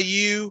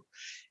 BYU,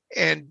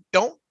 and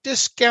don't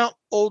discount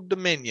Old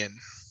Dominion.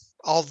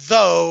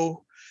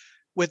 Although,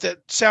 with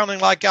it sounding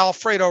like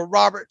Alfredo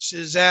Roberts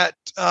is at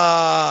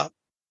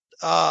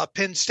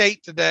Penn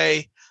State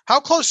today, how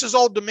close is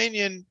Old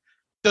Dominion?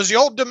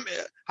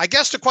 I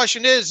guess the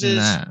question is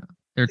nah,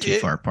 they're too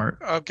far apart.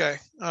 Okay,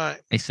 all right.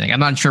 I think I'm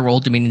not sure where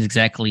Old Dominion is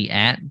exactly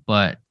at,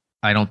 but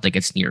I don't think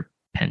it's near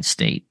Penn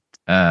State.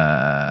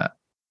 I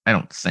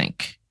don't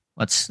think.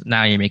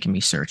 Now you're making me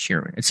search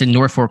here. It's in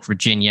Norfolk,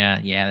 Virginia.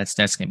 Yeah,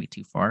 that's going to be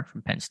too far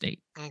from Penn State.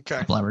 Okay.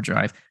 Couple-hour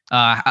drive.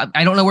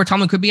 I don't know where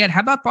Tomlin could be at. How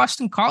about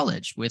Boston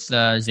College with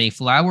Zay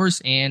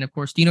Flowers and, of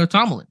course, Dino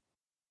Tomlin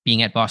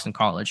being at Boston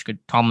College?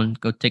 Could Tomlin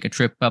go take a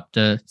trip up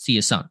to see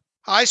his son?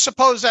 I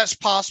suppose that's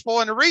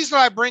possible. And the reason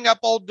I bring up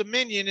Old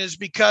Dominion is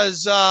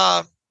because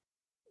Zach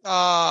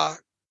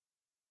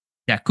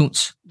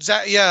Kuntz.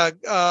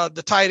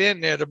 The tight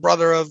end there, the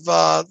brother of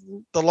the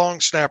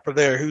long snapper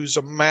there, who's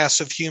a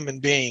massive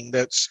human being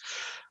that's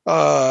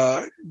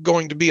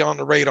going to be on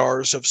the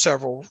radars of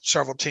several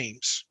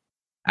teams.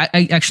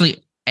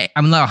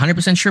 I'm not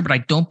 100% sure, but I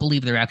don't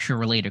believe they're actually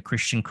related,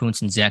 Christian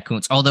Kuntz and Zach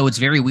Kuntz. Although it's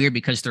very weird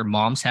because their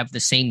moms have the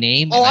same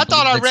name. Oh, I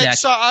thought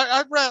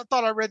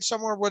I read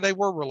somewhere where they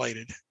were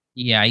related.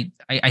 Yeah,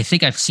 I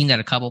think I've seen that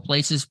a couple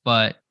places,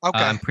 but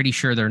okay. I'm pretty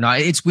sure they're not.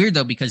 It's weird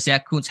though because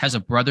Zach Kuntz has a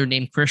brother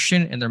named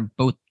Christian, and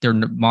their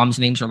moms'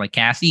 names are like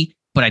Kathy.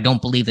 But I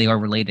don't believe they are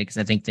related because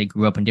I think they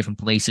grew up in different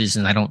places,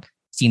 and I don't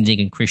see anything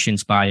in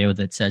Christian's bio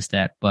that says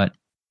that. But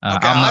I'm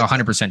not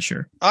 100%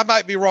 sure. I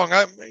might be wrong.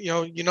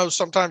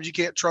 Sometimes you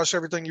can't trust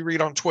everything you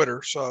read on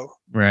Twitter. So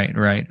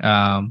right.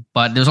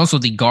 But there's also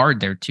the guard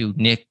there too,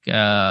 Nick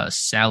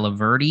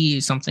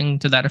Saliverdi, something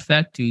to that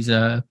effect. Who's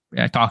I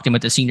talked to him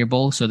at the Senior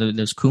Bowl. So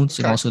there's Kuntz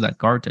and also that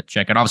guard to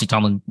check out. Obviously,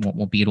 Tomlin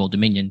won't be at Old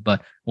Dominion,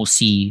 but we'll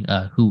see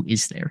who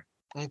is there.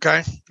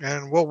 Okay,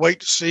 and we'll wait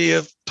to see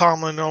if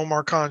Tomlin and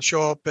Omar Khan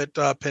show up at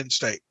Penn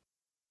State.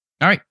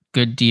 All right.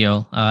 Good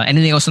deal.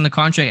 Anything else on the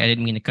contract? I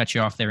didn't mean to cut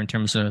you off there in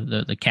terms of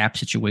the cap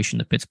situation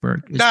that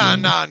Pittsburgh is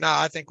doing. No.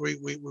 I think we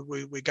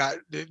got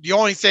the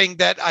only thing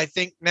that I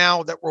think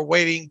now that we're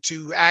waiting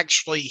to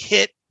actually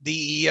hit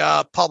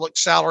the public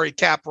salary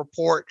cap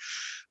report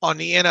on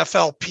the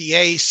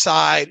NFLPA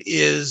side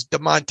is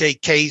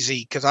DeMonte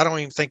Casey, because I don't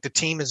even think the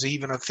team has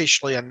even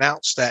officially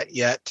announced that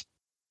yet.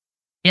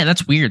 Yeah,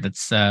 that's weird.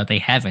 That's they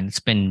haven't. It's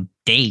been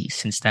days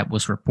since that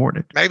was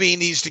reported. Maybe he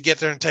needs to get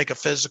there and take a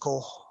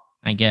physical,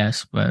 I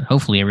guess, but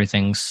hopefully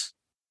everything's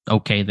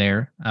okay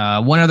there.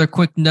 One other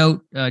quick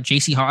note,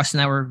 J.C.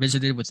 Hassenauer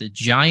visited with the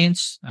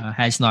Giants,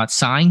 has not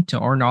signed to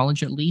our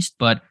knowledge at least,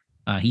 but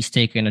he's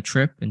taken a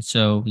trip, and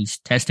so he's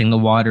testing the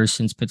waters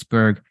since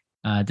Pittsburgh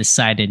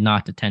decided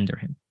not to tender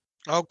him.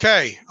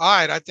 Okay. All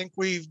right. I think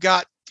we've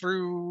got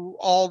through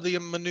all the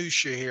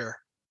minutiae here.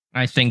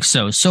 I think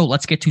so. So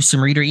let's get to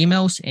some reader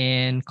emails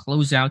and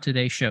close out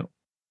today's show.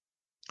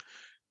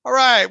 All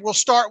right. We'll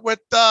start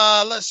with,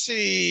 let's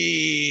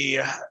see,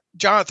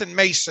 Jonathan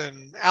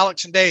Mason,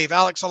 Alex and Dave.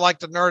 Alex, I like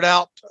to nerd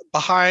out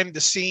behind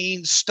the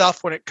scenes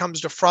stuff when it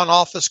comes to front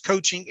office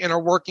coaching, inner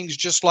workings,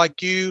 just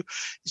like you.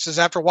 He says,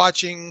 after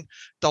watching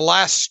the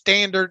last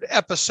Standard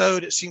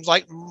episode, it seems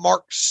like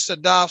Mark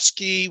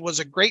Sadowski was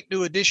a great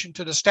new addition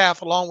to the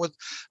staff, along with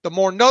the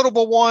more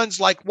notable ones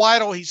like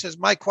Weidl. He says,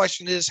 my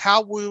question is,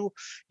 how will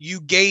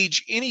you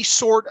gauge any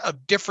sort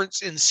of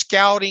difference in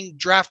scouting,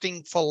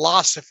 drafting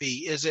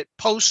philosophy? Is it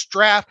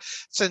post-draft?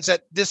 Since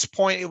at this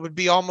point, it would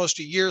be almost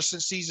a year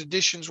since these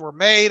additions were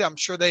made. I'm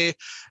sure the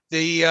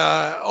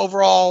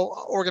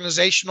overall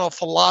organizational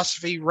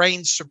philosophy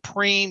reigns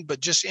supreme,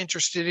 but just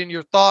interested in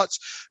your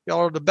thoughts.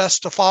 Y'all are the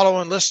best to follow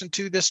and listen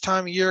to this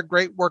time of year.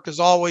 Great work as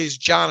always,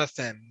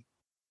 Jonathan.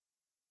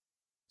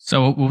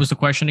 So what was the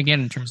question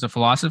again in terms of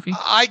philosophy?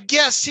 I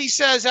guess he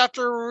says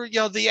after,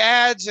 the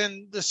ads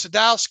and the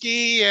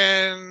Sadowski,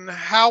 and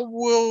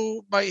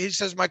he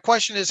says, my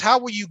question is, how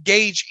will you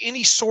gauge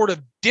any sort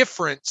of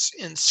difference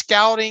in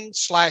scouting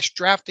 /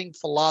 drafting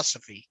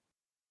philosophy?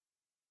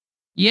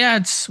 Yeah,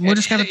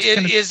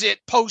 is it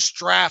post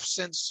draft,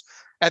 since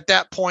at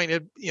that point,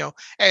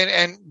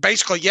 and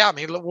basically, yeah, I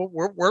mean,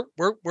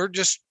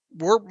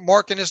 we're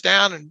marking this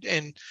down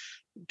and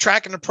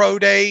tracking the pro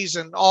days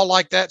and all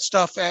like that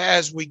stuff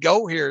as we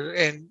go here.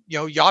 And,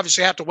 you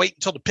obviously have to wait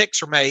until the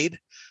picks are made.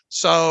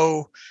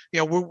 So,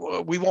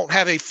 we won't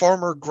have a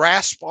firmer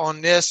grasp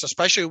on this,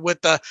 especially with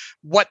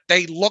what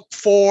they look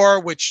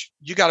for, which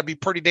you got to be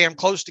pretty damn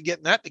close to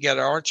getting that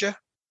together, aren't you?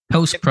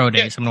 Post pro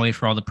days. I'm going to wait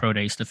for all the pro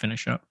days to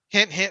finish up.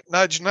 Hint, hint,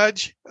 nudge,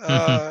 nudge.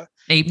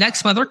 Hey,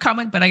 next month they're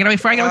coming, but I got to wait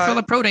for all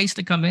the pro days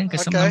to come in,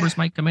 because some numbers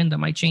might come in that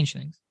might change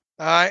things.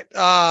 All right.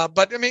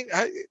 But I mean,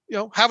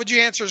 how would you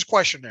answer his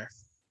question there?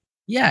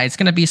 Yeah, it's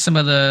going to be some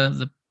of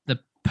the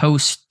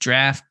post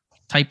draft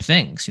type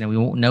things. We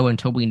won't know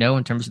until we know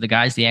in terms of the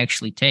guys they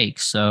actually take.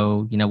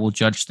 So, we'll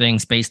judge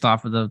things based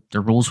off of the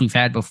rules we've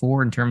had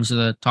before in terms of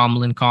the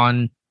Tomlin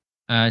Con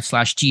 /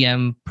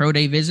 GM pro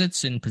day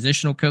visits and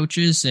positional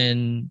coaches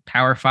and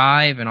Power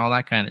 5 and all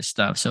that kind of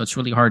stuff. So it's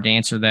really hard to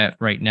answer that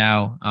right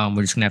now.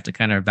 We're just going to have to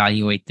kind of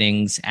evaluate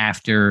things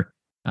after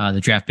the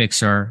draft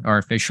picks are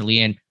officially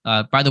in.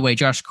 By the way,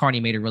 Josh Carney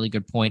made a really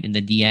good point in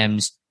the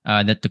DMs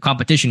that the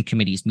competition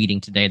committee is meeting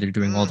today. They're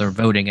doing all their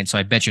voting. And so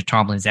I bet you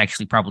Tomlin is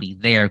actually probably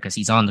there because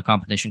he's on the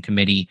competition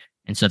committee.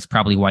 And so that's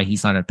probably why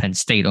he's not at Penn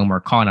State. Omar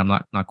Khan, I'm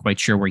not quite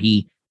sure where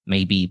he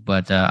may be,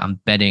 but I'm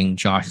betting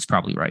Josh is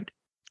probably right.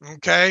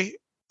 Okay.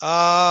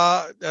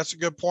 That's a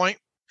good point.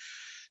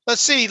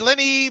 Let's see.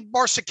 Lenny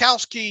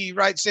Barsakowski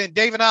writes in,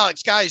 Dave and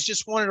Alex, guys,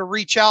 just wanted to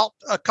reach out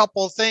a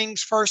couple of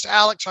things. First,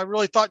 Alex, I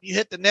really thought you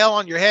hit the nail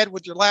on your head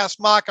with your last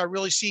mock. I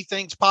really see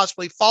things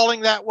possibly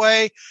falling that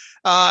way.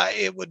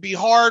 It would be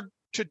hard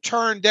to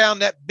turn down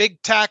that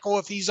big tackle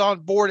if he's on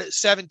board at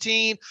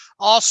 17.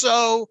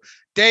 Also,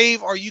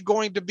 Dave, are you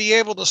going to be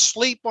able to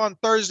sleep on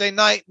Thursday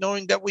night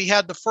knowing that we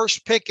had the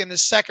first pick in the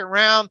second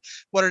round?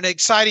 What an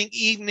exciting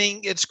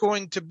evening it's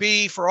going to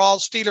be for all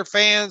Steeler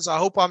fans. I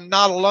hope I'm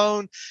not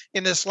alone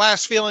in this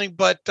last feeling,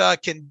 but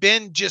can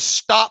Ben just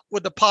stop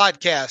with the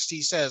podcast?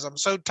 He says, I'm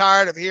so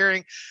tired of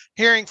hearing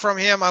from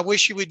him. I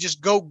wish he would just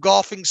go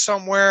golfing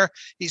somewhere.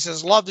 He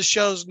says, love the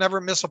shows,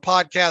 never miss a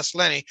podcast,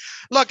 Lenny.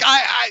 Look,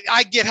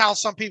 I get how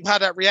some people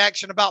have that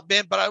reaction about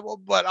Ben, but I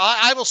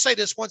will say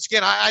this once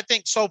again. I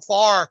think so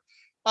far,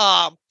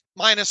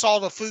 minus all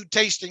the food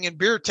tasting and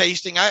beer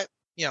tasting,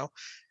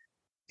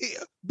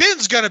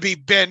 Ben's going to be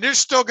Ben. There's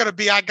still going to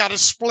be, I got a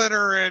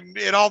splinter and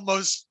it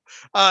almost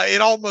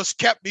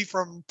kept me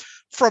from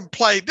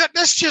play.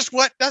 That's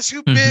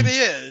who Ben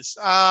is.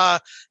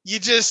 You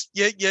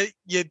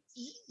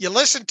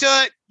listen to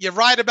it, you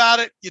write about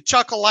it, you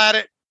chuckle at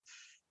it,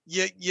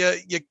 you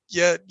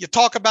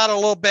talk about it a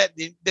little bit,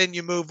 then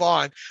you move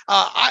on.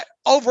 I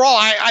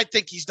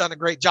think he's done a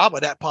great job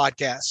with that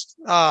podcast.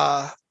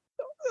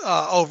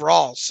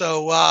 Overall.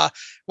 So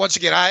once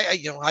again,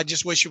 I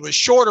just wish it was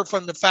shorter,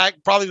 from the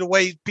fact, probably the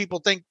way people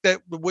think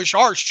that we wish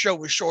our show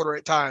was shorter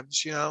at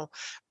times,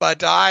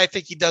 but I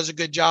think he does a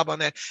good job on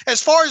that.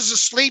 As far as the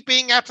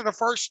sleeping after the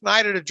first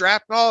night of the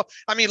draft, no,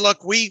 I mean,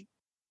 look,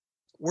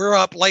 we're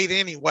up late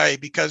anyway,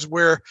 because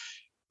we're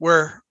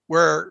going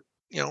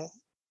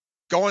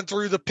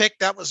through the pick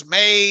that was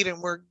made,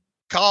 and we're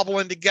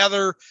cobbling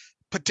together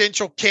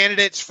potential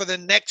candidates for the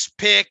next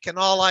pick and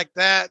all like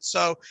that.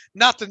 So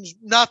nothing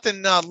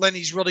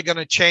Lenny's really going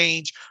to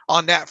change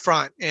on that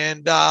front.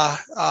 And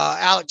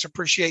Alex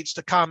appreciates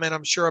the comment,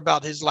 I'm sure,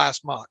 about his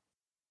last mock.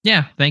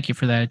 Yeah, thank you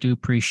for that. I do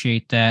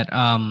appreciate that.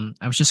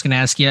 I was just going to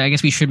ask you, I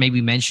guess we should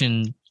maybe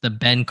mention the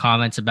Ben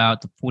comments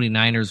about the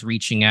 49ers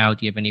reaching out.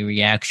 Do you have any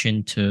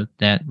reaction to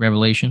that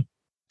revelation?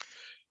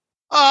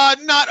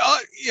 Not,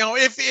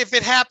 if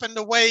it happened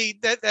the way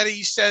that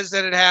he says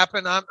that it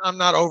happened, I'm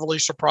not overly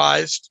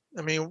surprised.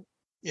 I mean,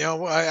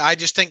 I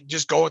just think,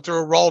 just going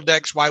through a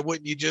Rolodex, why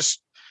wouldn't you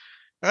just,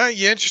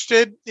 you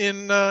interested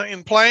in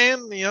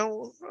playing?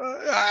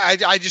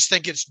 I just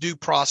think it's due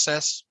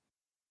process.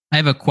 I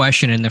have a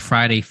question in the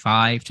Friday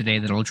 5 today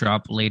that'll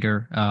drop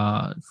later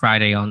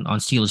Friday on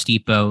Steelers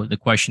Depot. The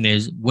question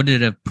is, would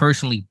it have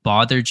personally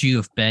bothered you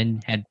if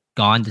Ben had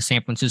gone to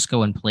San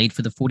Francisco and played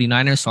for the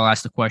 49ers. So I'll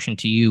ask the question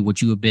to you.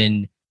 Would you have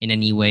been in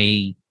any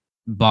way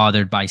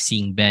bothered by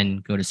seeing Ben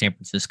go to San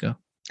Francisco?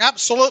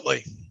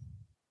 Absolutely.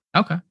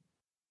 Okay.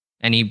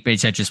 And he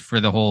said just for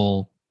the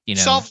whole,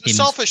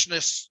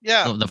 selfishness.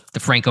 Yeah. The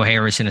Franco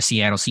Harris in a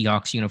Seattle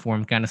Seahawks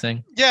uniform kind of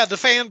thing. Yeah. The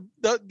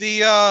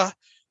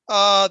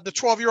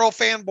 12-year-old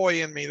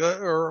fanboy in me,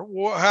 or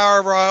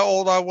however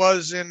old I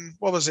was in,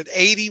 what was it,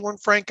 80 when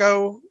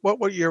Franco,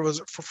 what year was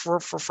it for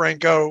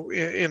Franco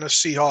in a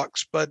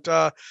Seahawks? But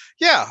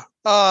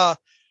I'll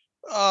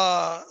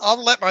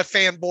let my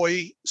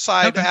fanboy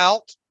side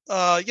out.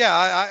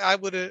 I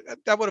would have,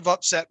 that would have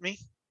upset me.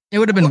 It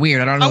would have been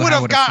weird. I don't know. I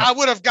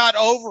would have got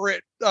over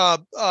it.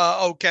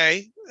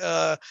 Okay.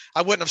 I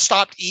wouldn't have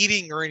stopped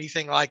eating or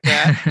anything like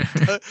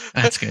that.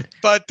 That's good.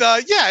 But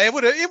it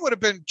would have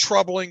been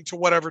troubling to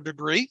whatever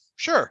degree.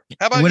 Sure.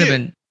 How about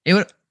you?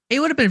 It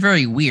would have been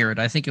very weird.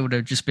 I think it would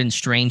have just been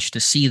strange to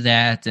see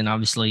that, and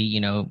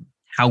obviously,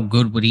 how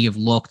good would he have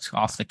looked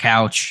off the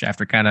couch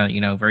after kind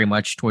of, very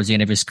much towards the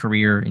end of his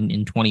career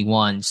in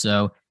 21.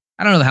 So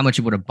I don't know how much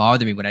it would have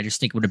bothered me, but I just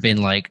think it would have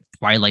been like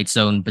Twilight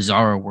Zone,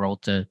 Bizarro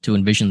World to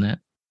envision that.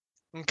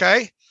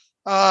 Okay.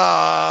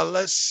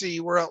 Let's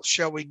see. Where else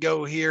shall we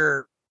go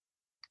here?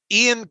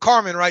 Ian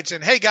Carmen writes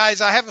in, "Hey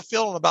guys, I have a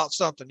feeling about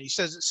something." He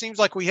says, "It seems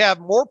like we have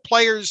more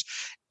players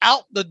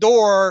out the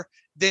door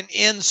than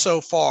in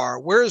so far.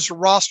 Where is the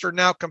roster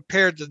now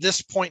compared to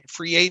this point in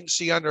free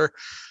agency under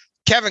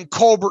Kevin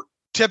Colbert?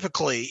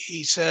 Typically,"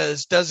 he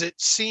says, "does it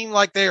seem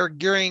like they are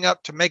gearing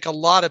up to make a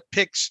lot of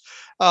picks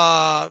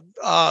via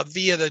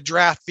the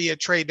draft, via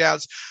trade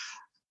downs?"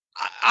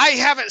 I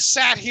haven't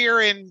sat here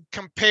and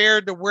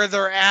compared to where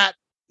they're at,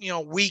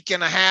 week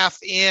and a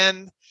half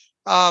in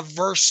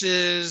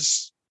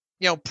versus,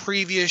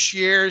 previous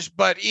years.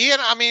 But Ian,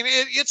 I mean,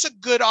 it's a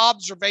good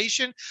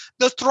observation.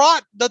 The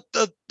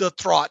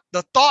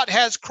thought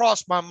has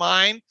crossed my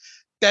mind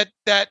that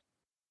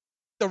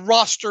the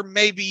roster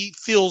maybe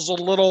feels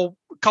a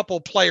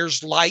couple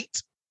players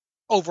light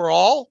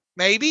overall,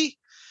 maybe.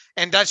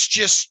 And that's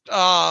just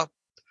an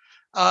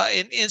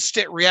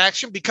instant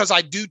reaction because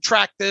I do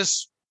track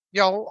this,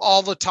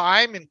 all the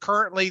time. And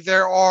currently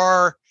there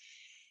are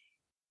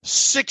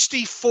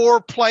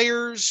 64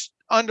 players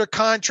under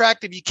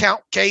contract if you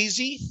count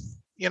Casey,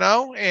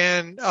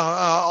 and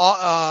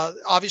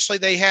obviously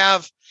they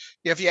have,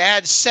 if you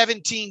add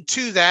 17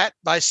 to that,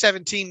 by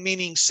 17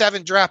 meaning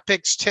 7 draft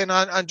picks, 10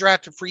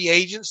 undrafted free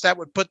agents, that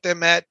would put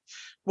them at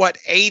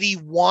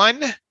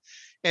 81,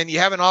 and you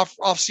have an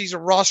off-season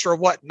roster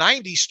of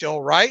 90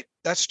 still, right?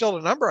 That's still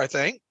a number, I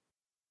think.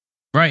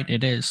 Right,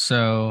 it is.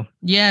 So,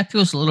 yeah, it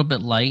feels a little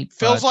bit light.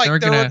 Feels like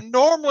there are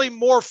normally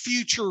more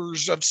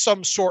futures of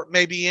some sort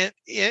maybe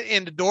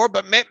in the door,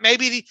 but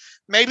maybe the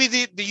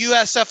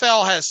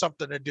USFL has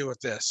something to do with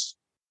this.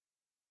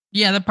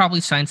 Yeah, they'll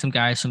probably sign some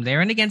guys from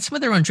there. And again, some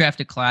of their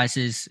undrafted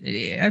classes,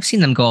 I've seen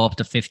them go up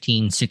to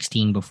 15,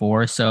 16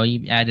 before. So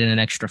you add in an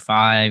extra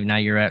 5. Now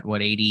you're at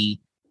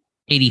 80,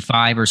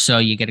 85 or so.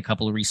 You get a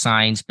couple of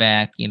re-signs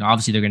back.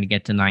 Obviously they're going to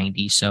get to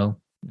 90. So,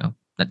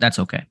 that's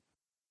okay.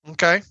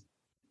 Okay.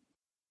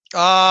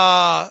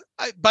 I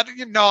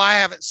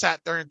haven't sat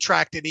there and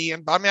tracked it,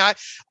 Ian. But I mean,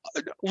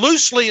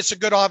 loosely, it's a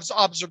good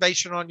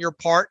observation on your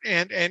part,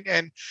 and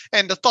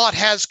the thought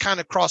has kind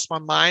of crossed my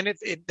mind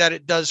that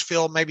it does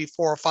feel maybe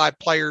 4 or 5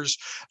 players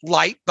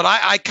light. But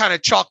I kind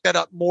of chalk that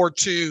up more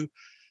to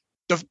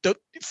the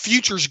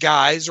futures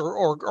guys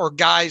or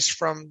guys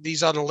from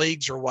these other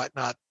leagues or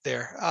whatnot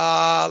there.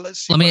 Let's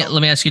see.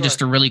 Let me ask you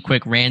just a really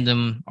quick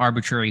random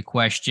arbitrary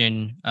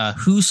question.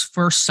 Whose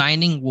first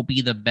signing will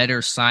be the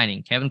better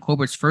signing? Kevin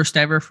Colbert's first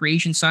ever free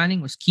agent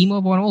signing was Kimo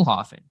von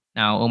Oelhoffen.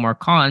 Now Omar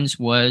Khan's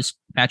was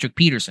Patrick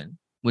Peterson.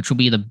 Which will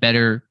be the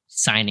better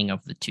signing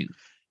of the two?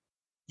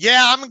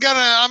 Yeah, I'm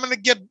gonna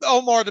give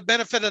Omar the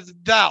benefit of the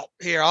doubt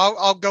here.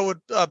 I'll go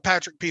with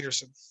Patrick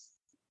Peterson.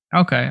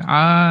 Okay.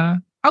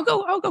 I'll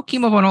go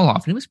Kimo von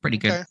Oelhoffen. He was pretty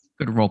good, okay.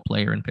 Good role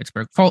player in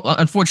Pittsburgh.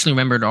 Unfortunately,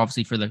 remembered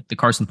obviously for the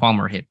Carson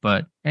Palmer hit,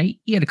 but he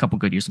had a couple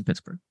good years in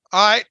Pittsburgh.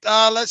 All right,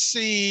 let's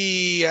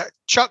see.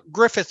 Chuck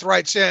Griffith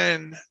writes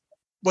in: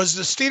 was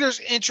the Steelers'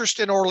 interest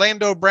in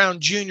Orlando Brown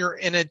Jr.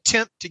 an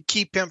attempt to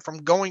keep him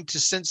from going to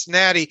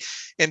Cincinnati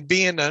and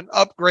being an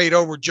upgrade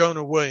over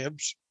Jonah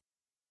Williams?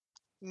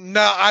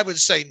 No, I would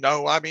say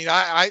no. I mean,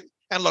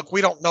 and look,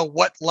 we don't know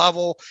what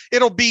level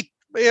it'll be.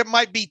 It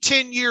might be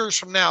 10 years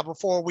from now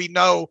before we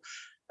know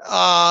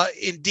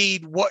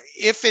indeed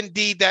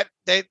that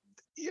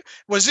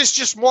was this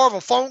just more of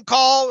a phone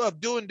call of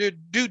doing the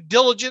due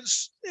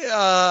diligence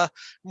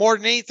more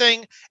than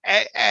anything.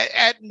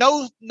 At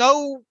no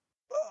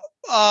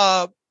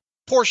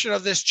portion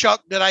of this,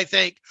 Chuck, did I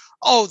think,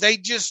 oh, they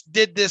just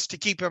did this to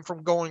keep him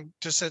from going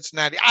to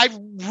Cincinnati. I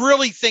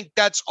really think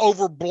that's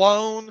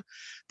overblown.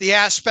 The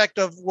aspect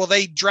of, well,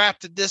 they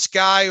drafted this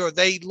guy or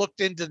they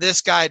looked into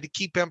this guy to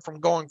keep him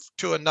from going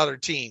to another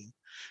team.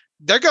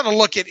 They're going to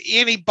look at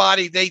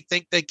anybody they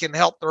think they can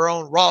help their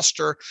own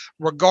roster,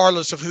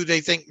 regardless of who they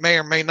think may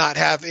or may not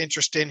have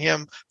interest in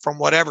him from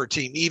whatever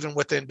team, even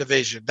within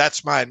division.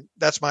 That's my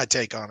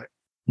take on it.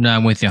 No,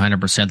 I'm with you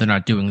 100%. They're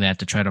not doing that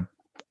to try to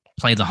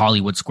play the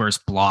Hollywood Squares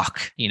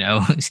block,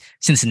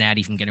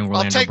 Cincinnati from getting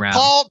Orlando I'll take Brown.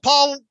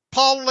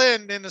 Paul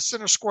Lynn in the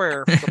center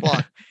square for the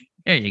block.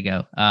 There you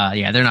go.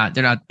 They're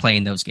not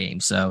playing those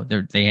games. So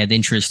they had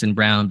interest in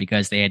Brown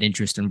because they had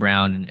interest in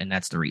Brown, and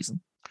that's the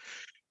reason.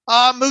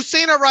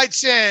 Muthina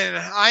writes in,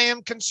 I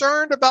am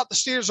concerned about the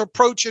Steelers'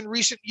 approach in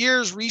recent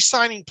years,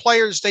 re-signing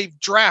players they've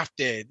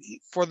drafted.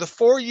 For the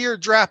 4-year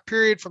draft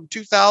period from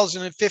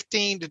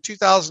 2015 to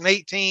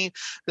 2018,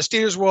 the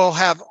Steelers will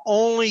have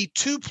only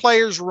 2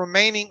 players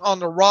remaining on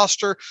the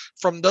roster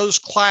from those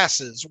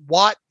classes,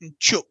 Watt and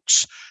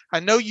Chooks. I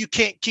know you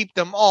can't keep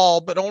them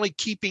all, but only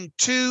keeping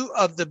 2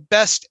 of the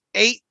best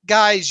 8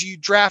 guys you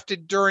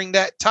drafted during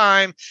that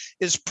time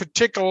is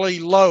particularly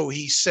low,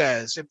 he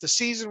says. If the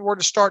season were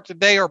to start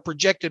today, our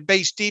projected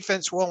base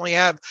defense will only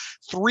have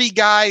 3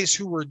 guys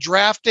who were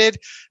drafted.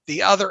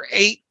 The other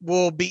 8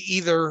 will be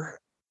either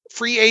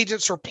free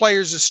agents or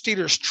players the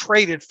Steelers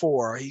traded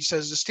for. He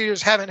says the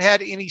Steelers haven't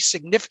had any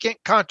significant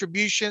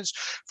contributions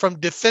from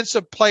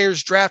defensive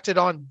players drafted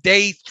on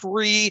day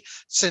 3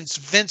 since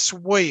Vince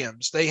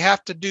Williams. They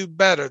have to do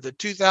better. The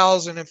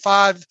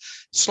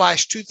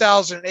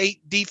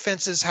 2005/2008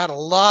 defenses had a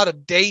lot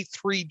of day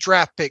 3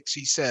 draft picks,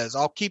 he says.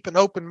 I'll keep an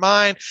open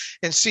mind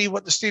and see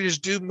what the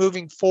Steelers do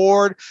moving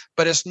forward,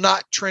 but it's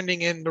not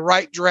trending in the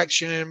right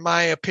direction, in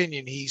my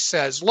opinion, he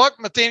says. Look,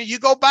 Mathena, you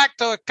go back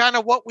to kind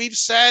of what we've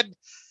said,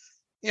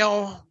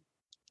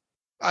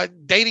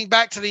 dating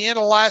back to the end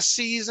of last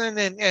season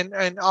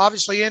and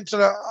obviously into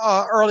the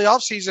early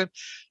offseason,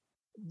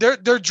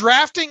 their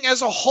drafting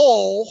as a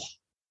whole,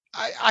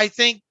 I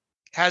think,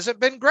 hasn't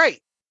been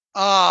great.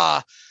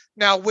 Now,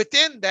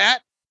 within that,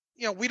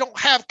 we don't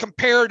have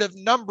comparative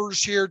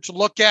numbers here to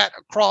look at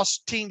across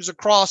teams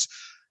across.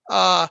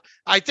 I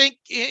think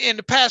in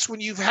the past, when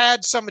you've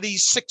had some of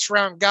these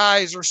 6-round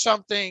guys or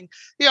something,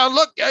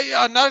 look,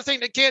 another thing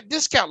that can't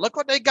discount, look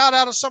what they got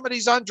out of some of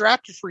these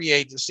undrafted free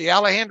agents, the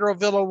Alejandro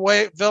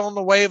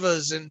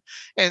Villanuevas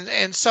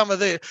and some of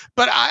the,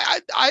 but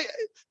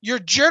your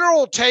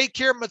general take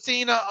here,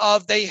 Mathena,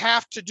 of they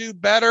have to do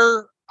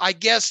better, I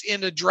guess, in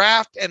the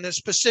draft, and then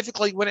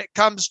specifically when it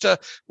comes to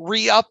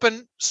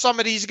re-upping some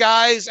of these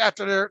guys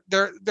after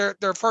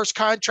their first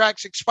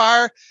contracts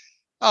expire,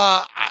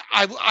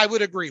 I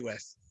would agree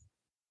with.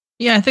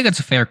 Yeah, I think that's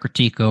a fair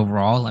critique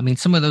overall. I mean,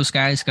 some of those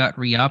guys got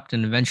re-upped,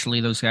 and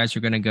eventually those guys are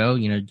going to go.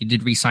 You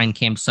did re-sign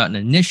Cam Sutton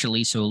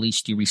initially, so at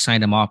least you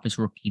re-signed him off his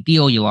rookie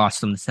deal. You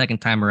lost him the second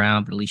time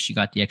around, but at least you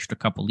got the extra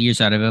couple of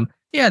years out of him.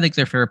 Yeah, I think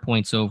they're fair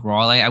points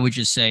overall. I would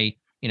just say,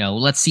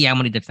 let's see how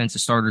many defensive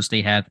starters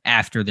they have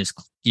after this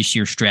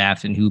year's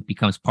draft, and who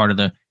becomes part of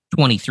the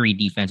 23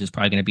 defense is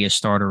probably going to be a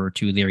starter or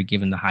 2 there,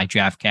 given the high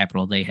draft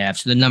capital they have.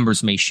 So the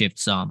numbers may shift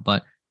some,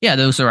 but yeah,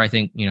 those are, I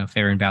think,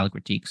 fair and valid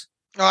critiques.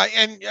 All right.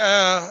 And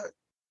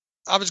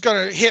I was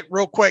going to hit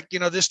real quick,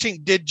 this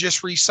team did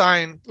just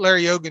re-sign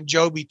Larry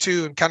Ogunjobi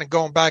too, and kind of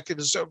going back to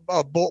this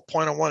bullet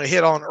point I want to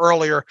hit on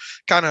earlier,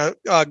 kind of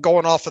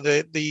going off of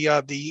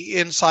the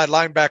inside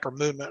linebacker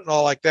movement and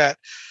all like that.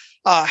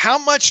 How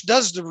much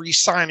does the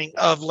re-signing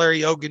of Larry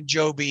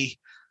Ogunjobi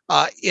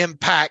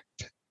impact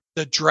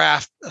the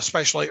draft,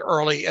 especially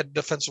early at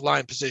defensive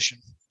line position,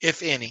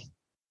 if any?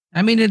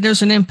 I mean,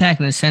 there's an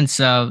impact in the sense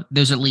of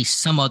there's at least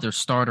some other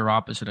starter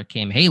opposite of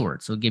Cam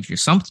Hayward. So it gives you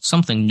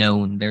something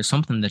known. There's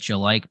something that you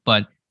like,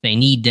 but they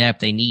need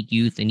depth. They need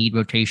youth. They need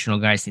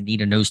rotational guys. They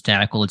need a nose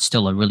tackle. It's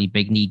still a really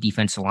big need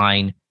defensive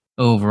line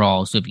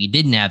overall. So if you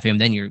didn't have him,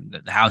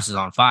 then the house is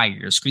on fire.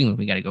 You're screaming,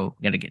 we got to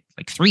get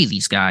like 3 of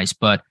these guys.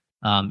 But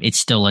it's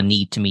still a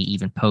need to me,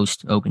 even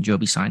post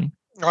Ogunjobi signing.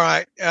 All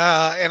right.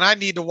 And I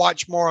need to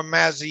watch more of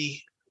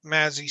Mazzy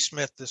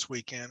Smith this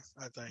weekend,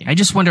 I think. I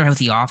just wonder how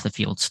the off the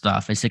field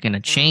stuff is it going to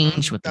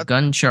change with the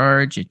gun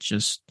charge?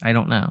 I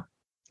don't know.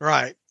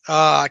 Right.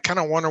 I kind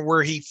of wonder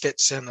where he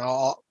fits in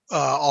all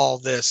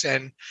this.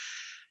 And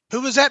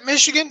who was at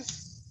Michigan?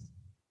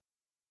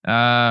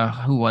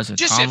 Who was it?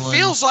 Just Tomlin? It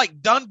feels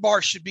like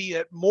Dunbar should be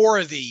at more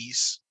of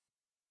these.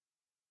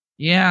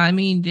 Yeah, I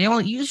mean,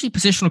 usually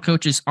positional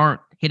coaches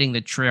aren't hitting the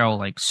trail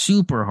like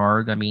super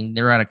hard. I mean,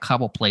 they're at a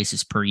couple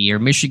places per year.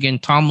 Michigan,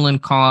 Tomlin,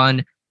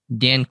 Kahn,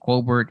 Dan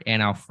Colbert,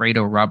 and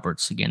Alfredo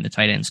Roberts, again, the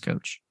tight ends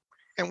coach.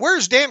 And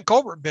where's Dan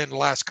Colbert been the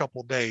last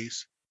couple of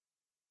days?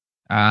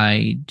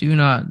 I do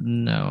not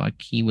know.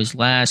 Like, he was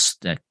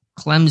last at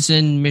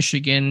Clemson,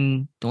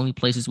 Michigan, the only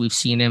places we've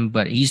seen him,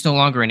 but he's no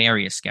longer an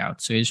area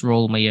scout, so his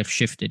role may have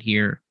shifted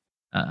here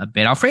a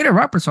bit. Alfredo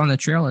Roberts on the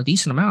trail a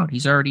decent amount.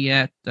 He's already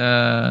at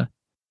 2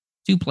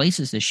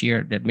 places this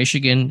year, at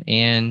Michigan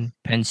and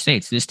Penn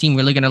State. So this team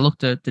really going to look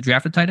to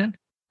draft a tight end?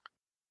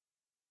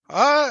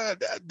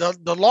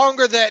 The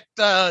longer that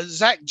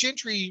Zach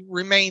Gentry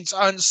remains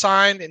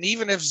unsigned, and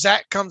even if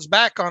Zach comes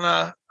back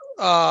on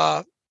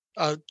a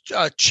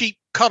cheap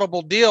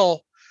cuttable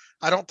deal,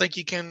 I don't think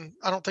you can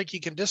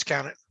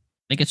discount it.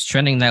 I think it's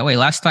trending that way.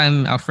 Last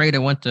time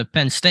Alfredo went to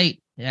Penn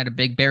State, he had a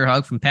big bear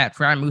hug from Pat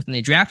Frymuth, and they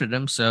drafted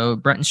him. So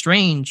Brenton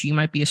Strange, you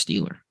might be a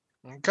Steeler.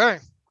 Okay.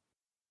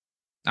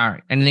 All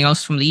right. Anything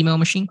else from the email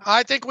machine?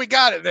 I think we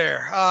got it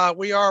there.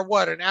 We are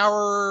an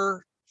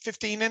hour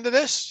 15 into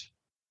this?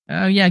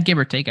 Yeah, give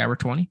or take, hour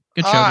 20.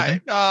 Good show today.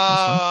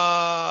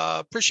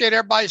 Appreciate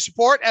everybody's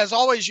support. As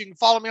always, you can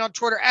follow me on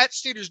Twitter at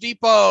Steelers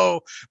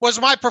Depot. Was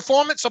my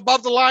performance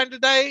above the line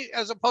today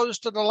as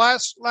opposed to the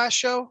last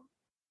show?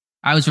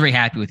 I was very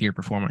happy with your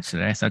performance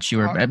today. I thought you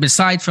were,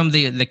 besides from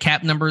the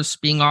cap numbers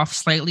being off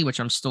slightly, which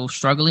I'm still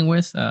struggling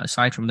with,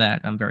 aside from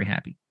that, I'm very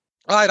happy.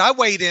 All right, I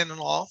weighed in and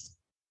off.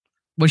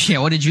 Well, yeah,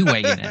 what did you weigh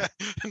in at?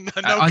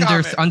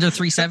 Under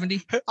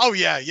 370? Oh,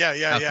 yeah.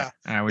 Okay. All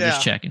right, we're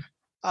just checking.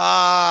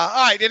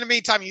 All right, in the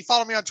meantime, you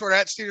follow me on Twitter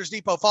at Steelers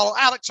Depot. Follow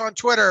Alex on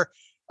Twitter.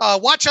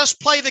 Watch us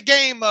play the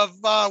game of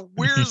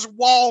Where's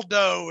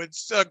Waldo.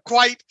 It's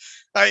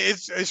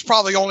it's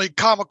probably only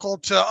comical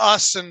to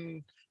us.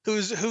 And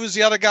who's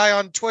the other guy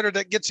on Twitter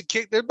that gets a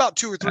kick? There's about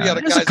 2 or 3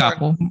 other guys. There's a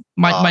couple.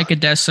 Mike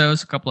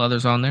Adesso's, a couple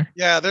others on there.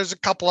 Yeah, there's a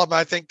couple of them,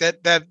 I think,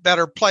 that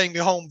are playing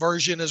the home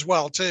version as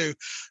well, too,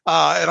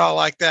 and all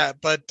like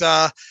that. But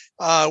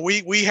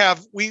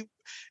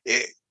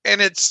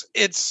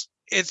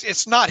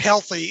it's not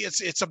healthy.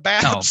 It's a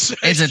bad obsession.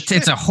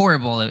 It's a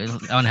horrible,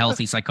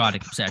 unhealthy,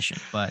 psychotic obsession,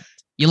 but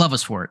you love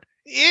us for it.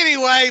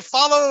 Anyway,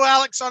 follow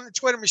Alex on the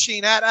Twitter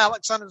machine at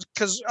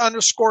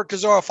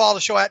Alex_Kozora. Follow the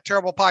show at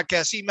Terrible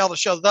Podcast. Email the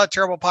show,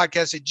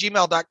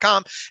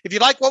 theterriblepodcast@gmail.com. If you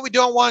like what we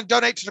do and want to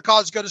donate to the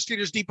cause, go to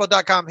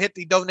SteelersDepot.com, hit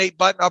the donate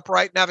button, upper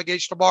right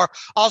navigational bar.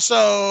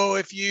 Also,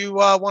 if you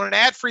want an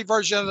ad-free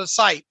version of the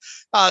site,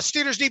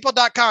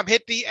 SteelersDepot.com,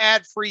 hit the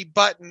ad-free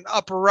button,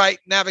 upper right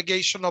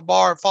navigational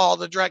bar, and follow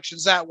the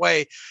directions that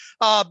way.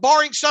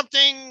 Barring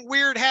something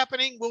weird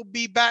happening, we'll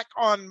be back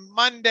on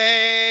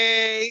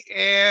Monday.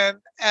 And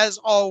as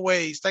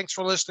always, thanks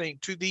for listening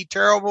to the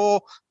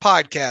Terrible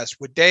Podcast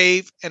with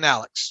Dave and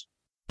Alex.